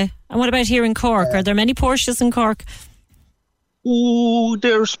 Okay. And what about here in Cork? Are there many Porsches in Cork? Oh,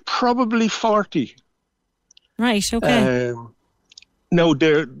 there's probably 40. Right, okay. No,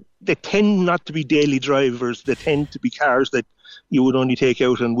 they tend not to be daily drivers. They tend to be cars that you would only take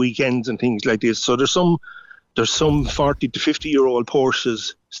out on weekends and things like this. So there's some 40 to 50-year-old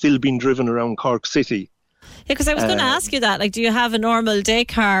Porsches still being driven around Cork City. Yeah, because I was going to ask you that. Like, do you have a normal day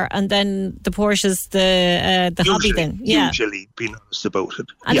car and then the Porsche's the hobby then? Yeah. Usually, being honest about it.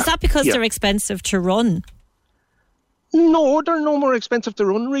 And is that because they're expensive to run? No, they're no more expensive to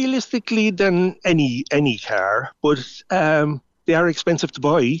run realistically than any car, but they are expensive to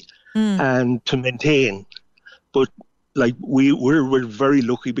buy and to maintain. But like we're very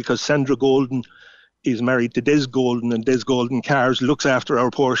lucky because Sandra Golden is married to Des Golden, and Des Golden Cars looks after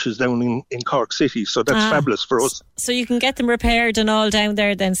our Porsches down in Cork City, so that's fabulous for us. So you can get them repaired and all down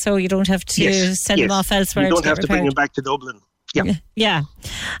there then, so you don't have to send them off elsewhere. You don't have to bring them back to Dublin. Yeah.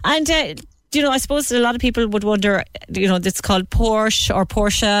 And I suppose a lot of people would wonder, it's called Porsche or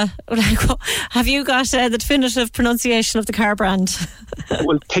Porsche. Have you got the definitive pronunciation of the car brand?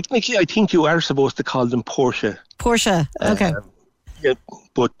 Well, technically, I think you are supposed to call them Porsche. Porsche, okay. Yeah,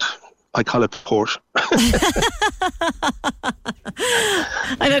 but I call it Porsche.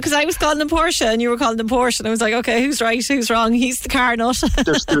 I know, because I was calling them Porsche and you were calling them Porsche, and I was like, okay, who's right, who's wrong? He's the car nut.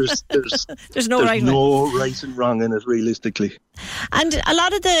 There's no right and wrong in it, realistically. And a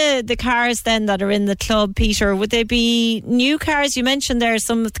lot of the cars then that are in the club, Peter, would they be new cars? You mentioned there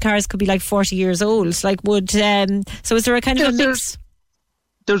some of the cars could be like 40 years old. Like, so is there a kind of a mix?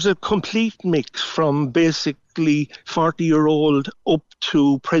 There's a complete mix from basically 40-year-old up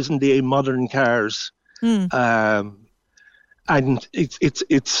to present-day modern cars. And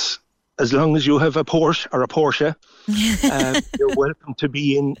it's as long as you have a Porsche or a Porsche, you're welcome to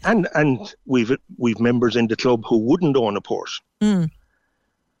be in. And we've members in the club who wouldn't own a Porsche. Oh,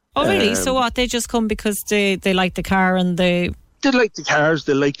 really? So what? They just come because they like the car and they like the cars.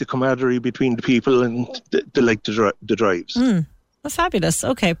 They like the camaraderie between the people, and they like the drives. Well, fabulous.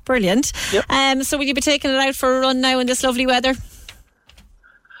 Okay, brilliant. Yep. So will you be taking it out for a run now in this lovely weather?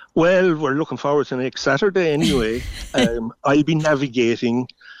 Well, we're looking forward to next Saturday anyway. I'll be navigating,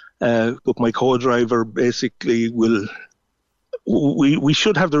 but my co-driver basically will... We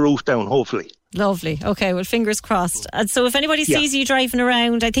should have the roof down, hopefully. Lovely. Okay, well, fingers crossed. And so if anybody sees you driving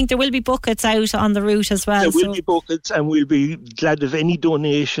around, I think there will be buckets out on the route as well. There will be buckets, and we'll be glad of any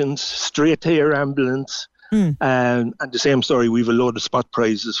donations straight to your ambulance. And the same story, we have a load of spot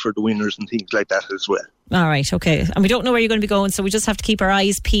prizes for the winners and things like that as well. All right, okay. And we don't know where you're going to be going, so we just have to keep our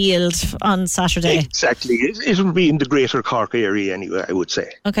eyes peeled on Saturday. Exactly. It will be in the Greater Cork area anyway, I would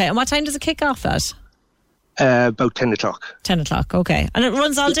say. Okay, and what time does it kick off at? About 10 o'clock. 10 o'clock, okay. And it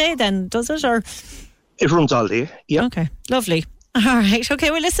runs all day then, does it? Or it runs all day, yeah. Okay, lovely. All right, okay.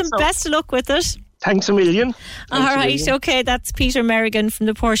 Well, listen, best of luck with it. Thanks a million. All right, okay, that's Peter Merrigan from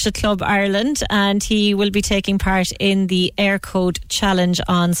the Porsche Club Ireland, and he will be taking part in the Air Code Challenge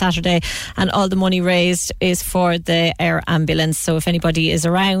on Saturday, and all the money raised is for the air ambulance. So if anybody is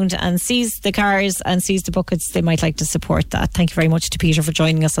around and sees the cars and sees the buckets, they might like to support that. Thank you very much to Peter for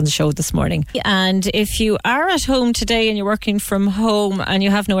joining us on the show this morning. And if you are at home today and you're working from home and you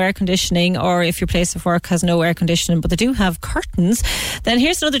have no air conditioning, or if your place of work has no air conditioning but they do have curtains, then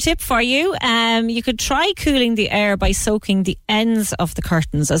here's another tip for you. You could try cooling the air by soaking the ends of the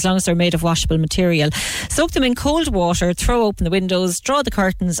curtains, as long as they're made of washable material. Soak them in cold water, throw open the windows, draw the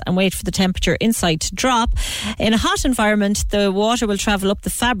curtains and wait for the temperature inside to drop. In a hot environment, the water will travel up the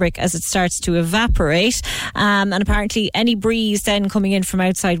fabric as it starts to evaporate, and apparently any breeze then coming in from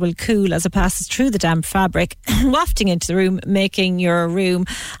outside will cool as it passes through the damp fabric, wafting into the room, making your room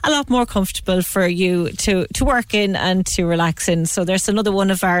a lot more comfortable for you to work in and to relax in. So there's another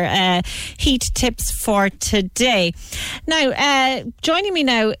one of our heat tips for today. Now, joining me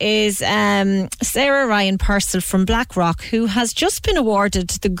now is Sarah Ryan Purcell from Blackrock, who has just been awarded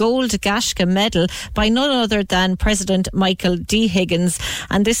the Gold Gashka Medal by none other than President Michael D. Higgins,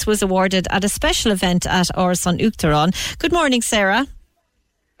 and this was awarded at a special event at Áras an Uachtaráin. Good morning, Sarah.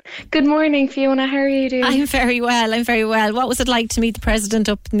 Good morning, Fiona. How are you doing? I'm very well. What was it like to meet the President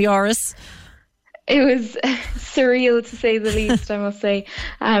up in the Áras? It was surreal, to say the least, I must say.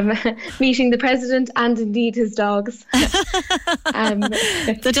 Meeting the President and indeed his dogs.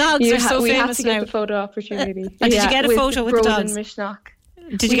 The dogs are so famous now. We had to get the photo opportunity. Did you get a photo with the dogs? Mishnock.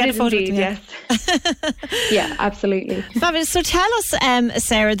 Did you get a photo? Indeed, yes. Yeah, absolutely. Fabulous. So tell us,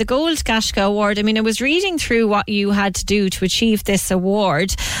 Sarah, the Gold Gashka Award. I mean, I was reading through what you had to do to achieve this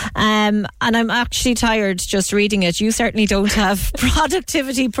award, and I'm actually tired just reading it. You certainly don't have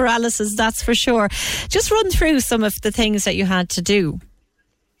productivity paralysis, that's for sure. Just run through some of the things that you had to do.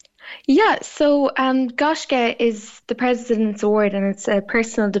 Yeah, so Gashka is the President's Award, and it's a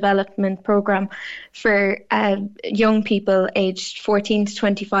personal development programme for young people aged 14 to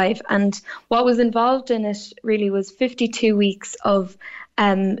 25. And what was involved in it really was 52 weeks of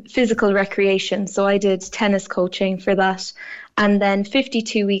physical recreation. So I did tennis coaching for that. And then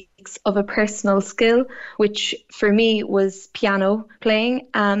 52 weeks of a personal skill, which for me was piano playing.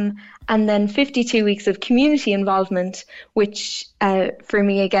 And then 52 weeks of community involvement, which for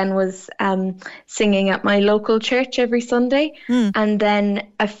me again was singing at my local church every Sunday. And then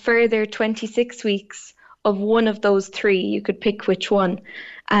a further 26 weeks of one of those three. You could pick which one.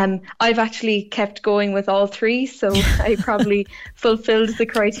 I've actually kept going with all three, so I probably fulfilled the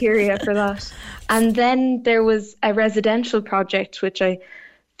criteria for that. And then there was a residential project, which I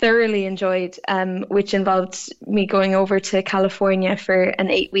thoroughly enjoyed, which involved me going over to California for an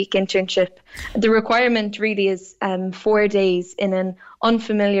 8-week internship. The requirement really is 4 days in an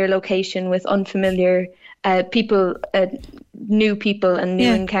unfamiliar location with unfamiliar people, new people and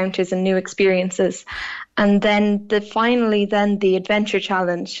new encounters and new experiences. And then finally the Adventure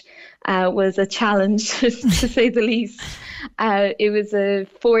Challenge was a challenge, to say the least. It was a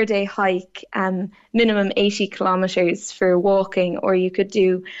 4-day hike, minimum 80 kilometres for walking, or you could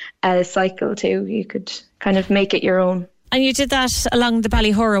do a cycle too. You could kind of make it your own. And you did that along the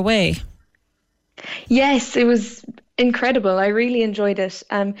Ballyhora Way? Yes, it was incredible. I really enjoyed it.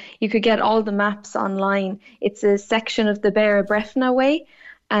 You could get all the maps online. It's a section of the Beara Brefna Way.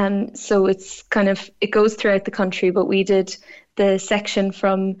 So it goes throughout the country, but we did the section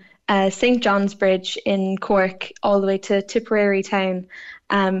from St. John's Bridge in Cork all the way to Tipperary town.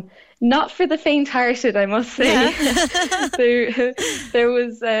 Not for the faint-hearted, I must say. Yeah. there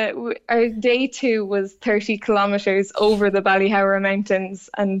was our day 2 was 30 kilometres over the Ballyhowra Mountains,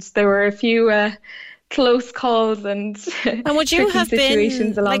 and there were a few close calls and would you have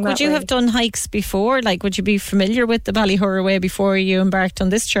situations along that way. Would you have done hikes before? Like, would you be familiar with the Ballyhowra Way before you embarked on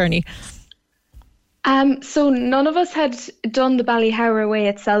this journey? So none of us had done the Ballyhowra Way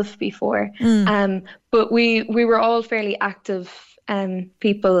itself before, but we were all fairly active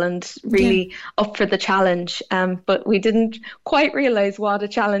people and really up for the challenge, but we didn't quite realise what a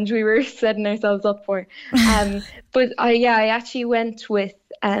challenge we were setting ourselves up for. But I actually went with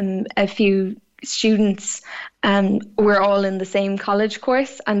a few students. We're all in the same college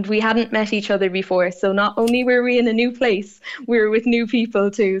course, and we hadn't met each other before, so not only were we in a new place, we were with new people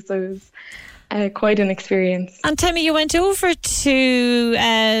too, so it was quite an experience. And Tammy, you went over to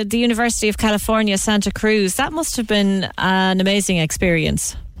the University of California, Santa Cruz. That must have been an amazing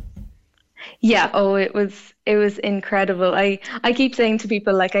experience. Yeah, it was incredible. I keep saying to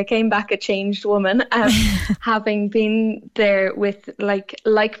people, like, I came back a changed woman, having been there with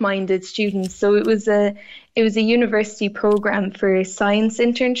like-minded students. So it was a university program for science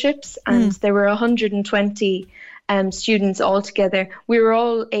internships, and there were 120 students altogether. We were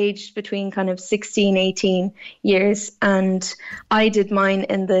all aged between kind of 16, 18 years, and I did mine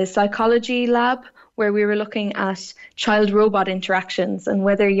in the psychology lab, where we were looking at child-robot interactions and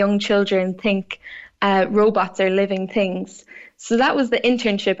whether young children think robots are living things. So that was the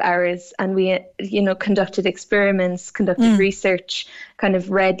internship hours, and we, conducted experiments, conducted research, kind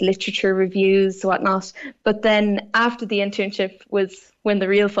of read literature reviews, whatnot. But then after the internship was when the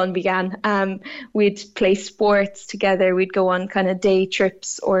real fun began. We'd play sports together. We'd go on kind of day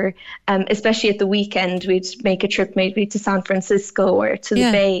trips, or especially at the weekend, we'd make a trip maybe to San Francisco or to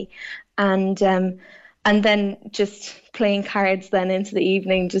the Bay, and then just playing cards then into the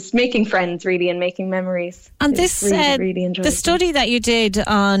evening, just making friends really and making memories. And this really enjoyed the study that you did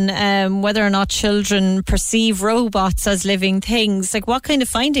on whether or not children perceive robots as living things, like what kind of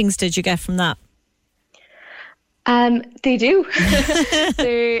findings did you get from that? They do.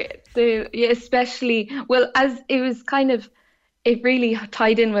 Especially, well, as it was kind of, it really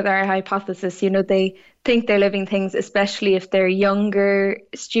tied in with our hypothesis. You know, they think they're living things, especially if they're younger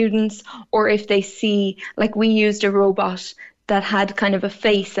students, or if they see, like we used a robot that had kind of a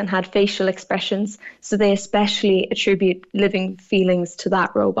face and had facial expressions, so they especially attribute living feelings to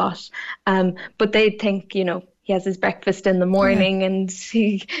that robot. But they think, you know, he has his breakfast in the morning and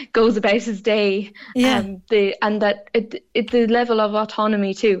he goes about his day. And that the level of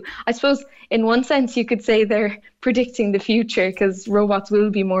autonomy too. I suppose in one sense you could say they're predicting the future, because robots will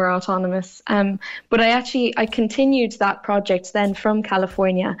be more autonomous. But I continued that project then from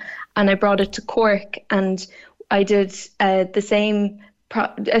California, and I brought it to Cork, and I did a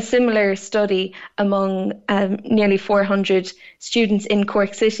similar study among nearly 400 students in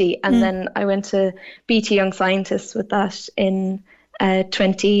Cork City, and then I went to BT Young Scientists with that in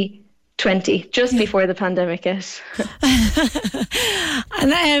 2020, just before the pandemic hit.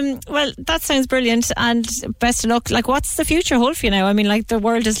 And well, that sounds brilliant, and best of luck. Like, what's the future hold for you now? I mean, like, the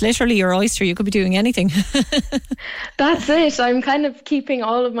world is literally your oyster. You could be doing anything. That's it. I'm kind of keeping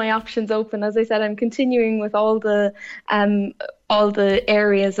all of my options open. As I said, I'm continuing with all the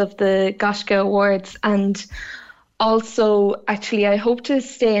areas of the Goshka Awards, and also actually I hope to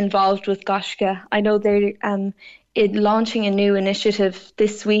stay involved with Goshka. I know they're launching a new initiative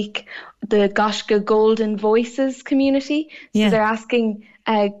this week, the Goshka Golden Voices community. So they're asking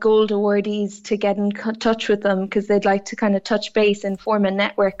gold awardees to get in touch with them, because they'd like to kind of touch base and form a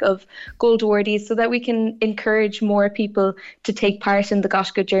network of gold awardees, so that we can encourage more people to take part in the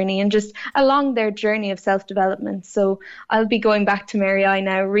Goshka journey and just along their journey of self-development. So I'll be going back to Mary I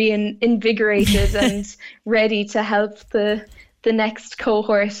now reinvigorated and ready to help the next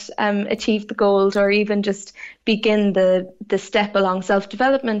cohort achieve the gold, or even just begin the step along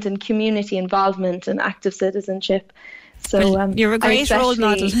self-development and community involvement and active citizenship. So well, you're a great role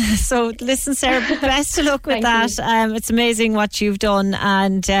model. So listen, Sarah, best of luck with that. It's amazing what you've done,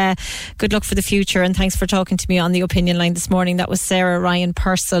 and good luck for the future, and thanks for talking to me on the Opinion Line this morning. That was Sarah Ryan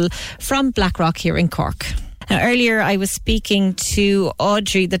Purcell from Blackrock here in Cork. Now, earlier I was speaking to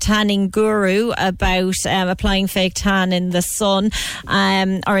Audrey, the tanning guru, about applying fake tan in the sun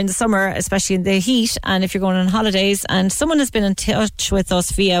or in the summer, especially in the heat, and if you're going on holidays. And someone has been in touch with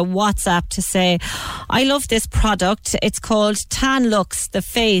us via WhatsApp to say, I love this product. It's called Tan Lux, the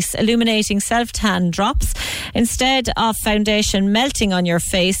face illuminating self-tan drops. Instead of foundation melting on your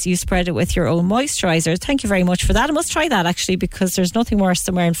face, you spread it with your own moisturiser. Thank you very much for that. I must try that, actually, because there's nothing worse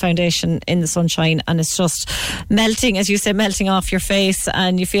than wearing foundation in the sunshine and it's just melting, as you say, melting off your face,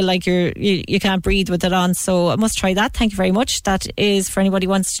 and you feel like you can't breathe with it on. So I must try that. Thank you very much. That is, for anybody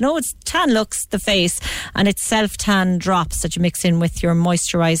who wants to know, it's Tan Lux, the face, and it's self-tan drops that you mix in with your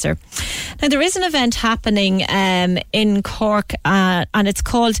moisturiser. Now, there is an event happening in Cork, and it's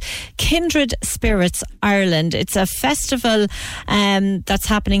called Kindred Spirits Ireland. It's a festival that's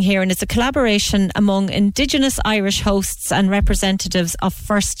happening here, and it's a collaboration among Indigenous Irish hosts and representatives of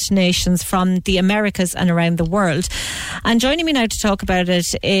First Nations from the Americas and around the world. And joining me now to talk about it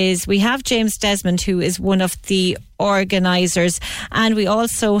is, we have James Desmond, who is one of the organisers, and we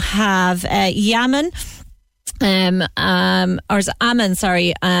also have Yaman, who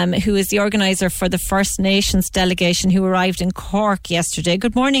is the organiser for the First Nations delegation who arrived in Cork yesterday.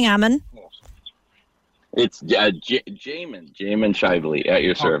 Good morning, Ammon. It's Jamin Shively at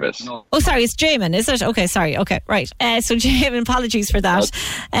your service. Oh, sorry, it's Jamin, is it? Okay, sorry. Okay, right. So Jamin, apologies for that.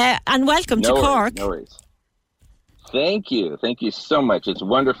 And welcome to Cork. No worries. Thank you so much. It's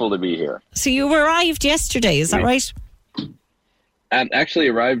wonderful to be here. So you arrived yesterday, is that right? I actually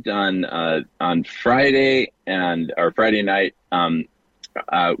arrived on Friday or Friday night. And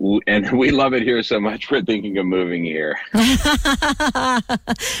we love it here so much, we're thinking of moving here. Well,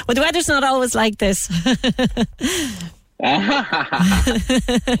 the weather's not always like this.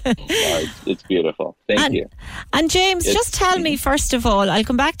 It's beautiful. Thank you. And James, just tell me, first of all, I'll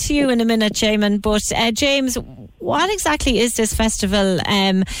come back to you in a minute, Jamin, but James, what exactly is this festival?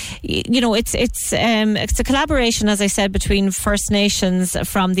 It's a collaboration, as I said, between First Nations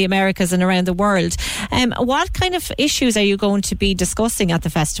from the Americas and around the world. What kind of issues are you going to be discussing at the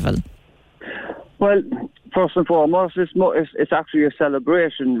festival? Well, first and foremost, it's actually a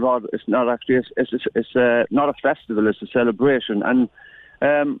celebration. Rod, it's not actually it's not a festival. It's a celebration, and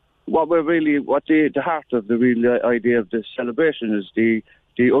what the heart of the real idea of this celebration is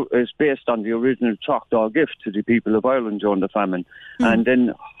is based on the original Choctaw gift to the people of Ireland during the famine, and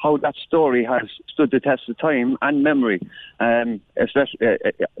then how that story has stood the test of time and memory, especially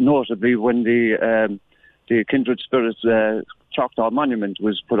notably when the Kindred Spirits Choctaw Monument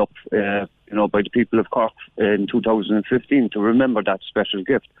was put up, by the people of Cork in 2015 to remember that special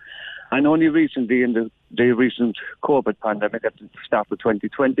gift. And only recently, in the recent COVID pandemic at the start of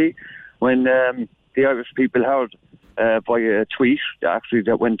 2020, when the Irish people heard by a tweet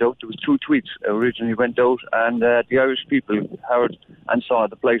that went out. There was 2 tweets originally went out, and the Irish people heard and saw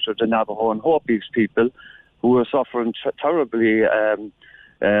the plight of the Navajo and Hopi's people, who were suffering terribly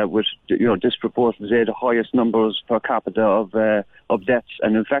with disproportionately the highest numbers per capita of deaths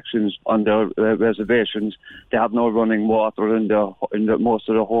and infections on their reservations. They have no running water in most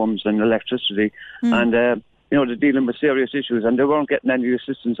of their homes and electricity, and they're dealing with serious issues, and they weren't getting any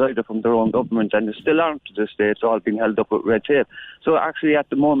assistance either from their own government, and they still aren't to this day. It's all been held up with red tape. So actually, at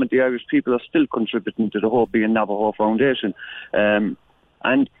the moment, the Irish people are still contributing to the Hopi and Navajo Foundation,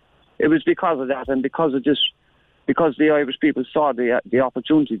 and it was because of that, and because the Irish people saw the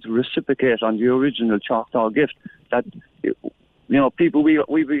opportunity to reciprocate on the original Choctaw gift, that people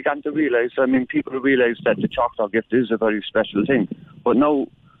we began to realise. I mean, people realised that the Choctaw gift is a very special thing, but now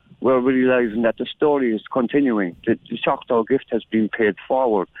we're realising that the story is continuing. The Choctaw gift has been paid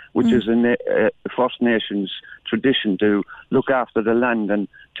forward, which is in the First Nations tradition to look after the land and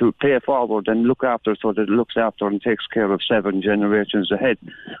to pay forward and look after so that it looks after and takes care of 7 generations ahead.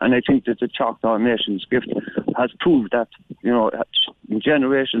 And I think that the Choctaw Nation's gift has proved that,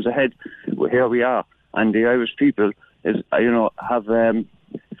 generations ahead, here we are. And the Irish people have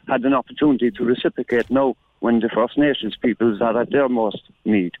had an opportunity to reciprocate now when the First Nations peoples are at their most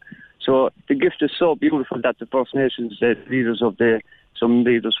need. So the gift is so beautiful that the First Nations, some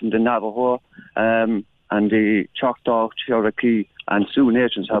leaders from the Navajo and the Choctaw, Cherokee and Sioux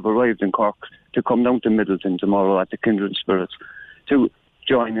Nations have arrived in Cork to come down to Middleton tomorrow at the Kindred Spirits to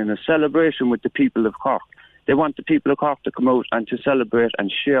join in a celebration with the people of Cork. They want the people of Cork to come out and to celebrate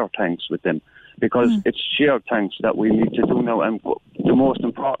and share thanks with them, because it's shared thanks that we need to do now. And the most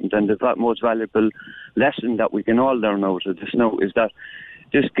important and the most valuable lesson that we can all learn out of this now is that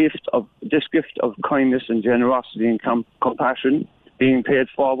this gift of kindness and generosity and compassion being paid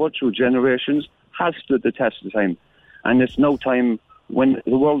forward through generations has stood the test of time. And it's no time, when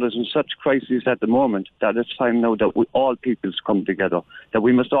the world is in such crisis at the moment, that it's time now that we all peoples come together, that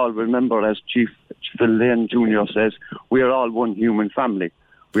we must all remember, as Chief Phil Lane Jr. says, we are all one human family.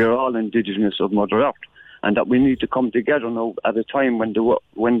 We are all indigenous of Mother Earth, and that we need to come together now at a time when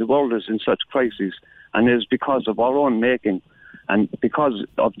the world is in such crisis, and it is because of our own making, and because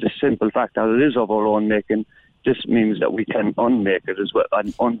of the simple fact that it is of our own making. This means that we can unmake it as well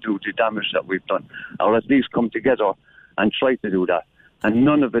and undo the damage that we've done, or at least come together and try to do that. And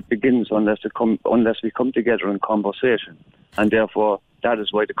none of it begins unless we come together in conversation. And therefore, that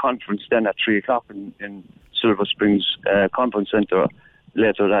is why the conference then at 3:00 in Silver Springs Conference Centre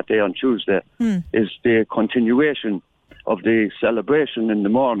later that day on Tuesday is the continuation of the celebration in the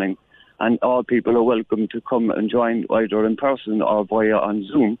morning, and all people are welcome to come and join either in person or via on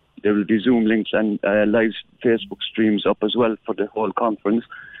Zoom. There will be Zoom links and live Facebook streams up as well for the whole conference.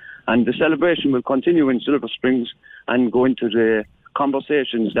 And the celebration will continue in Silver Springs and go into the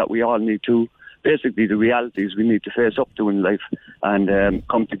conversations that we all need to, basically the realities we need to face up to in life, and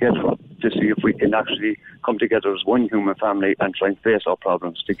come together to see if we can actually come together as one human family and try and face our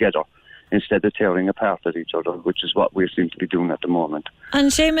problems together instead of tearing apart at each other, which is what we seem to be doing at the moment.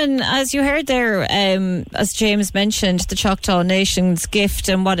 And Seamus, as you heard there, as James mentioned, the Choctaw Nation's gift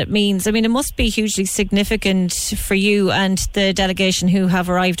and what it means, I mean, it must be hugely significant for you and the delegation who have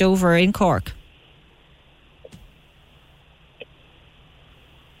arrived over in Cork.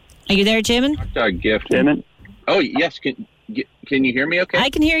 Are you there, Jamin? Choctaw gift. Jamin? Oh, yes. Can you hear me okay? I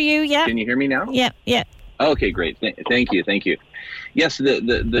can hear you, yeah. Can you hear me now? Yeah. Okay, great. Thank you. Yes,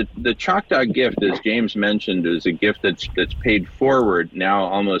 the Choctaw gift, as James mentioned, is a gift that's paid forward now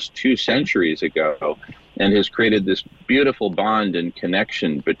almost 2 centuries ago, and has created this beautiful bond and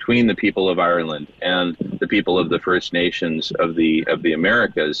connection between the people of Ireland and the people of the First Nations of the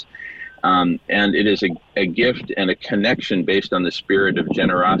Americas. And it is a gift and a connection based on the spirit of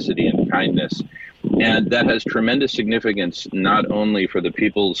generosity and kindness. And that has tremendous significance not only for the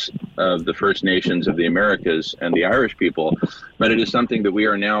peoples of the First Nations of the Americas and the Irish people, but it is something that we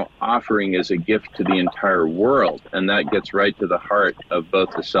are now offering as a gift to the entire world. And that gets right to the heart of both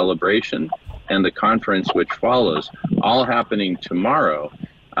the celebration and the conference which follows, all happening tomorrow,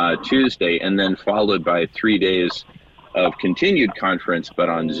 Tuesday, and then followed by 3 days of continued conference, but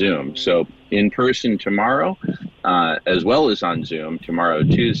on Zoom. So in person tomorrow, as well as on Zoom tomorrow,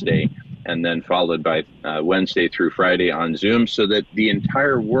 Tuesday, and then followed by Wednesday through Friday on Zoom, so that the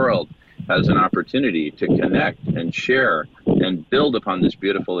entire world has an opportunity to connect and share and build upon this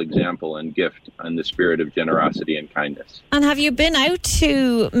beautiful example and gift in the spirit of generosity and kindness. And have you been out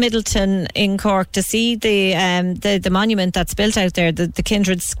to Middleton in Cork to see the monument that's built out there, the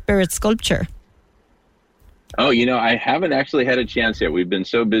Kindred Spirit sculpture? Oh, I haven't actually had a chance yet. We've been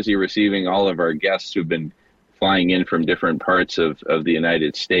so busy receiving all of our guests who've been flying in from different parts of the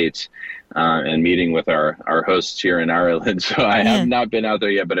United States and meeting with our hosts here in Ireland. So I have not been out there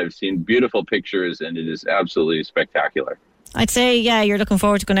yet, but I've seen beautiful pictures and it is absolutely spectacular. I'd say, you're looking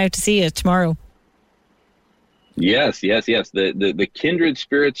forward to going out to see it tomorrow. Yes. The Kindred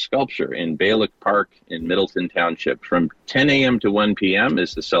Spirit sculpture in Bailick Park in Middleton Township. From 10 a.m. to 1 p.m.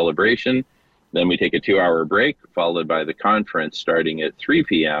 is the celebration. Then we take a 2-hour break, followed by the conference starting at 3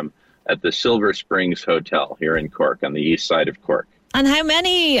 p.m. at the Silver Springs Hotel here in Cork on the east side of Cork. And how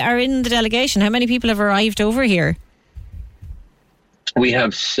many are in the delegation? How many people have arrived over here? We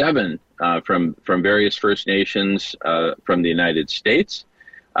have 7 from various First Nations from the United States,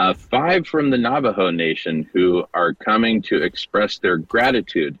 5 from the Navajo Nation who are coming to express their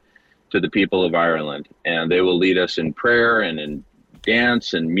gratitude to the people of Ireland. And they will lead us in prayer and in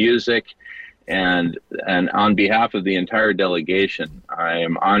dance and music. And on behalf of the entire delegation, I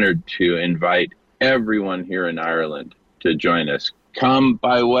am honored to invite everyone here in Ireland to join us. Come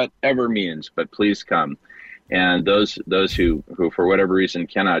by whatever means, but please come. And those who for whatever reason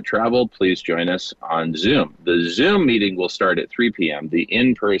cannot travel, please join us on Zoom. The Zoom meeting will start at 3 p.m. The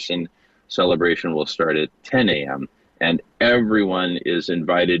in-person celebration will start at 10 a.m. And everyone is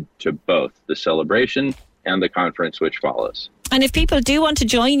invited to both the celebration and the conference which follows. And if people do want to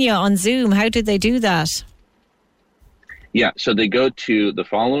join you on Zoom, how do they do that? Yeah, so they go to the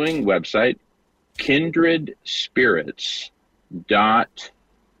following website,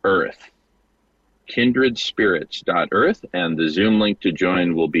 kindredspirits.earth. kindredspirits.earth, and the Zoom link to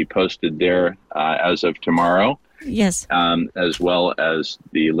join will be posted there as of tomorrow. Yes. As well as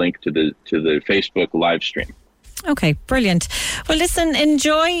the link to the Facebook live stream. Okay, brilliant. Well, listen,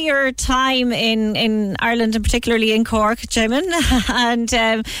 enjoy your time in Ireland and particularly in Cork, Jamin, and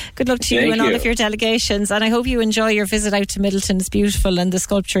good luck to you and all of your delegations. And I hope you enjoy your visit out to Middleton. It's beautiful and the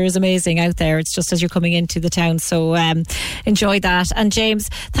sculpture is amazing out there. It's just as you're coming into the town, so enjoy that. And James,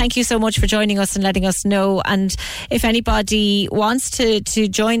 thank you so much for joining us and letting us know. And if anybody wants to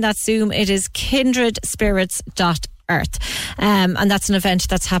join that Zoom, it is kindredspirits.earth. And that's an event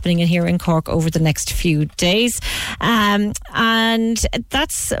that's happening here in Cork over the next few days. And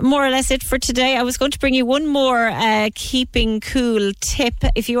that's more or less it for today. I was going to bring you one more keeping cool tip.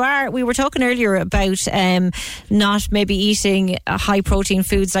 We were talking earlier about not maybe eating high protein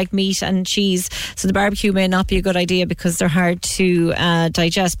foods like meat and cheese. So the barbecue may not be a good idea because they're hard to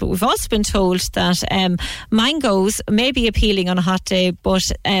digest. But we've also been told that mangoes may be appealing on a hot day, but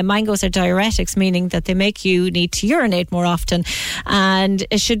mangoes are diuretics, meaning that they make you need to urinate more often, and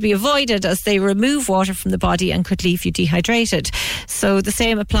it should be avoided as they remove water from the body and could leave you dehydrated. So the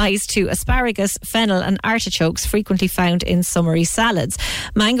same applies to asparagus, fennel and artichokes, frequently found in summery salads.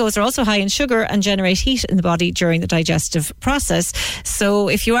 Mangoes are also high in sugar and generate heat in the body during the digestive process. So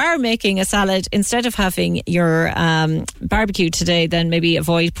if you are making a salad, instead of having your barbecue today, then maybe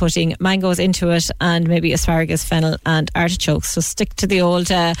avoid putting mangoes into it and maybe asparagus, fennel and artichokes. So stick to the old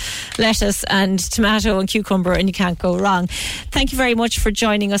lettuce and tomato and cucumber and you can't go wrong. Thank you very much for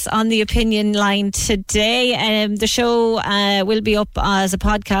joining us on the Opinion Line today. The show will be up as a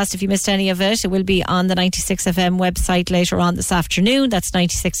podcast if you missed any of it. It will be on the 96FM website later on this afternoon. That's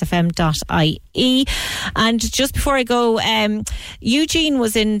 96fm.ie. And just before I go, Eugene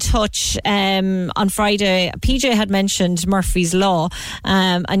was in touch on Friday. PJ had mentioned Murphy's Law,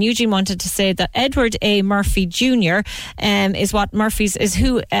 and Eugene wanted to say that Edward A. Murphy Jr. is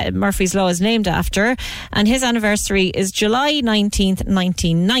who Murphy's Law is named after, and his anniversary is July 19th,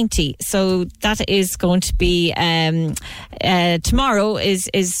 1990. So that is going to be tomorrow is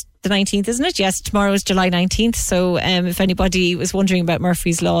the 19th, isn't it? Yes, tomorrow is July 19th. So if anybody was wondering about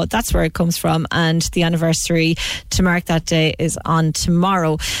Murphy's Law, that's where it comes from. And the anniversary to mark that day is on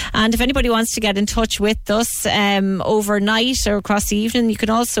tomorrow. And if anybody wants to get in touch with us overnight or across the evening, you can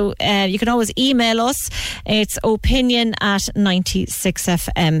also you can always email us. It's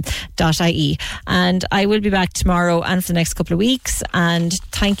opinion@96fm.ie. And I will be back tomorrow and for the next couple of weeks. And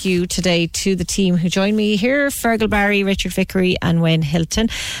thank you today to the team who joined me here, Fergal Barry, Richard Vickery and Wayne Hilton.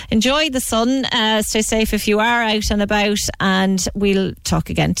 Enjoy the sun, stay safe if you are out and about, and we'll talk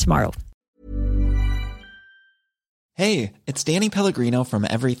again tomorrow. Hey, it's Danny Pellegrino from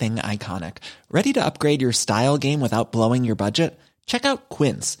Everything Iconic. Ready to upgrade your style game without blowing your budget? Check out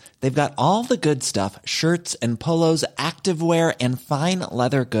Quince. They've got all the good stuff, shirts and polos, activewear, and fine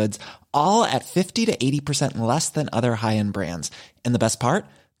leather goods, all at 50 to 80% less than other high-end brands. And the best part?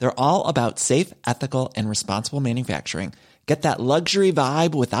 They're all about safe, ethical, and responsible manufacturing. Get that luxury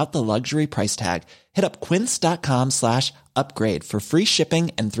vibe without the luxury price tag. Hit up quince.com/upgrade for free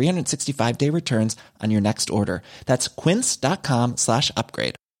shipping and 365-day returns on your next order. That's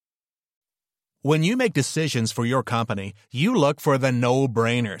quince.com/upgrade. When you make decisions for your company, you look for the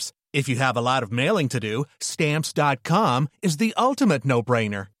no-brainers. If you have a lot of mailing to do, Stamps.com is the ultimate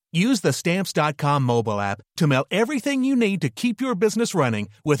no-brainer. Use the Stamps.com mobile app to mail everything you need to keep your business running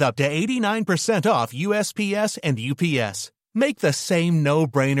with up to 89% off USPS and UPS. Make the same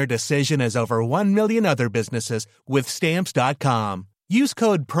no-brainer decision as over 1 million other businesses with Stamps.com. Use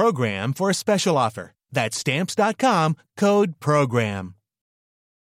code PROGRAM for a special offer. That's Stamps.com, code PROGRAM.